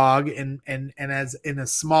underdog and as in a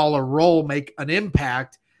smaller role, make an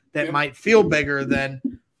impact that might feel bigger than,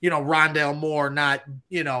 Rondale Moore not,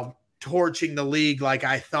 torching the league like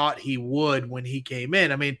I thought he would when he came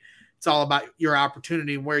in. I mean, it's all about your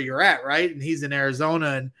opportunity and where you're at, right? And he's in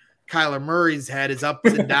Arizona, and Kyler Murray's had his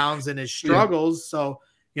ups and downs and his struggles. So,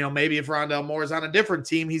 maybe if Rondale Moore's on a different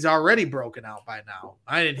team, he's already broken out by now.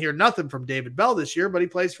 I didn't hear nothing from David Bell this year, but he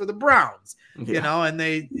plays for the Browns, and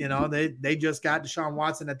they just got Deshaun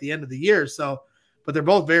Watson at the end of the year. So, but they're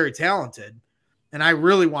both very talented. And I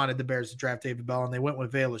really wanted the Bears to draft David Bell, and they went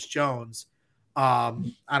with Velus Jones. I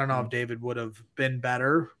don't know if David would have been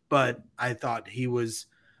better, but I thought he was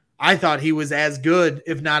as good,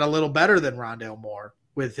 if not a little better than Rondale Moore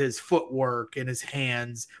with his footwork and his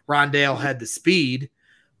hands. Rondale had the speed,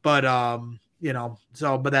 but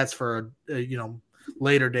but that's for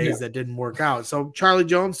later days that didn't work out. So Charlie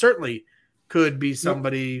Jones certainly could be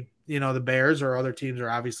somebody, the Bears or other teams are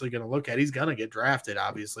obviously going to look at. He's going to get drafted.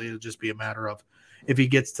 Obviously, it'll just be a matter of if he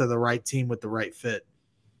gets to the right team with the right fit.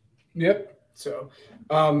 Yep. So,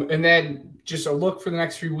 and then just a look for the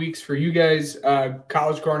next few weeks for you guys.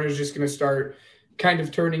 College Corner is just going to start kind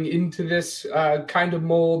of turning into this kind of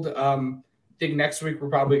mold. I think next week we're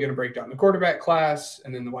probably going to break down the quarterback class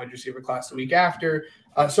and then the wide receiver class the week after,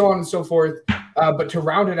 so on and so forth. But to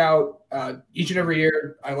round it out, each and every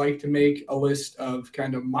year, I like to make a list of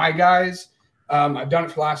kind of my guys. I've done it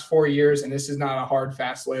for the last 4 years, and this is not a hard,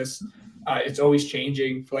 fast list. It's always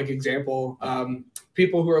changing. For example,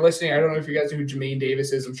 people who are listening, I don't know if you guys know who Jermaine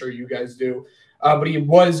Davis is. I'm sure you guys do. But he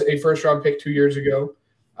was a first-round pick 2 years ago.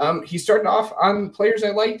 He started off on players I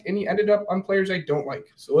liked, and he ended up on players I don't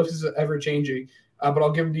like. So this is ever-changing. But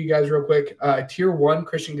I'll give them to you guys real quick. Tier 1,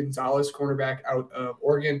 Christian Gonzalez, cornerback out of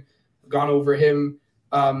Oregon. Gone over him.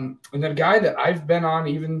 And then a guy that I've been on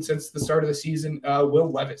even since the start of the season,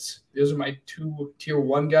 Will Levis. Those are my 2 Tier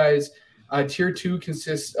 1 guys. Tier 2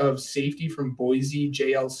 consists of safety from Boise,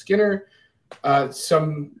 J.L. Skinner.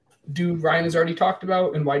 Some dude Ryan has already talked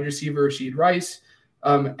about, and wide receiver Rashid Rice.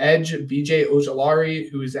 Edge B.J. Ojolari,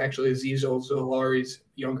 who is actually Aziz Ojolari's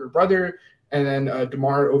younger brother. And then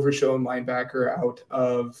DeMar Overshown, linebacker out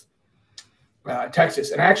of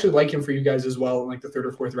Texas. And I actually like him for you guys as well in the 3rd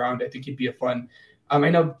or 4th round. I think he'd be a fun. I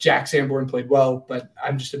know Jack Sanborn played well, but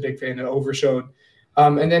I'm just a big fan of Overshown.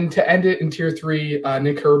 And then to end it in Tier 3,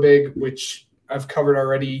 Nick Herbig, which I've covered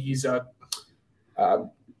already. He's going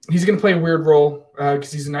to play a weird role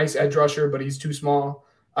because he's a nice edge rusher, but he's too small.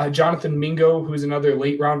 Jonathan Mingo, who's another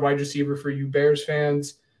late-round wide receiver for you Bears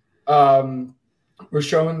fans.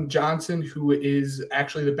 Rashawn Johnson, who is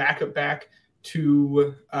actually the backup back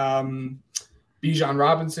to Bijan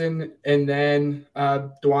Robinson. And then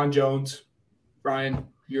DeJuan Jones. Brian,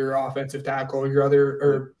 your offensive tackle, your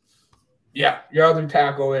other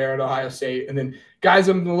tackle there at Ohio State. And then guys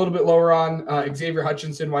I'm a little bit lower on, Xavier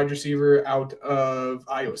Hutchinson, wide receiver out of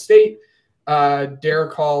Iowa State.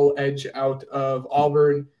 Derek Hall, edge out of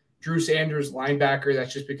Auburn. Drew Sanders, linebacker.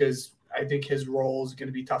 That's just because I think his role is going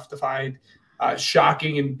to be tough to find.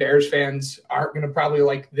 Shocking, and Bears fans aren't going to probably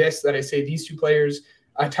like this, that I say these 2 players,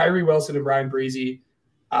 Tyree Wilson and Brian Breezy.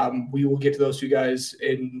 We will get to those 2 guys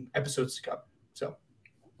in episodes to come. So,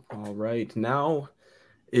 all right. Now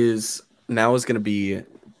is going to be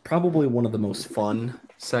probably one of the most fun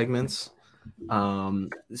segments.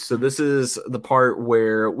 So this is the part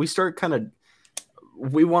where we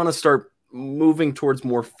want to start moving towards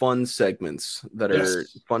more fun segments that are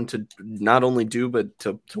fun to not only do, but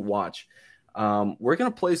to watch. We're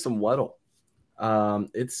going to play some Weddle.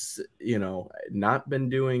 It's, not been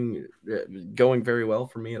going very well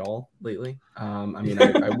for me at all lately.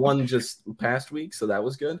 I won just past week, so that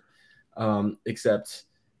was good. Except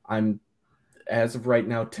I'm, as of right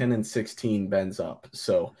now, 10-16 Ben's up.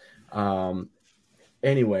 So,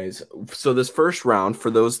 anyways, so this first round, for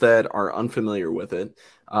those that are unfamiliar with it,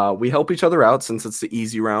 we help each other out since it's the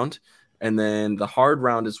easy round. And then the hard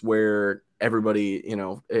round is where everybody,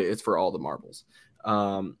 it's for all the marbles.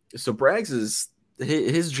 So Braggs'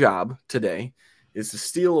 his job today is to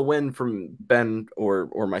steal a win from Ben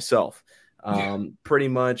or myself. Pretty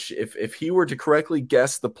much if he were to correctly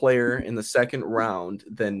guess the player in the second round,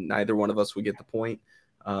 then neither one of us would get the point.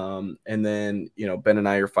 And then, Ben and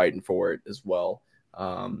I are fighting for it as well.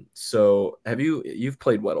 So you've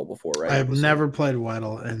played Weddle before, right? I've never played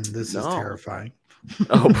Weddle, and this is terrifying.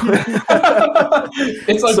 Oh,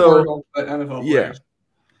 it's like Wordle, but NFL players.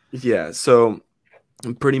 Yeah. So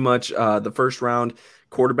pretty much the first round,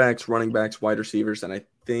 quarterbacks, running backs, wide receivers, and I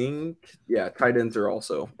think tight ends are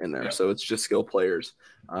also in there. So it's just skill players.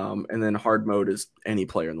 And then hard mode is any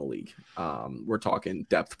player in the league. We're talking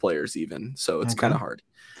depth players even, so it's kind of hard.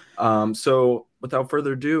 So without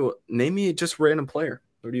further ado, name me just a random player.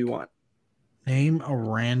 Who do you want? Name a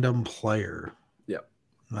random player. Yep.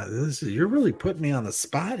 You're really putting me on the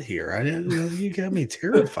spot here. You got me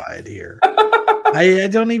terrified here. I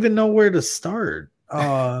don't even know where to start.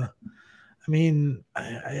 I don't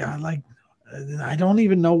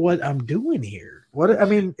even know what I'm doing here.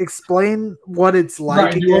 Explain what it's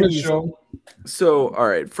like. Right, so, all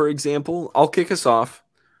right. For example, I'll kick us off.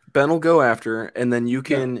 Ben will go after, and then you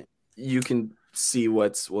can see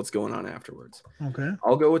what's going on afterwards. Okay.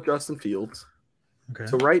 I'll go with Justin Fields. Okay.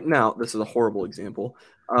 So right now, this is a horrible example.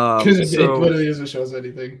 Because it literally doesn't show us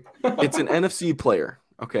anything. It's an NFC player,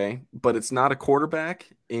 okay, but it's not a quarterback,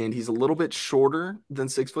 and he's a little bit shorter than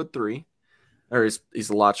 6'3", or he's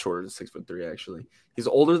a lot shorter than 6'3", actually. He's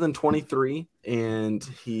older than 23, and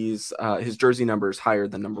he's his jersey number is higher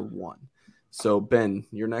than number 1. So Ben,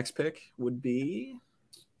 your next pick would be.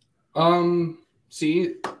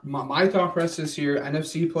 See, my thought process here: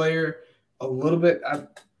 NFC player, a little bit.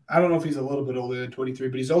 I don't know if he's a little bit older than 23,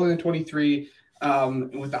 but he's older than 23.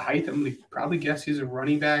 And with the height, I'm going to probably guess he's a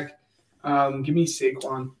running back. Give me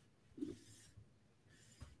Saquon.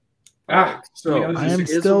 So I am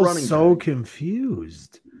still so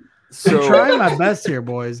confused. I'm trying my best here,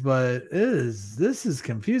 boys, but this is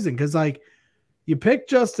confusing because like you pick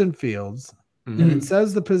Justin Fields and it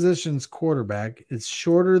says the position's quarterback. It's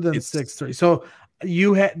shorter than 6'3". So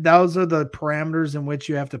those are the parameters in which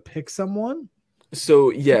you have to pick someone.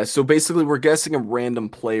 So basically we're guessing a random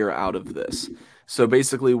player out of this. So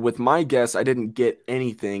basically with my guess, I didn't get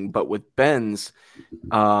anything, but with Ben's,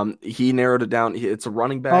 he narrowed it down. It's a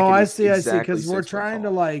running back. Oh, I see. Because we're trying to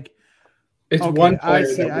like. It's one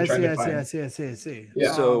player. I see.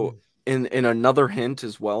 Yeah. So in another hint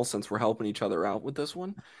as well, since we're helping each other out with this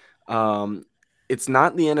one, it's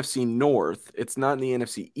not in the NFC North. It's not in the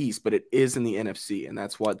NFC East, but it is in the NFC, and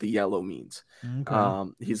that's what the yellow means.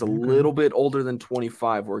 Okay. He's a little bit older than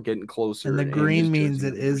 25. We're getting closer. And the green means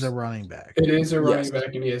it is a running back. It is a running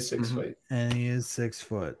back, and he is 6 foot. And he is 6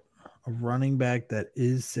 foot. A running back that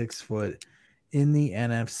is 6 foot in the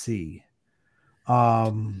NFC.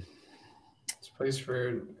 This plays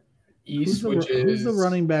for East, who's the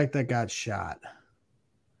running back that got shot?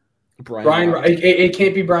 Brian. It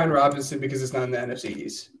can't be Brian Robinson because it's not in the NFC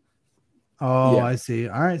East. Oh, yeah. I see.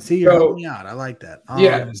 All right, see, you're helping me out. I like that.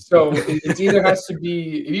 So it either has to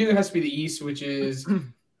be the East, which is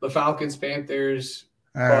the Falcons, Panthers,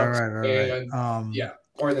 Bucks, right.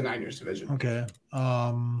 Or the Niners division. Okay.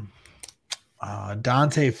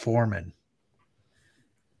 Dante Foreman.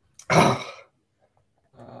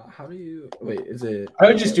 How do you wait? Is it? I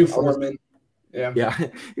would just do Foreman. Yeah.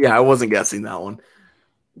 I wasn't guessing that one.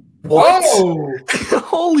 What? Whoa!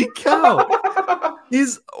 Holy cow!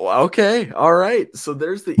 He's okay. All right. So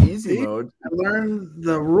there's the easy mode. I learned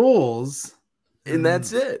the rules, and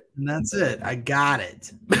that's it. I got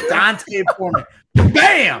it. Dante Foreman.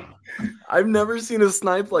 Bam! I've never seen a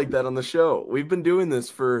snipe like that on the show. We've been doing this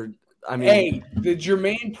for. The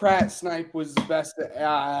Jermaine Pratt snipe was the best.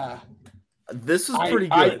 This is pretty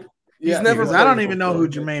good. He's never. I don't even know who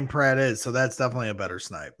Jermaine Pratt is, so that's definitely a better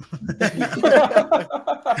snipe.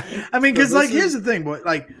 I mean, because here's the thing, boy.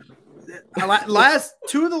 Like,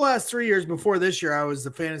 two of the last 3 years before this year, I was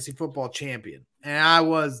the fantasy football champion, and I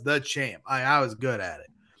was the champ. I was good at it.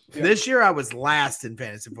 Yeah. This year, I was last in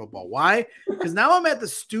fantasy football. Why? Because now I'm at the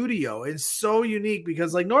studio. It's so unique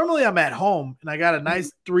because, like, normally I'm at home and I got a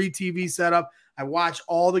nice 3 TV setup. I watch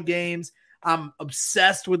all the games. I'm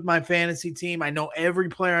obsessed with my fantasy team. I know every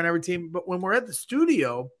player on every team. But when we're at the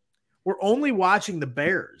studio, we're only watching the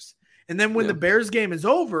Bears. And then when the Bears game is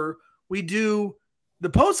over, we do the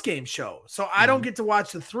post-game show. So I don't get to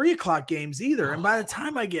watch the 3 o'clock games either. And by the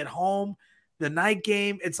time I get home, the night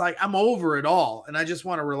game, it's like I'm over it all. And I just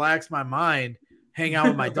want to relax my mind, hang out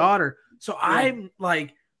with my daughter. So I'm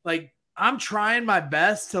like I'm trying my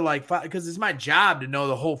best to because it's my job to know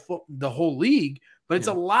the whole league. But it's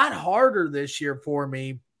a lot harder this year for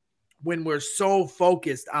me when we're so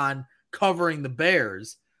focused on covering the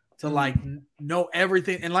Bears to know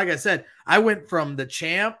everything. And like I said, I went from the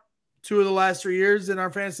champ 2 of the last 3 years in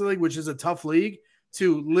our fantasy league, which is a tough league,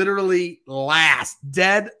 to literally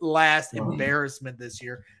dead last embarrassment this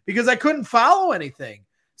year because I couldn't follow anything.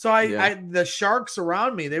 So the sharks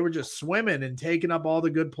around me, they were just swimming and taking up all the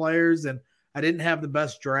good players. And I didn't have the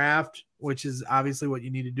best draft, which is obviously what you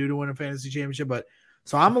need to do to win a fantasy championship. But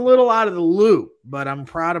so I'm a little out of the loop, but I'm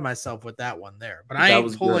proud of myself with that one there. But I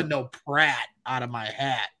ain't pulling no Pratt out of my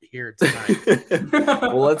hat here tonight.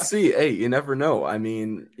 Well, let's see. Hey, you never know. I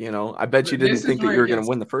mean, I bet you didn't think that you were going to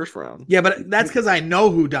win the first round. Yeah, but that's because I know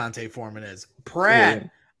who Dante Foreman is. Pratt,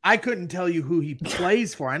 I couldn't tell you who he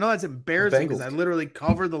plays for. I know that's embarrassing because I literally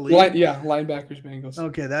cover the league. Linebackers, Bengals.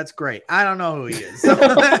 Okay, that's great. I don't know who he is.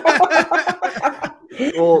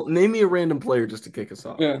 Well, name me a random player just to kick us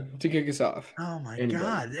off. Yeah, to kick us off. Oh my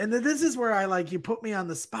God! And this is where you put me on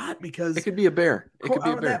the spot because it could be a bear.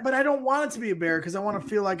 But I don't want it to be a bear because I want to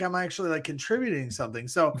feel like I'm actually contributing something.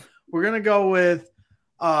 So we're gonna go with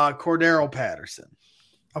Cordero Patterson,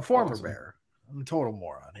 a former Bear. I'm a total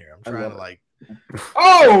moron here. I'm trying to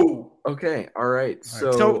Oh. Okay. All right.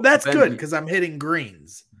 So that's good because I'm hitting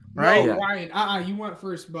greens. Right. No, Ryan. You went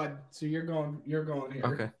first, bud. So you're going here.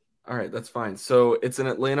 Okay. All right, that's fine. So it's an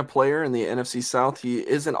Atlanta player in the NFC South. He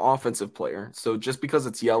is an offensive player. So just because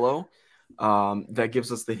it's yellow, that gives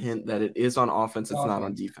us the hint that it is on offense. It's not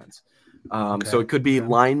on defense. So it could be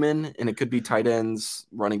linemen and it could be tight ends,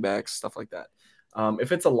 running backs, stuff like that.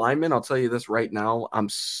 If it's a lineman, I'll tell you this right now, I'm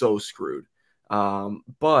so screwed.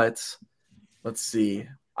 But let's see.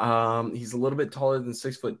 He's a little bit taller than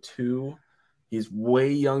 6'2". He's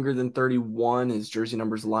way younger than 31. His jersey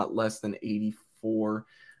number is a lot less than 84.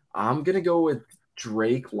 I'm going to go with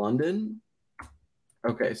Drake London.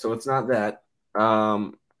 Okay, so it's not that.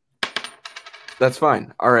 That's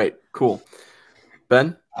fine. All right, cool.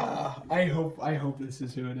 Ben? I hope this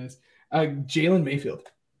is who it is. Jalen Mayfield.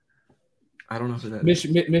 I don't know who that is.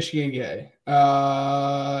 Michigan guy.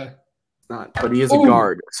 Not, but he is a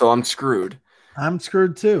guard, so I'm screwed. I'm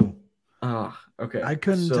screwed too. Okay. I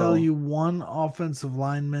couldn't tell you one offensive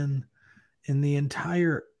lineman in the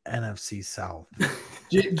entire NFC South.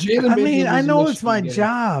 Jalen. I mean, I know it's my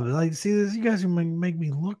job. Like, see, this, you guys are make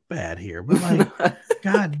me look bad here, but like,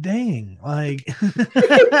 god dang, like, at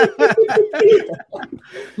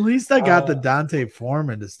least I got the Dante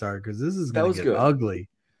Foreman to start because this is gonna get ugly.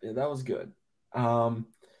 Yeah, that was good. Let's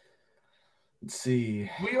see.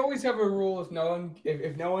 We always have a rule: if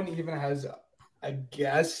no one even has a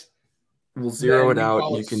guess, we'll zero it out.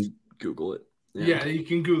 And you can Google it. Yeah, you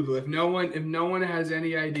can Google. If no one has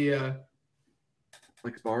any idea.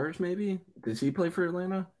 Like Spars, maybe? Does he play for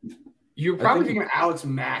Atlanta? You're probably thinking of Alex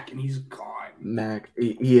Mack, and he's gone. Mack,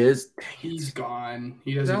 he is. He's gone.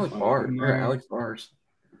 He doesn't. Alex Bars.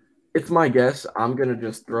 It's my guess. I'm gonna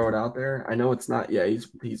just throw it out there. I know it's not. Yeah, he's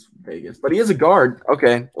Vegas, but he is a guard.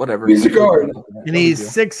 Okay, whatever. He's a guard, and he's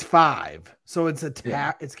 6'5". So it's a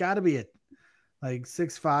It's got to be a like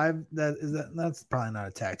 6'5". That's probably not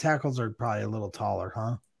a tackle. Tackles are probably a little taller,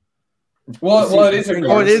 huh? Well, it is a guard.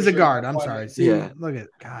 Oh, it is a guard. I'm sorry. See, look at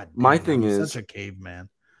God. My thing is such a caveman.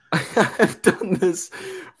 I've done this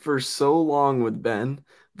for so long with Ben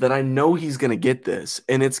that I know he's gonna get this,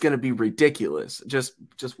 and it's gonna be ridiculous. Just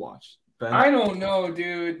watch. Ben. I don't know,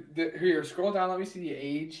 dude. Here, scroll down. Let me see the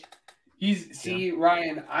age.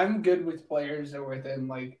 Ryan. I'm good with players that are within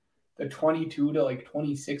like the 22 to like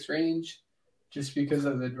 26 range, just because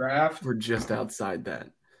of the draft. We're just outside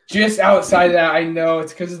that. Just outside that, I know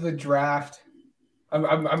it's because of the draft.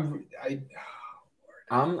 I'm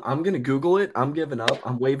gonna Google it. I'm giving up.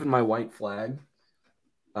 I'm waving my white flag.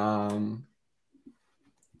 I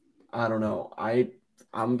don't know.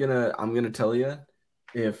 I'm gonna tell you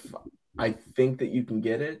if I think that you can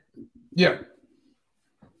get it. Yeah.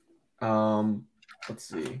 Let's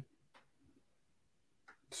see.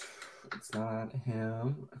 It's not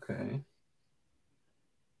him. Okay.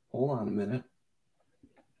 Hold on a minute.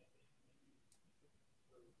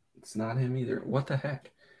 It's not him either. What the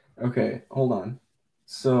heck? Okay, hold on.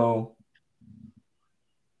 So,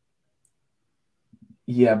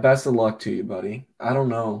 yeah, best of luck to you, buddy. I don't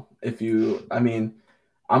know if you – I mean,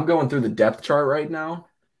 I'm going through the depth chart right now.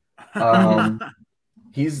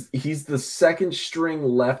 He's the second string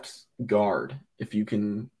left guard, if you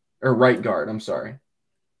can – or right guard, I'm sorry.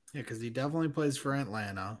 Yeah, because he definitely plays for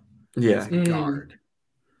Atlanta. Yeah. He's a guard.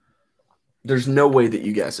 There's no way that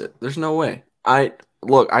you guess it. There's no way.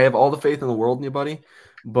 Look, I have all the faith in the world in you, buddy,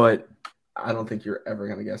 but I don't think you're ever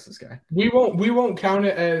gonna guess this guy. We won't count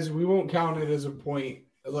it as a point.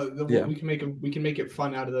 We can make it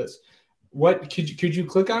fun out of this. What could you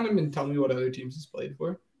click on him and tell me what other teams he's played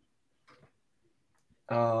for?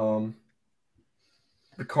 The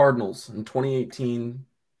Cardinals in 2018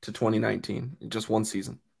 to 2019, just one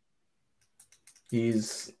season.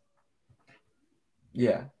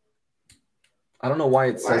 I don't know why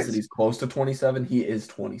it says that he's close to 27. He is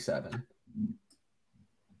 27.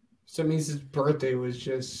 So it means his birthday was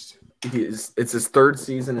just... It's his third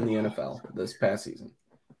season in the NFL this past season.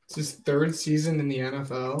 It's his third season in the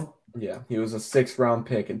NFL? Yeah, he was a 6th-round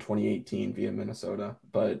pick in 2018 via Minnesota,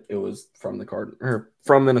 but it was from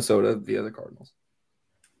Minnesota via the Cardinals.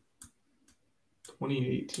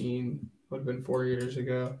 2018 would have been 4 years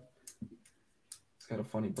ago. He's got a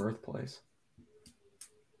funny birthplace.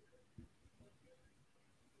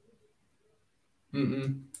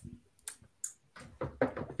 Do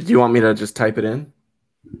you want me to just type it in?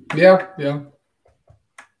 Yeah.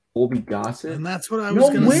 Colby Gossett? And that's what I was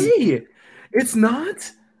going to say. No way! It's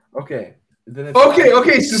not? Okay. Then it's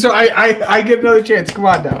okay. So I get another chance. Come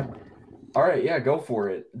on now. All right, yeah, go for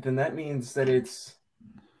it. Then that means that it's...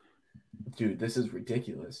 Dude, this is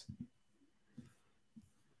ridiculous.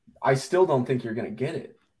 I still don't think you're going to get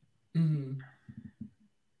it. Mm-hmm.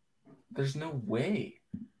 There's no way.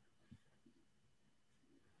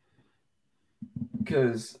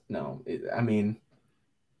 Because, no,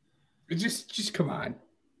 Just come on.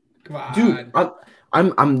 Come on. Dude,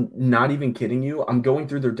 I'm not even kidding you. I'm going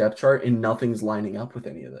through their depth chart and nothing's lining up with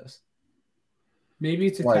any of this. Maybe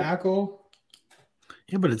it's a Like- tackle.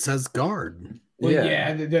 Yeah, but it says guard. Well,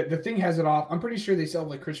 yeah, the thing has it off. I'm pretty sure they sell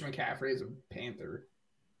like Christian McCaffrey as a Panther.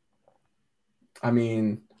 I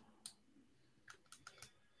mean,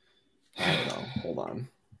 I don't know. Hold on.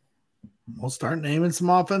 We'll start naming some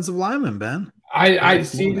offensive linemen, Ben. I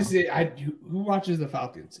see this. Who watches the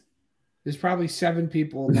Falcons? There's probably 7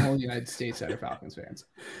 people in the whole United States that are Falcons fans.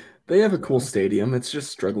 They have a cool stadium. It's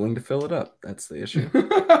just struggling to fill it up. That's the issue.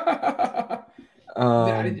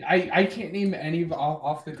 I can't name any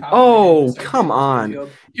off the top. Oh, of my head. come on.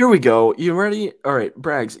 Here we go. You ready? All right,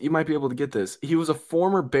 Braggs, you might be able to get this. He was a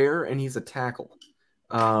former Bear, and he's a tackle.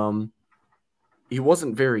 He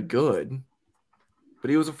wasn't very good,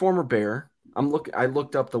 but he was a former Bear. I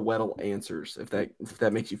looked up the Weddle answers, if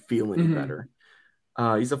that makes you feel any better.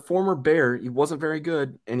 He's a former Bear. He wasn't very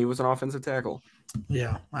good, and he was an offensive tackle.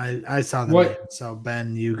 Yeah, I saw that. What? So,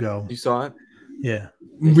 Ben, you go. You saw it? Yeah.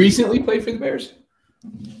 Recently played for the Bears?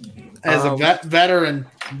 As a veteran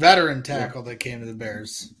tackle that came to the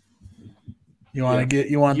Bears. You want to get?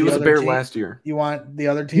 You want? He was a Bear last year. You want the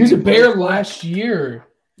other team? He was a Bear last year.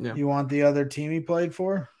 Yeah. You want the other team he played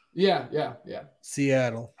for? Yeah.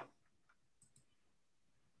 Seattle.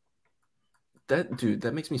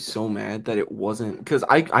 That makes me so mad that it wasn't, because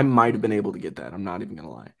I might have been able to get that. I'm not even gonna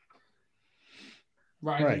lie.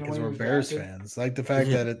 Right, because we're Bears fans. Like the fact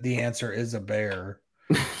that the answer is a Bear.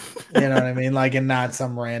 You know what I mean? Like, and not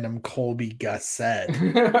some random Colby Gusset.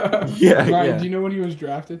 Yeah, Ryan, yeah. do you know when he was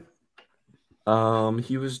drafted?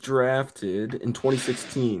 He was drafted in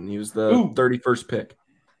 2016. He was the 31st pick.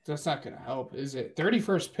 That's not going to help, is it?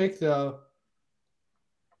 31st pick, though.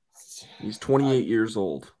 He's 28 years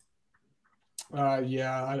old.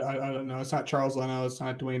 Yeah, I don't know. It's not Charles Leno. It's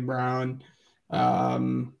not Dwayne Brown.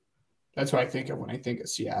 That's what I think of when I think of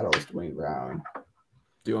Seattle is Dwayne Brown.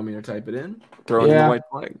 Do you want me to type it in? Throw in the white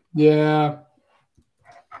flag. Yeah.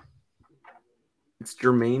 It's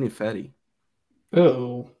Jermaine Ifedi.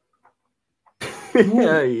 Oh.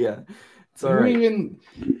 yeah. It's all right.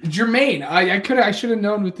 Jermaine. I should have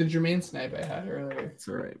known with the Jermaine snipe I had earlier. It's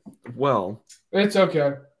all right. Well, it's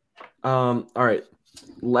okay. All right.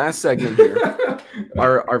 Last segment here.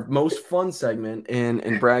 our most fun segment, and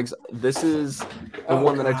Braggs, this is the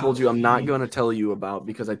one that I told you I'm not going to tell you about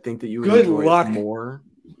because I think that you would enjoy it more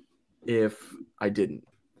if I didn't.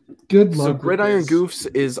 Good luck. So Gridiron Goofs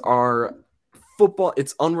is our football.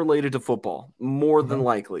 It's unrelated to football, more than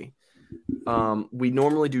likely. We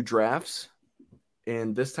normally do drafts,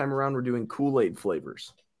 and this time around we're doing Kool-Aid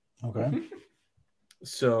flavors. Okay.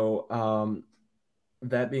 So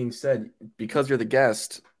that being said, because you're the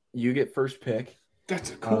guest, you get first pick.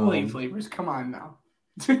 That's a Kool-Aid flavors. Come on now.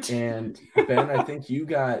 And Ben, I think you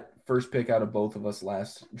got first pick out of both of us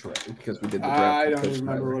last draft because we did the draft. I don't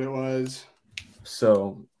remember what it was.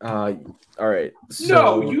 So, all right.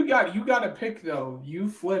 So, no, you got to pick though. You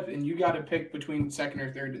flip and you got to pick between second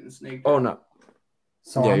or third in the snake. Oh no.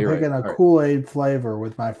 So I'm picking a Kool-Aid flavor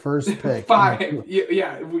with my first pick. 5.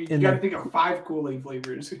 Yeah, you got to think of 5 Kool-Aid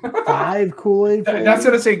flavors. 5 Kool-Aid flavors? That's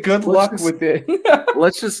what I say. Good luck with it.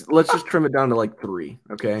 let's just trim it down to like 3.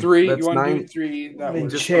 Okay. 3. That's you want 9. to do 3? That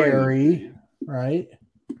was just cherry, 3. Right?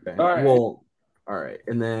 Okay. All right. Well, all right.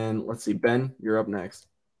 And then let's see. Ben, you're up next.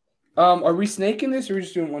 Are we snaking this or are we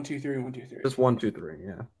just doing 1, 2, 3, 1, 2, 3? Just 1, 2, 3.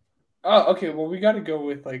 Yeah. Oh, okay. Well, we got to go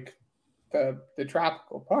with like the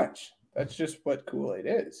tropical punch. That's just what Kool-Aid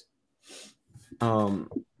is. All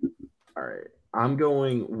right. I'm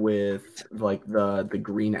going with like the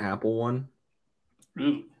green apple one.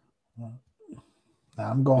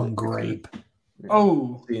 I'm going grape.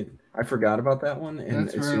 Oh, see, I forgot about that one, and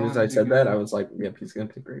That's as where soon I as wanted I to said go. that, I was like, "Yep, he's gonna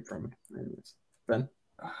pick grape from it." Anyways, Ben,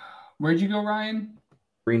 where'd you go, Ryan?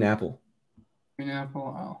 green apple. Green apple.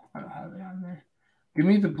 Oh, I don't have it on there. Give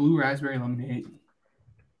me the blue raspberry lemonade.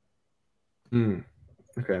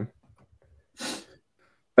 Okay.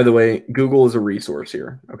 By the way, Google is a resource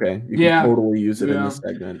here. Okay, you can totally use it in this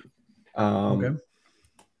segment. Okay.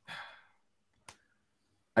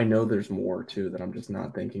 I know there's more too that I'm just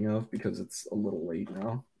not thinking of because it's a little late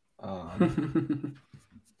now.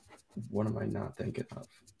 What am I not thinking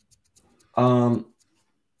of?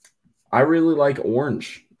 I really like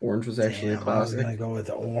orange. Orange was actually a classic. I was gonna go with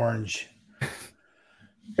orange.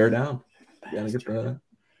 Tear down. You gotta get the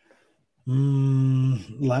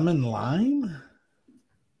lemon lime.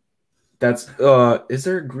 That's is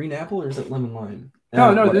there a green apple or is it lemon lime?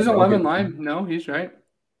 No, there's a lemon lime. No, he's right.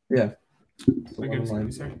 Yeah.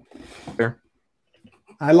 Fair.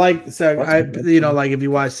 I like That's like if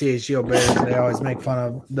you watch CHGO Bears, they always make fun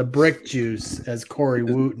of the brick juice, as Corey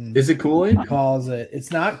Wooten Is it Kool-Aid? calls it.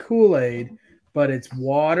 It's not Kool-Aid, but it's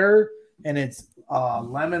water and it's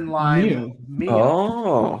lemon lime meal.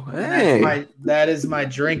 Oh, hey. That is my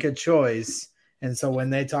drink of choice. And so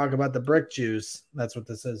when they talk about the brick juice, that's what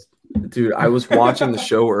this is. Dude, I was watching the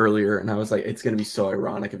show earlier and I was like, it's going to be so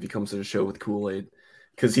ironic if he comes to the show with Kool-Aid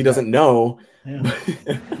because he doesn't know. Yeah.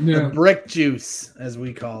 The brick juice, as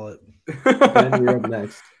we call it. Ben, you're up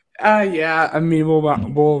next. Yeah, I mean,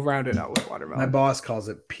 we'll round it out with watermelon. My boss calls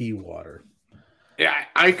it pea water. Yeah,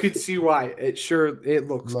 I could see why. It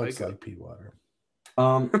looks like pea water.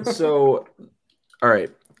 So, all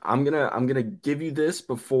right, I'm gonna give you this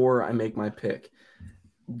before I make my pick.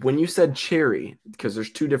 When you said cherry, because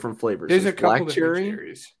there's two different flavors. There's a couple black different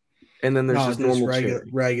cherries. And then there's just normal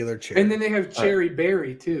regular cherry. And then they have cherry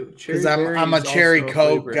berry too. Because I'm a cherry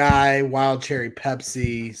Coke guy, wild cherry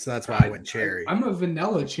Pepsi, so that's why I went cherry. I'm a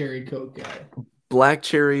vanilla cherry Coke guy. Black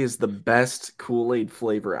cherry is the best Kool-Aid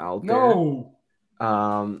flavor out there. No.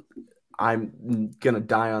 I'm gonna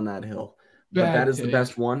die on that hill. But that is the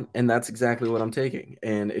best one, and that's exactly what I'm taking.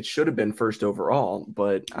 And it should have been first overall,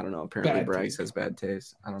 but I don't know. Apparently, Braggs has bad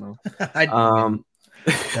taste. I don't know.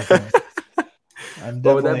 Definitely. I'm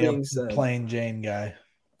definitely a plain Jane guy.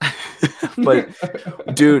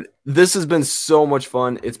 But, dude, this has been so much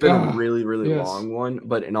fun. It's been a really, really long one.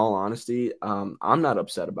 But in all honesty, I'm not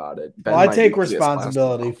upset about it. Well, I take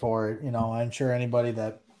responsibility for it. You know, I'm sure anybody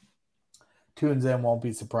that tunes in won't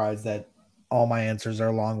be surprised that all my answers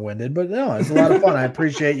are long-winded, but no, it's a lot of fun. I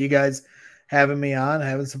appreciate you guys having me on,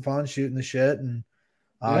 having some fun, shooting the shit. And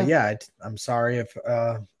I'm sorry if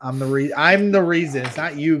I'm the reason. It's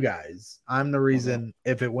not you guys. I'm the reason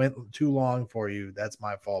if it went too long for you. That's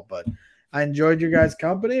my fault. But I enjoyed your guys'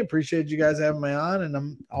 company. Appreciate you guys having me on, and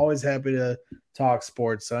I'm always happy to talk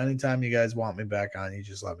sports. So anytime you guys want me back on, you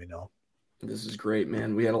just let me know. This is great,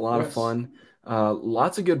 man. We had a lot of fun.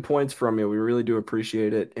 Lots of good points from you. We really do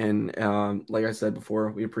appreciate it. And like I said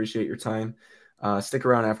before, we appreciate your time. Stick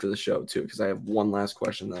around after the show too, because I have one last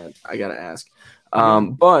question that I got to ask.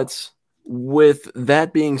 But with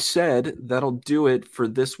that being said, that'll do it for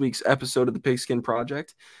this week's episode of the Pigskin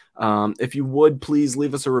Project. If you would, please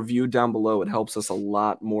leave us a review down below. It helps us a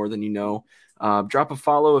lot more than you know. Drop a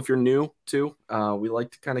follow if you're new too. We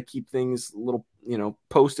like to kind of keep things a little,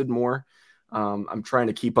 posted more. I'm trying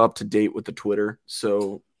to keep up to date with the Twitter.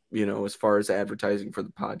 So, as far as advertising for the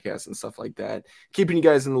podcast and stuff like that, keeping you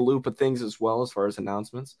guys in the loop of things as well as far as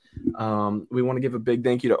announcements. We want to give a big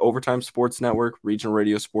thank you to Overtime Sports Network, Regional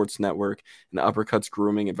Radio Sports Network, and Uppercuts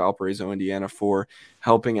Grooming in Valparaiso, Indiana for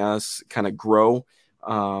helping us kind of grow.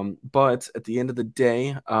 But at the end of the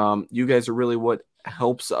day, you guys are really what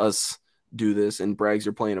helps us do this. And Braggs,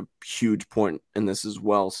 you're playing a huge point in this as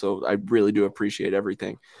well. So I really do appreciate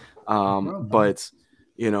everything. But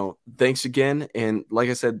thanks again. And like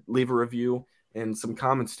I said, leave a review and some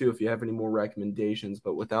comments too, if you have any more recommendations,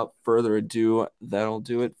 but without further ado, that'll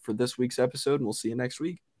do it for this week's episode and we'll see you next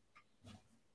week.